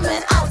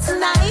coming out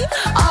tonight.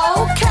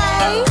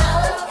 Okay.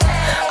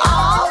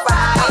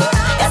 Alright.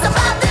 It's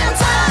about damn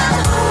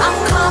time. I'm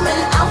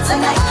coming out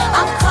tonight.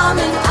 I'm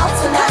coming out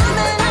tonight.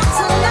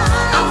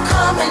 I'm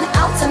coming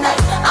out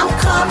tonight. I'm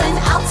coming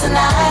out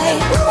tonight.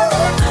 Woo!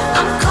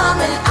 I'm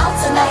coming out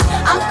tonight.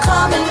 I'm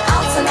coming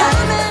out tonight.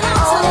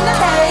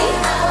 Okay.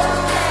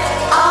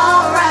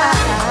 Alright.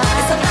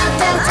 It's about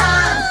damn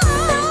time.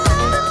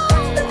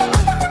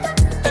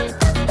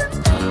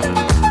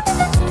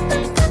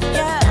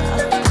 Yeah.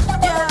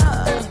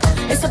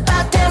 It's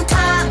about damn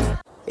time.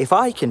 If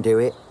I can do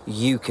it,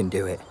 you can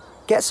do it.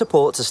 Get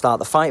support to start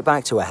the fight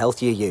back to a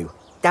healthier you.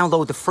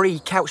 Download the free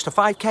Couch to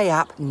 5K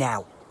app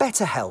now.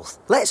 Better health.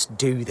 Let's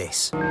do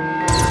this.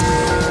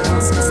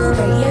 Hospital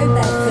Radio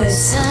Bedford.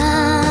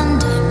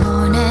 Sunday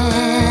morning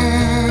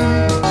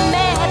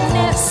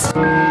madness.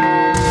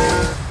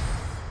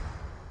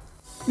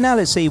 Now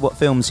let's see what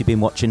films you've been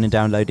watching and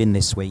downloading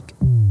this week.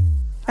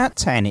 At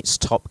 10, it's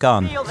Top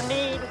Gun. Feel the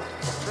need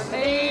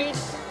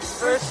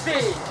for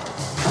speed.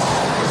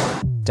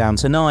 Down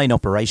to 9,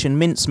 Operation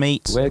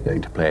Mincemeat. We're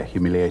going to play a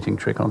humiliating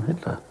trick on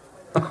Hitler.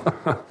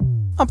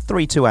 Up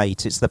 3 to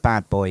 8, it's The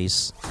Bad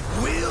Boys.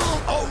 We'll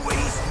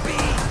always be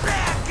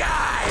bad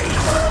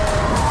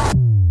guys.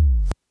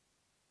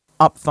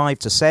 Up 5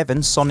 to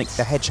 7, Sonic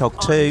the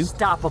Hedgehog 2.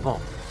 Unstoppable.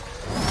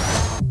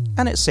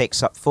 And at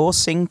 6, up 4,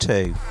 Sing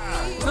 2.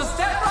 So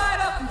step right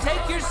up and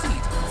take your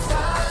seat.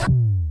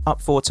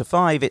 Up 4 to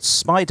 5, it's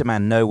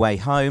Spider-Man No Way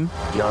Home.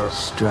 You're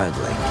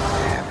struggling to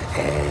have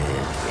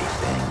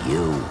everything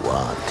you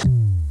want.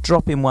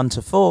 Dropping 1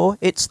 to 4,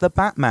 it's The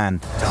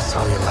Batman. Don't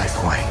throw your life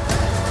away.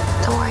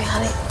 Don't worry,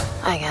 honey.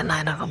 I got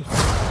 9 of them.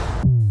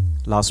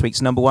 Last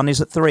week's number 1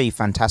 is at 3,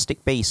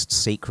 Fantastic Beasts,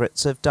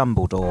 Secrets of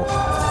Dumbledore.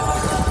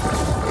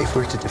 If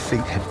we're to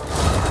defeat him,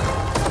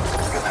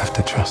 you'll have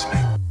to trust me.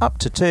 Up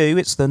to 2,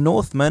 it's The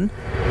Northman.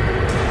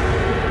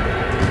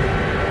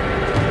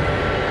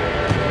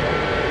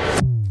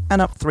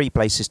 And up 3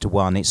 places to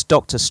 1, it's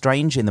Doctor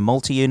Strange in the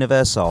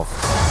Multi-Universe of.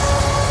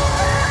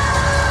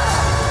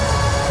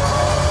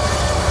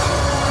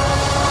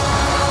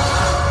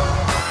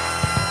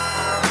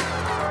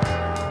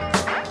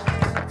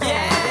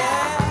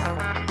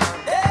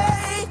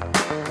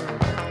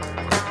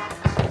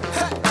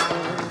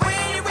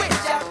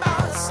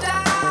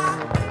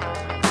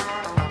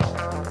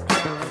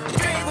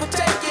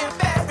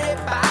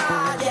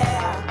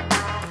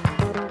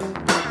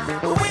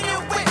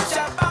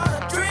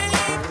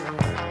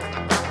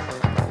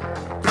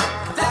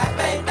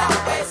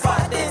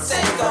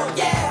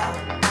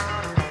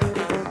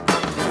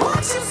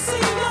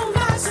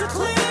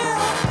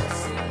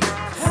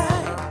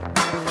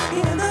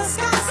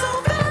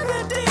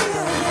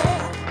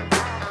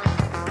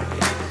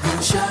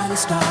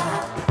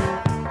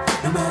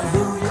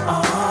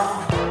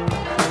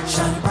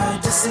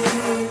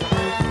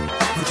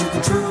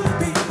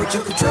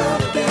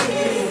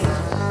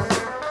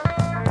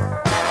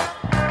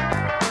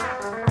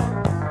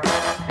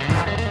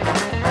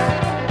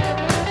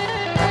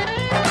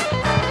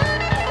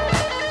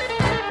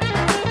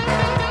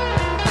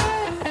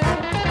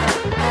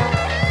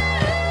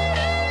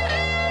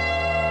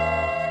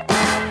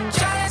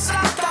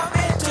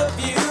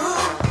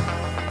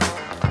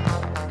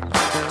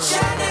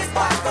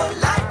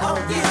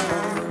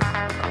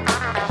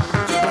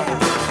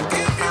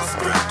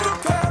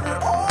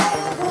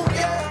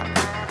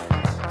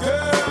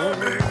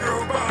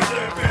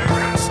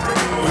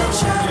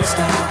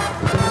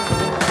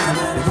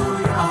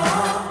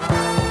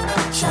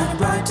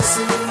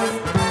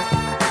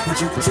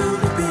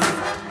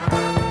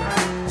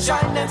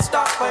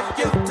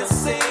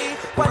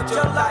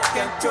 life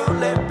can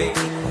truly be.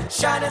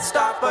 Shining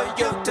star for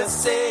you to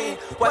see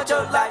what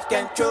your life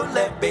can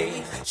truly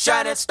be.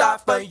 Shining star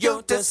for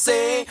you to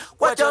see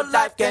what your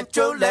life can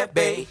truly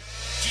be.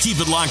 Keep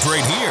it locked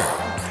right here.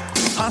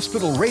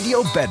 Hospital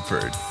Radio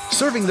Bedford,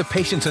 serving the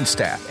patients and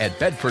staff at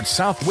Bedford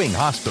South Wing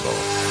Hospital.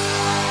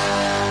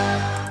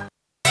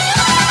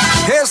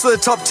 Here's the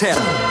top 10.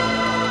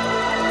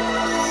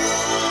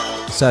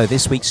 So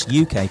this week's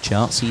UK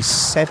chart sees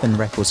 7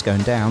 records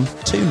going down,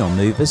 2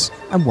 non-movers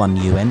and 1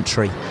 new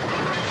entry.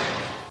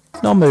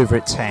 Non-mover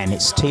at 10,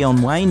 it's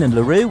Tion Wayne and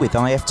LaRue with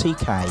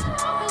IFTK.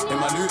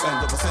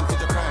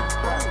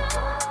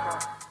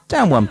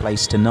 Down 1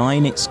 place to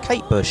 9, it's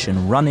Kate Bush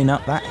and Running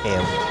Up That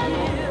Hill.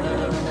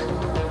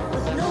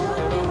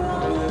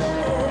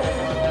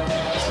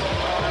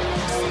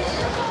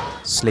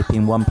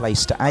 Slipping 1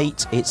 place to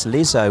 8, it's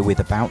Lizzo with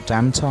About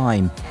Damn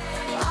Time.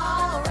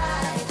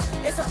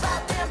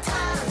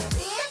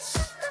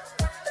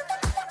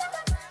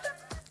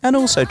 And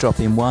also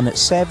dropping 1 at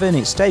 7,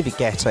 it's David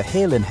Guetta,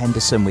 Hill and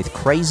Henderson with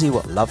Crazy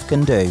What Love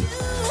Can Do.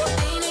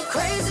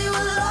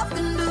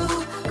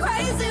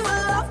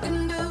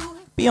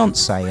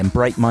 Beyonce and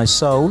Break My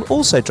Soul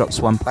also drops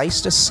 1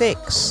 place to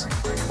 6.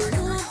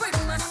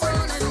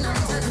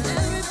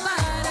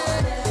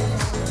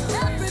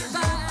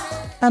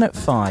 And at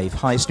 5,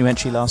 highest new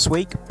entry last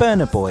week,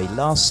 Burna Boy,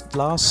 Last,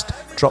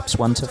 drops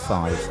 1 to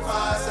 5.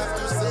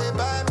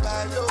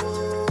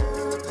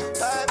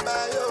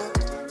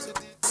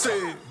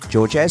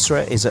 George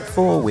Ezra is at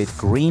 4 with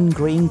Green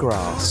Green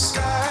Grass.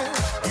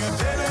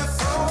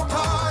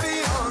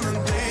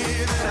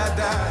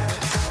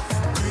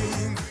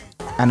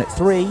 And at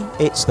 3,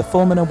 it's the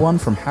Formula 1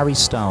 from Harry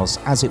Styles,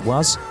 As It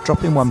Was,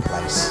 dropping 1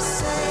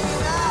 place.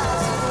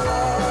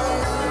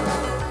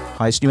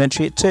 Highest new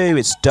entry at 2,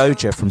 it's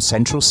Doja from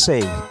Central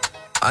C.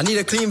 I need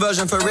a clean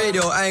version for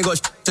radio, I ain't got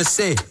to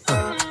say.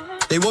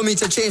 They want me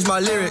to change my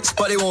lyrics,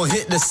 but they won't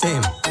hit the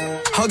same.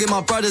 Hugging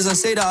my brothers and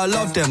say that I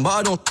love them, but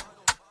I don't.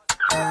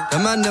 The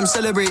man them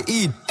celebrate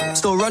Eid,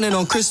 still running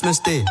on Christmas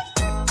Day.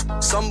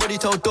 Somebody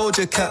told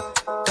Doja Cat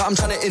that I'm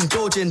trying to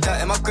indulge in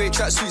that. In my great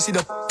tracksuit, see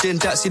the in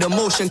that, see the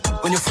motion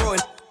when you're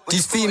throwing.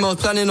 These females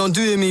planning on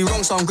doing me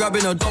wrong, so I'm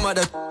grabbing a dom at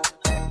the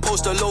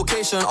post a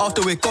location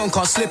after we're gone,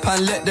 can't slip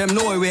and let them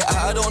know where we're at.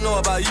 I don't know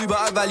about you, but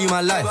I value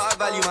my life.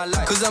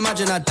 Cause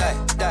imagine I die,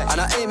 and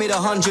I ain't made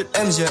 100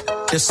 M's yet.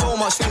 There's so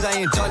much things I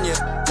ain't done yet.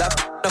 Like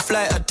a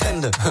flight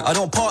attendant. I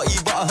don't party,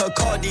 but I heard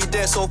Cardi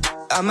there, so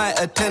I might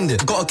attend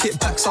it. Gotta kick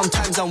back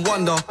sometimes and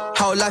wonder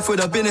how life would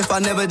have been if I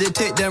never did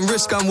take them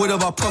risks and would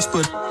have I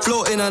prospered.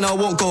 Floating and I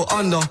won't go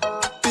under.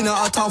 Been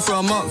out of town for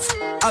a month.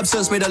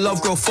 Absence made the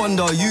love grow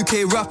fonder.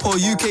 UK rapper,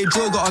 UK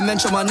drill, gotta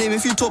mention my name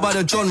if you talk about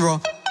the genre.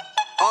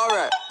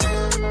 Alright.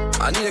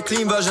 I need a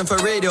clean version for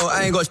radio,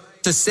 I ain't got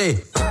to say.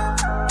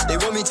 They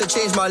want me to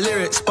change my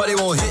lyrics, but they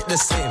won't hit the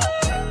same.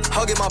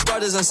 Hugging my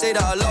brothers and say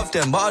that I love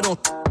them, but I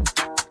don't.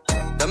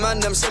 The man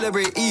them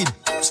celebrate Eid,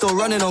 still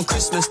running on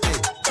Christmas Day.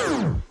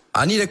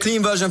 I need a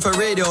clean version for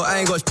radio, I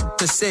ain't got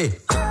to say.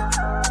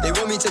 They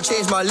want me to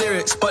change my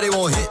lyrics, but they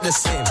won't hit the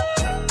same.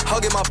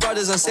 Hugging my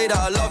brothers and say that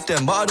I love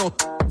them, but I don't.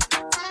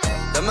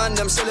 The man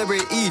them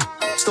celebrate Eid,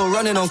 still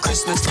running on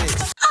Christmas Day.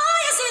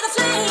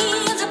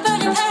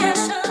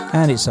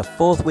 And it's a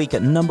 4th week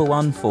at number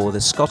 1 for the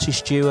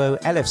Scottish duo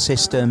LF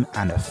System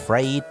and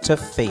Afraid to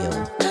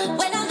Feel.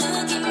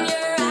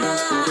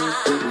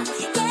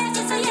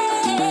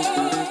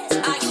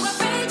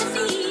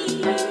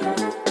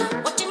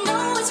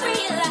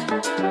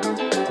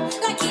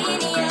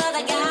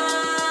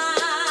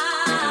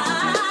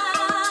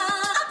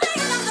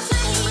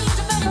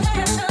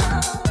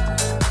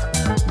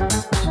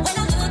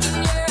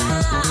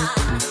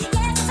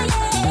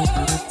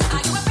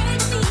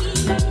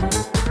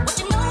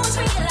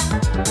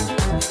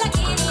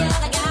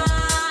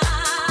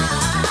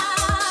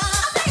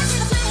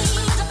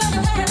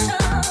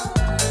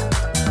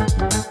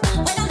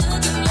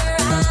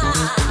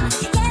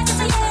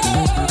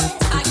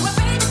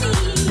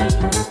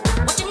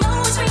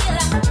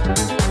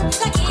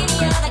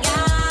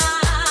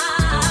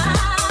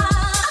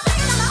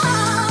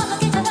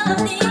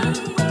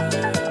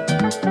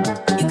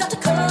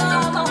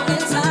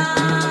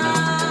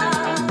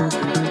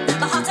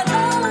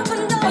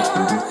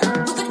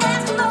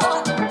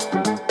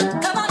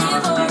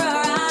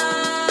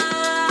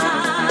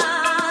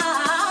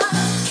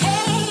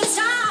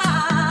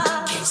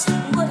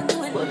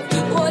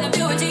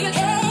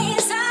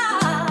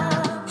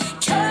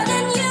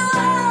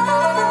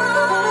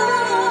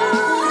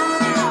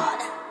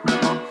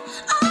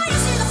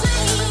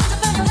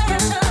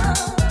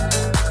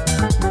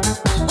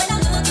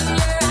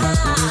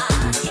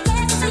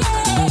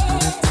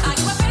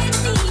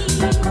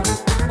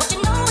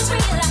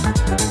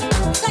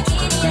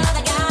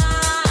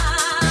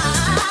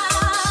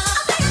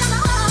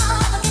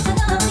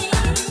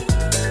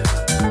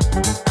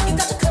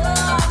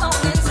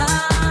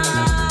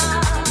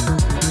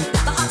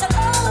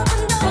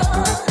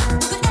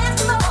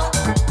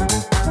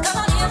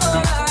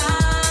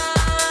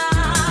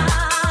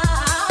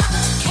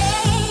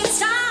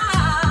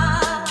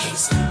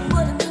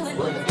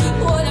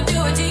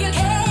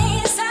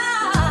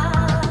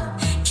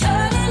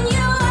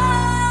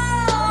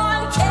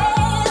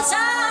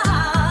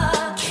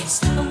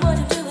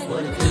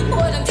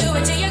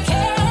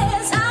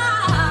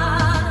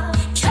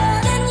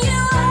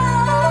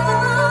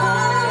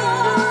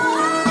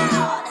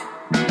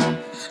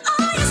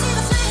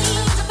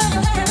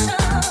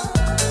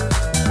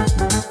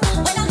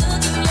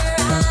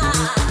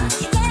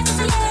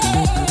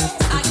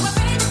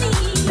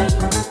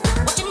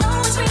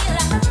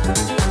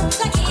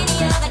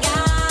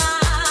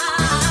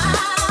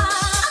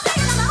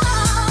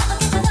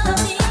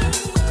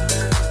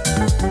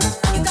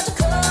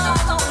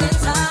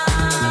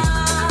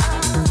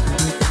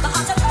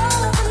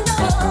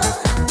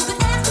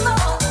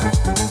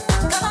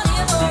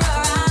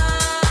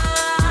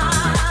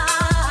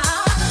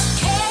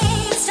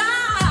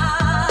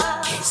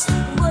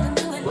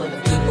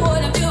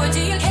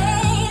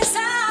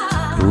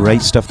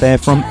 Great stuff there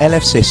from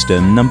LF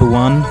System, number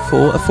 1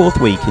 for a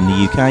 4th week in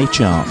the UK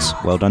charts.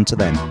 Well done to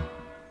them.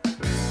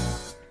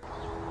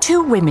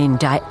 2 women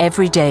die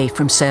every day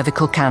from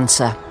cervical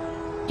cancer,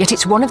 yet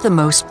it's one of the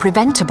most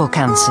preventable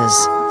cancers.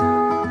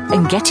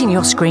 And getting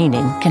your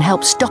screening can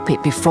help stop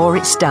it before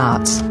it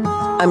starts.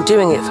 I'm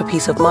doing it for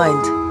peace of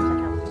mind.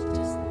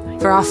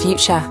 For our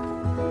future.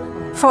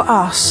 For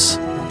us.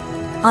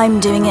 I'm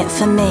doing it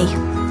for me.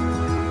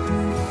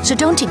 So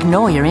don't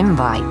ignore your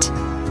invite.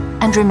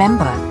 And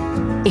remember,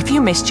 if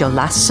you missed your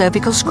last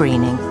cervical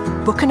screening,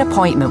 book an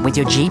appointment with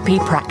your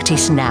GP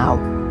practice now.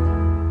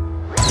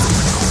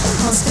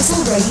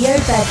 Hospital Radio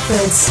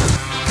Bedford.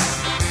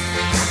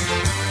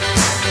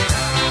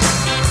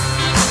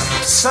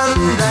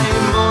 Sunday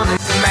morning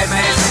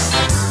madness,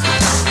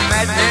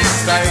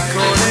 madness, they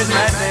call it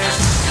madness.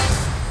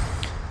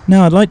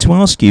 Now I'd like to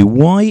ask you,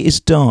 why is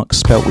dark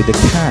spelt with a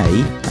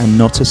K and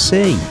not a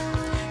C?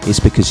 It's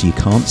because you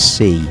can't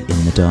see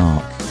in the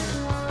dark.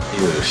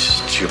 You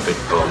stupid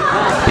bum.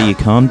 But you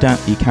can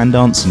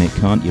dance in it,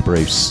 can't you,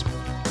 Bruce? I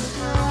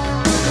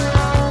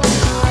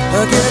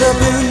get up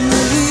in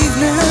the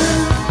evening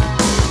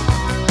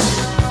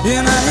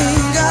and I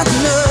ain't got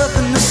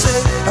nothing to say.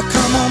 I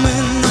come home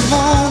in the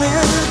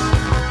morning,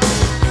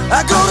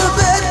 I go to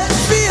bed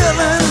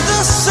feeling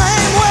the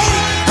same way.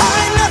 I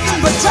ain't nothing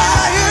but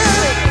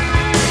tired.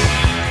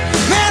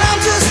 Man,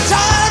 I'm just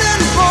tired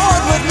and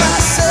bored with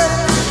myself.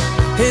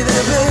 Hey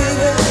there,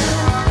 baby,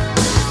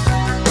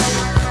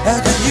 I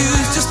could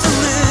use just a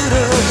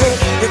little bit.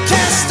 You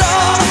can't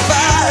start a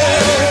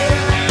fire.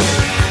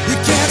 You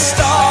can't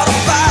start a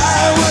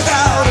fire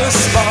without a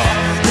spark.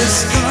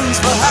 This gun's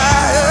for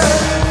hire.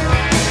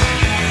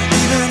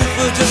 Even if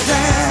we're just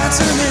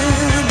dancing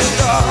in the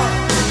dark.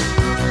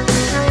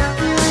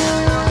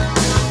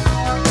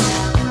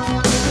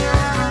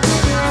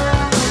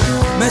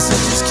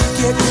 Messages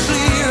keep getting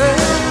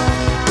clearer.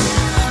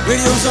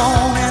 Radio's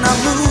on and I'm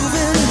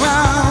moving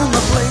round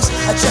the place.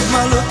 I check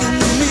my look in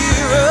the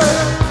mirror.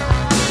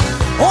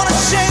 Wanna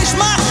change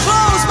my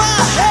clothes, my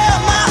hair,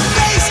 my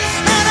face,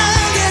 and I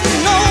ain't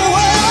getting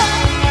nowhere.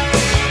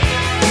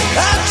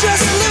 I'm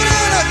just living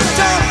in a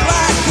dump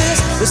like this.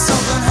 There's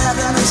something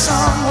happening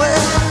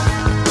somewhere.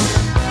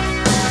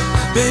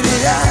 Baby,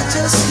 I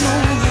just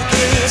know that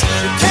this.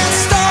 You can't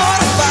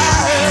start a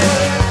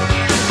fire.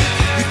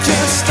 You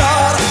can't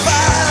start a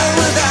fire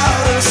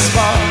without a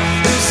spark.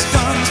 This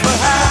gun's for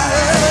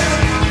hire.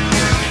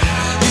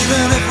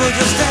 Even if we're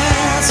just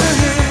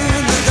dancing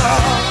in the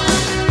dark.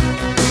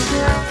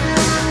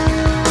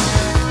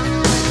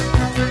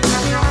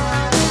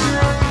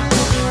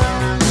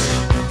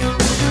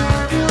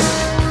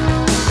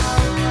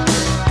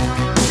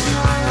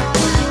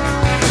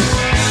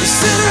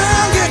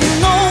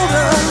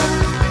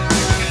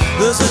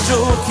 There's a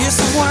joke, yes,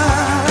 a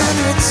wine,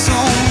 it's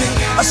on me.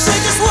 I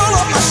shake this world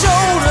off my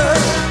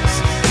shoulders.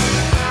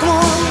 Come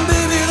on,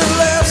 baby, the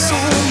laughs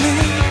on me.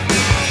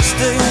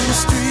 Stay on the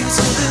streets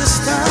of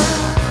this town,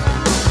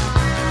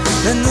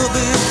 and they'll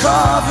be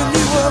carving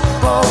you up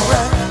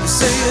alright. You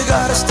say you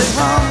gotta stay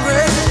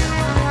hungry.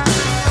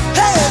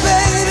 Hey,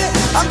 baby,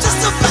 I'm just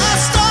a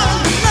fast star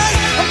tonight.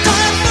 I'm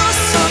dying for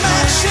some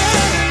action.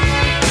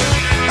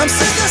 I'm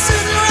sick of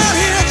sitting around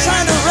here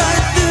trying to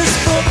write this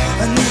book.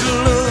 I need a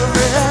love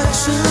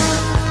reaction.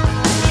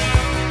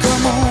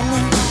 Come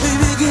on,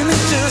 baby, give me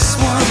just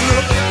one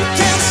look. You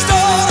can't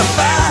start a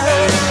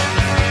fire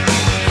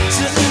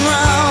sitting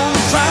around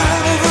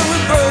crying over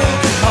a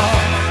broken heart.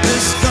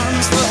 This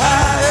gun's for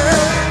hire.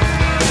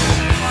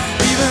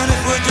 Even if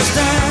we're just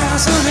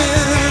dancing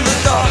in the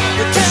dark,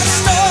 you can't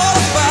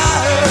start a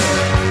fire.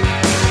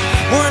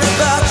 Worry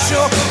about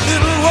your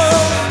little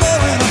world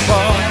falling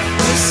apart.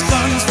 This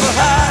gun's for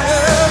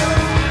hire.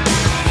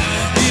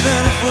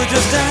 Even if we're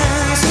just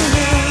dancing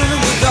in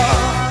the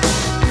dark.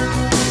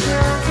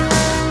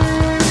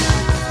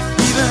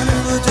 Even if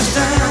we're just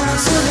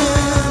dancing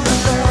in the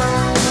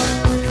dark.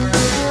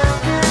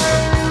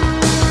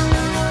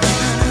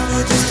 Even if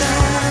we're just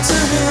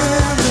dancing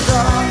in the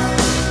dark.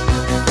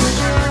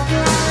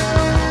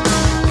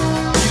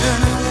 Even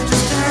if we're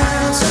just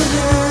dancing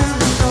in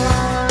the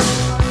dark.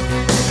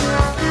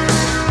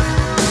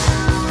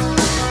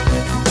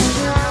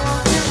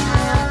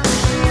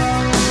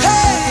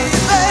 Hey,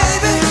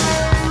 baby.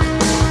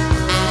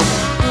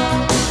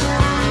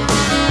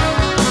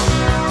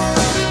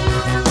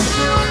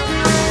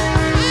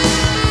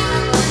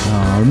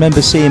 I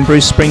remember seeing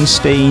Bruce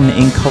Springsteen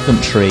in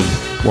Coventry,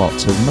 it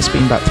must have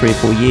been about 3 or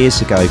 4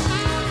 years ago.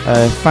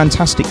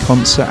 Fantastic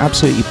concert,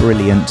 absolutely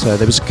brilliant.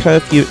 There was a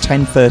curfew at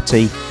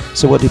 10:30,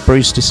 so what did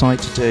Bruce decide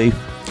to do?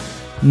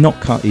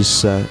 Not cut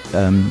his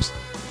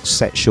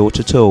set short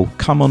at all.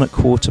 Come on at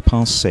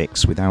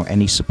 6:15 without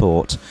any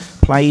support.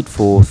 Played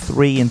for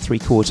 3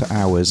 3/4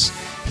 hours.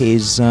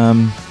 His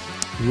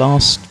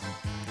last,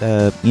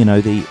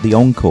 the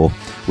encore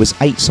was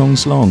 8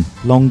 songs long,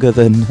 longer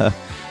than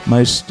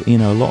most, a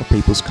lot of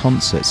people's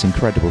concerts.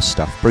 Incredible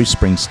stuff. Bruce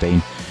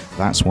Springsteen,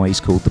 that's why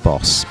he's called the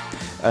boss.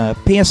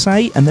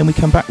 PSA, and then we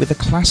come back with a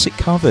classic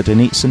covered,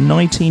 and it's a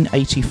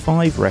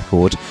 1985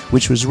 record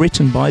which was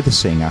written by the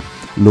singer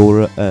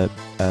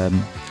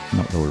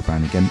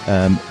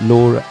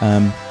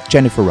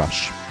Jennifer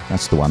Rush.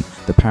 That's the one.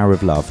 The Power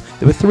of Love.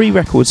 There were 3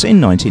 records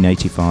in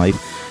 1985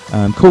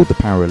 called The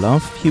Power of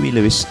Love, Huey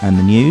Lewis and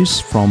the News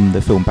from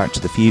the film Back to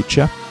the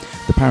Future,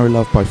 The Power of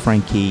Love by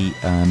Frankie,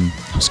 I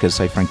was going to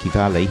say Frankie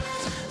Valli,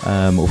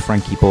 or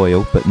Frankie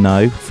Boyle, but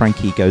no,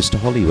 Frankie Goes to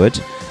Hollywood.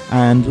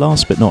 And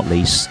last but not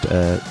least,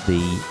 the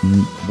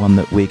one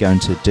that we're going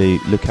to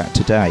look at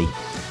today.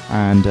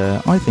 And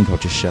I think I'll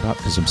just shut up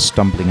because I'm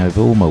stumbling over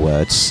all my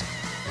words.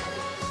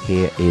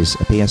 Here is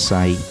a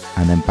PSA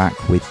and then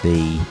back with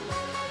the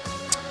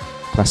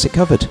classic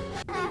covered.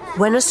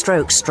 When a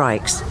stroke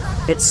strikes,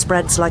 it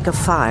spreads like a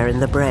fire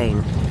in the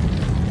brain.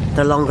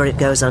 The longer it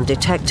goes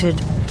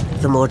undetected,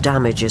 the more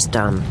damage is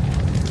done.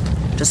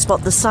 To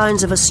spot the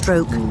signs of a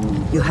stroke,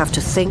 you have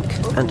to think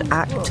and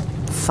act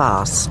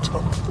fast.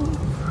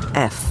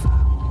 F.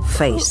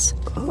 Face.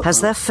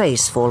 Has their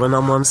face fallen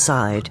on one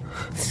side?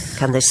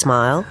 Can they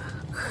smile?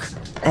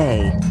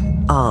 A.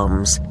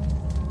 Arms.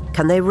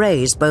 Can they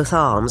raise both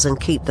arms and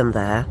keep them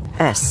there?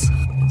 S.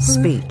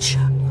 Speech.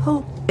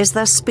 Is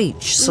their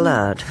speech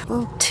slurred?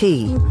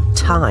 T.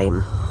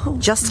 Time.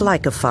 Just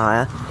like a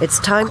fire, it's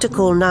time to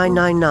call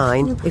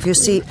 999 if you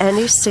see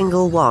any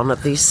single one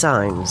of these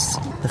signs.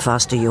 The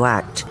faster you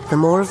act, the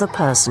more of the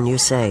person you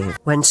save.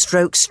 When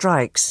stroke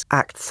strikes,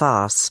 act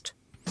fast.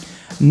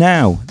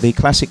 Now, the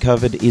classic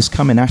covered is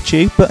coming at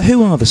you, but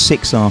who are the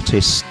 6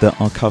 artists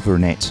that are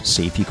covering it?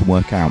 See if you can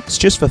work out. It's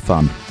just for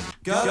fun.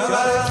 It's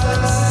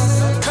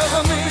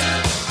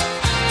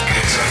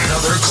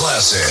another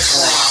classic.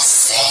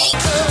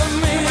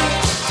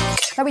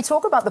 Now, we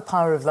talk about the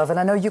power of love, and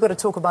I know you've got to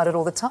talk about it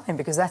all the time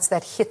because that's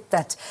that hit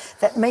that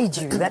made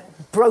you, that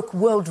broke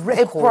world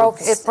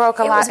records. It broke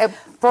a lot. It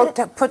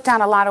put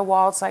down a lot of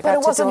walls. I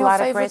got to do a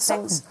lot of great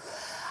things.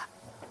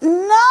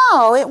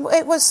 No,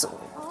 it was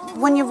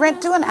when you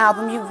do an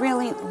album, you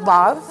really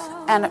love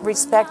and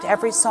respect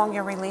every song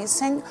you're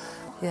releasing.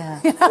 Yeah,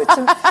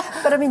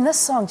 but I mean, this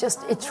song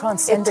it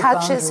transcended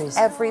boundaries. It touches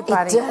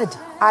everybody. It did.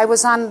 I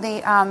was on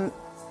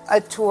a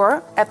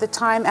tour at the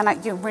time,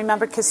 and you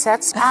remember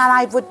cassettes, and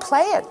I would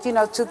play it,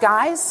 to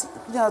guys,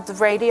 the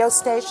radio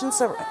stations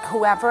or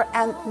whoever,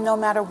 and no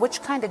matter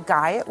which kind of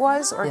guy it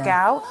was or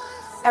gal,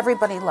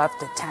 everybody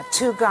loved it.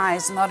 Tattoo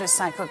guys,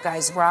 motorcycle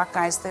guys, rock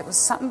guys. There was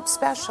something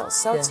special.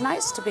 So it's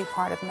nice to be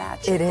part of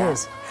Magic. It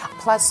is.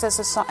 Plus,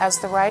 as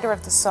the writer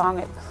of the song,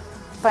 it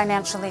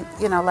financially,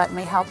 let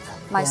me help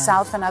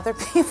myself and other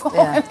people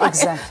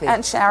exactly.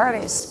 and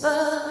charities.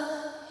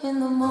 In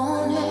the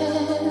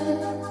morning,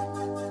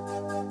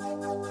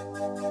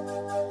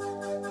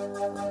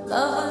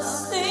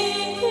 lovers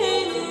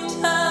thinking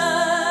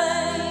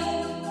tight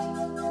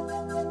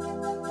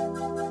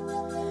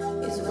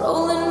is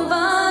rolling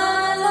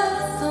by like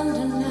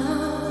thunder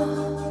now.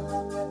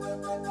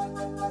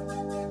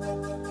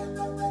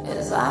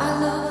 As I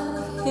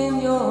look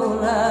in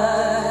your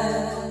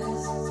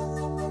eyes,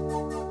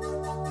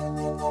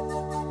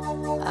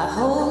 I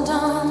hold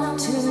on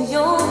to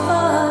your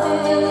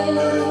body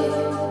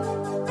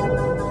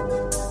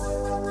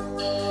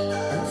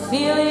and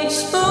feel each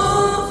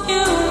move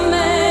you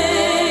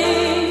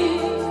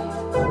make.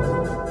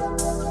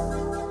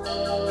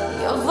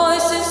 Your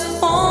voice is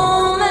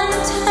warm and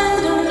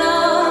tender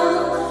now,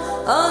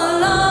 a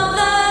love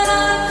that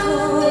I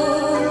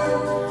could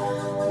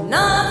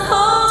not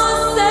forsake.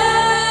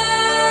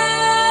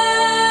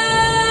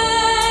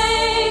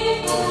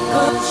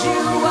 'Cause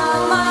you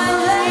are my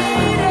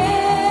lady,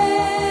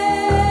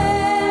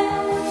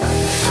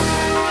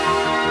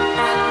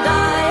 and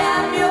I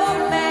am your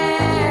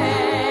man.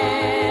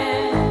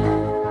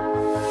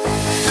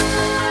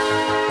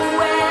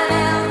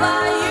 Whenever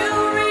you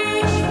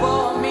reach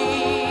for me,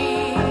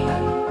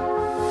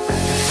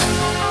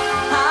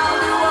 I'll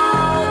do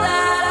all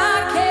that I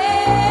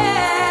can.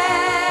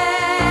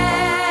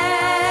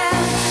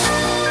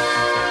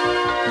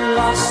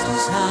 Lost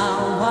is how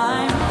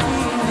I'm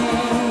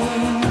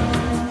feeling,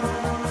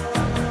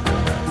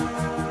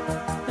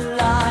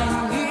 lying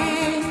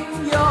in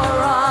your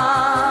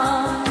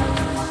arms.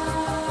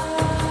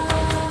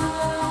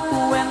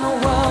 When the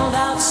world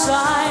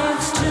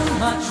outside's too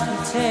much to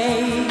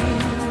take,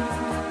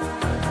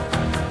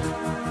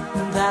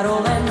 that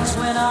all ends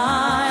when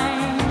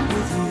I'm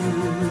with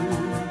you.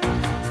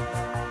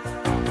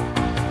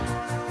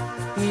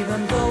 Even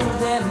though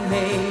there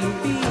may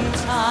be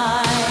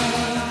times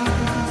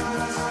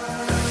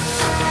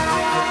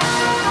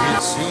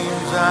It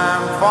seems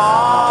I'm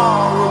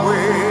far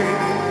away,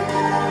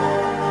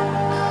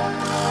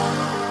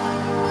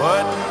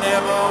 but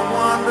never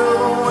wonder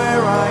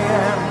where I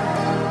am,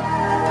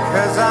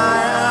 'cause I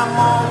am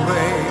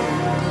always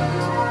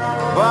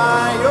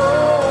by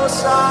your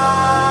side.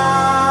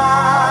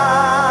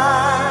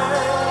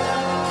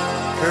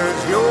 'Cause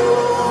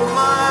you're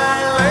my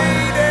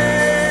lady,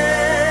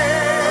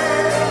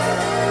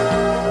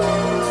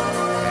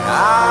 and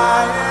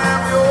I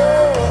am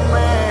your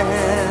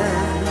man.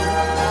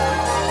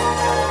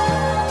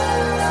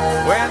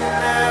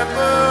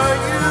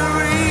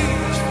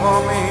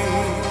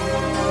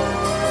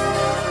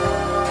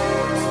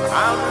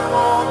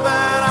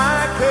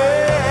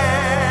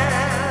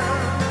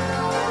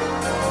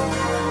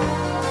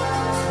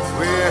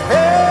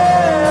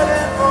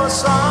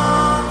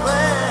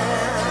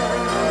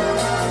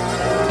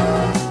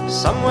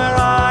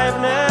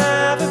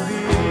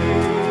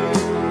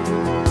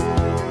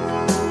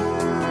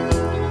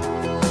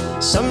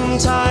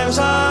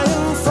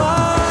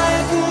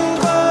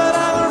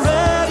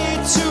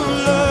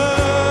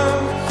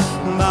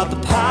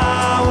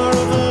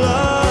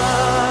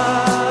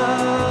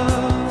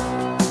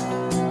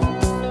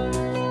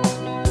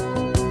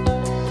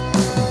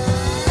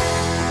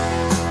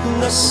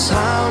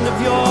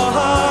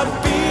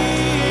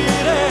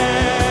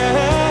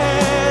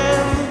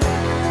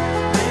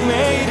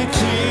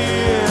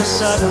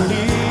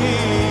 suddenly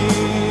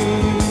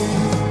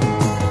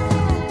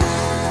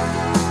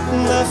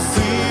the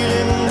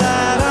feeling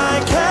that I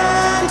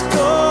can't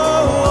go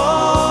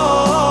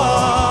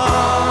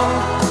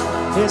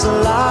on is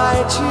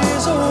light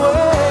years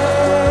away.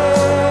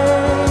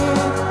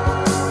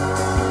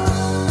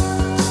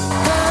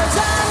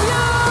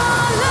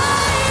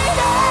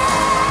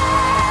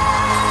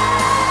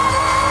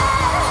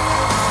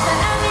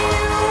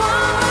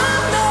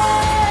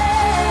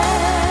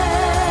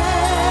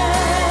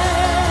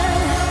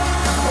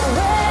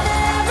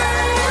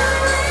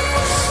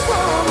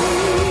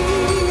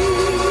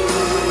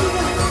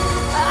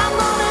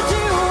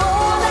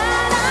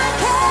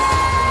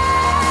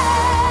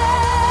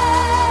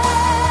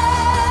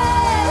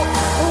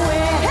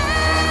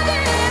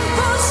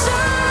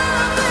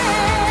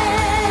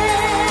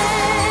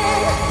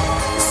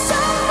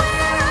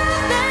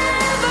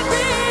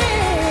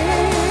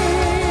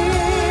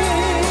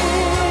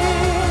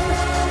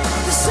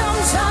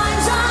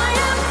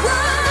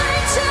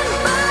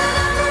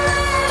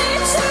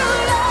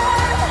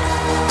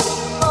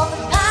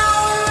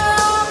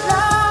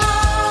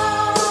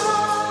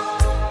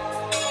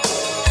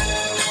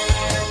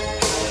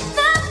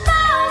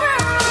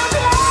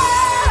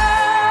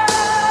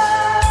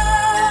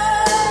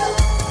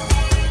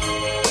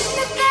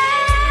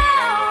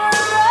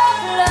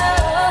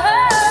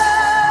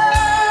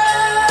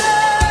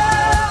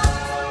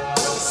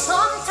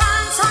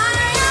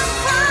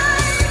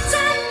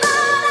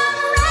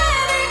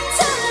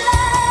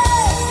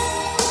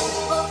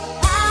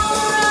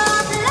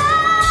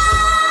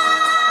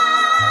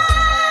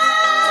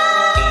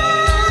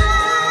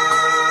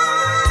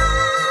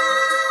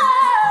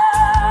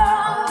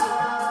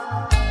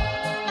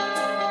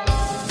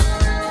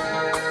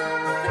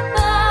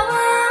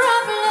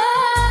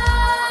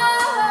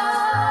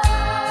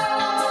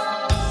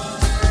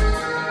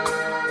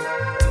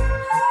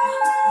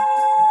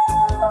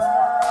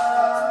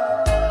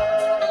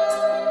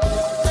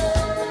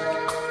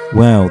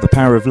 Well, The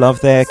Power of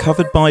Love there,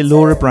 covered by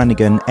Laura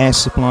Branigan, Air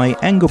Supply,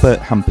 Engelbert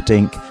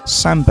Humperdinck,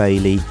 Sam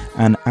Bailey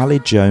and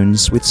Aled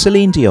Jones with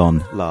Celine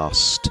Dion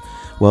last.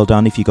 Well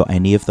done if you got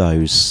any of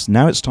those.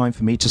 Now it's time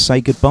for me to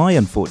say goodbye,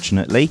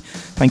 unfortunately.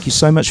 Thank you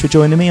so much for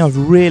joining me. I've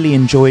really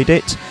enjoyed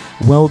it.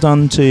 Well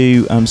done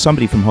to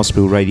somebody from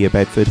Hospital Radio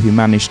Bedford who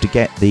managed to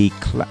get the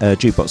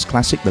Jukebox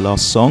Classic, the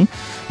last song.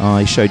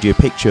 I showed you a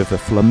picture of a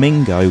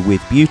flamingo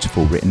with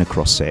beautiful written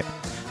across it.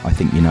 I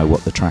think you know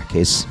what the track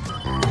is.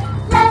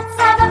 Let's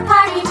have a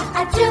party,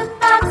 a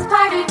jukebox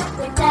party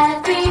with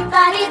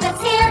everybody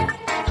that's here.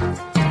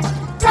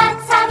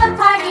 Let's have a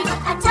party,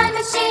 a time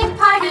machine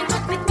party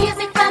with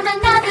music from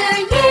another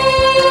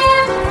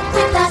year.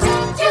 With a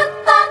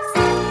jukebox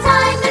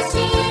time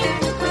machine,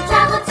 we'll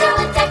travel to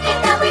a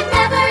decade that we've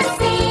never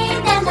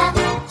seen. And the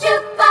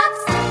jukebox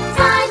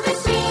time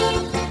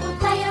machine will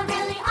play a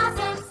really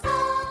awesome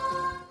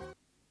song.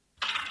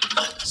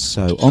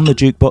 So on the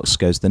jukebox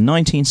goes the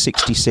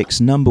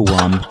 1966 number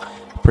one,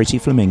 Pretty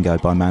Flamingo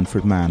by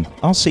Manfred Mann.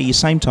 I'll see you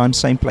same time,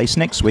 same place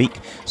next week.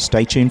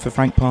 Stay tuned for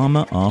Frank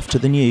Palmer after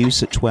the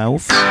news at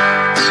 12.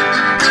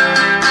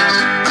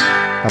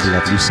 Have a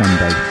lovely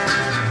Sunday.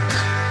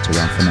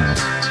 Ta-ra for now.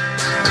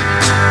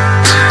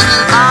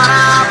 On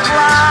our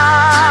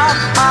block,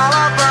 all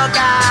of the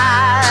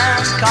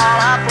guys call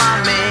her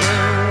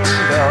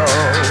flamingo,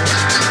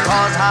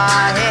 'cause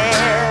her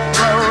hair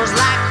glows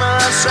like the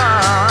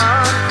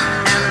sun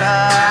and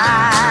her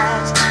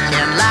eyes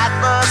can light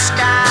the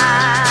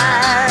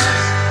skies.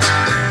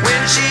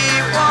 When she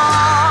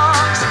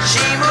walks,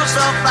 she moves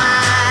so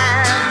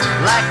fine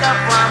like a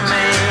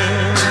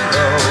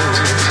flamingo.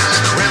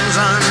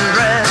 Crimson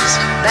dress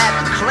that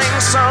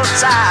clings so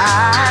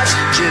tight,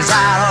 she's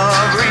out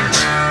of reach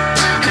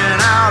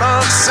and out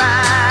of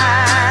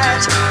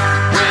sight.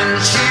 When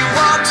she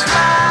walks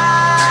by,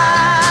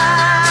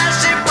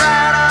 she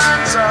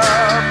brightens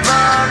up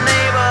the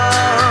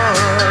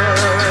neighborhood.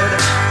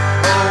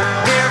 Oh,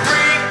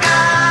 every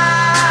guy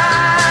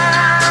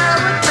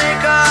would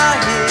think of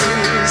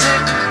his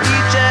if he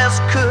just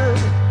could,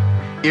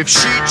 if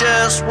she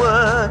just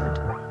would.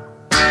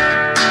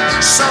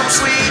 Some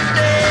sweet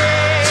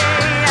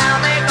day I'll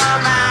make her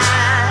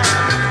mine,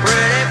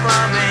 pretty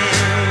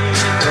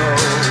flamingo.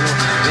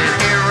 Then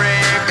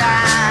every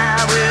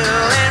guy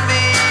will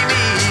envy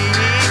me,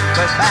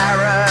 'cause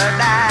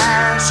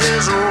paradise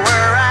is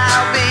where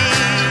I'll be.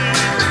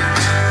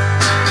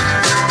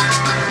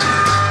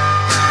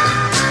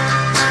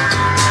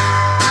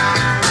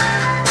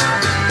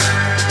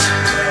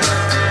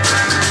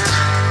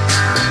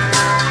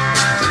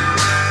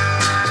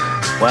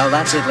 Well,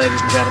 that's it,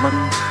 ladies and gentlemen.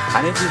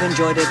 And if you've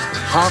enjoyed it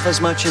half as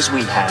much as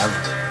we have,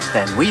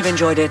 then we've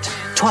enjoyed it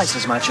twice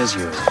as much as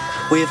you.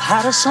 We've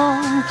had a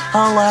song,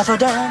 a laugh, a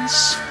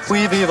dance.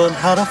 We've even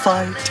had a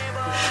fight.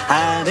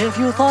 And if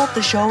you thought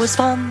the show was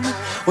fun,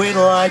 we'd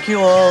like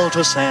you all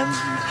to send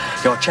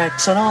your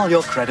checks and all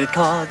your credit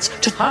cards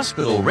to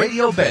Hospital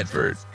Radio Bedford.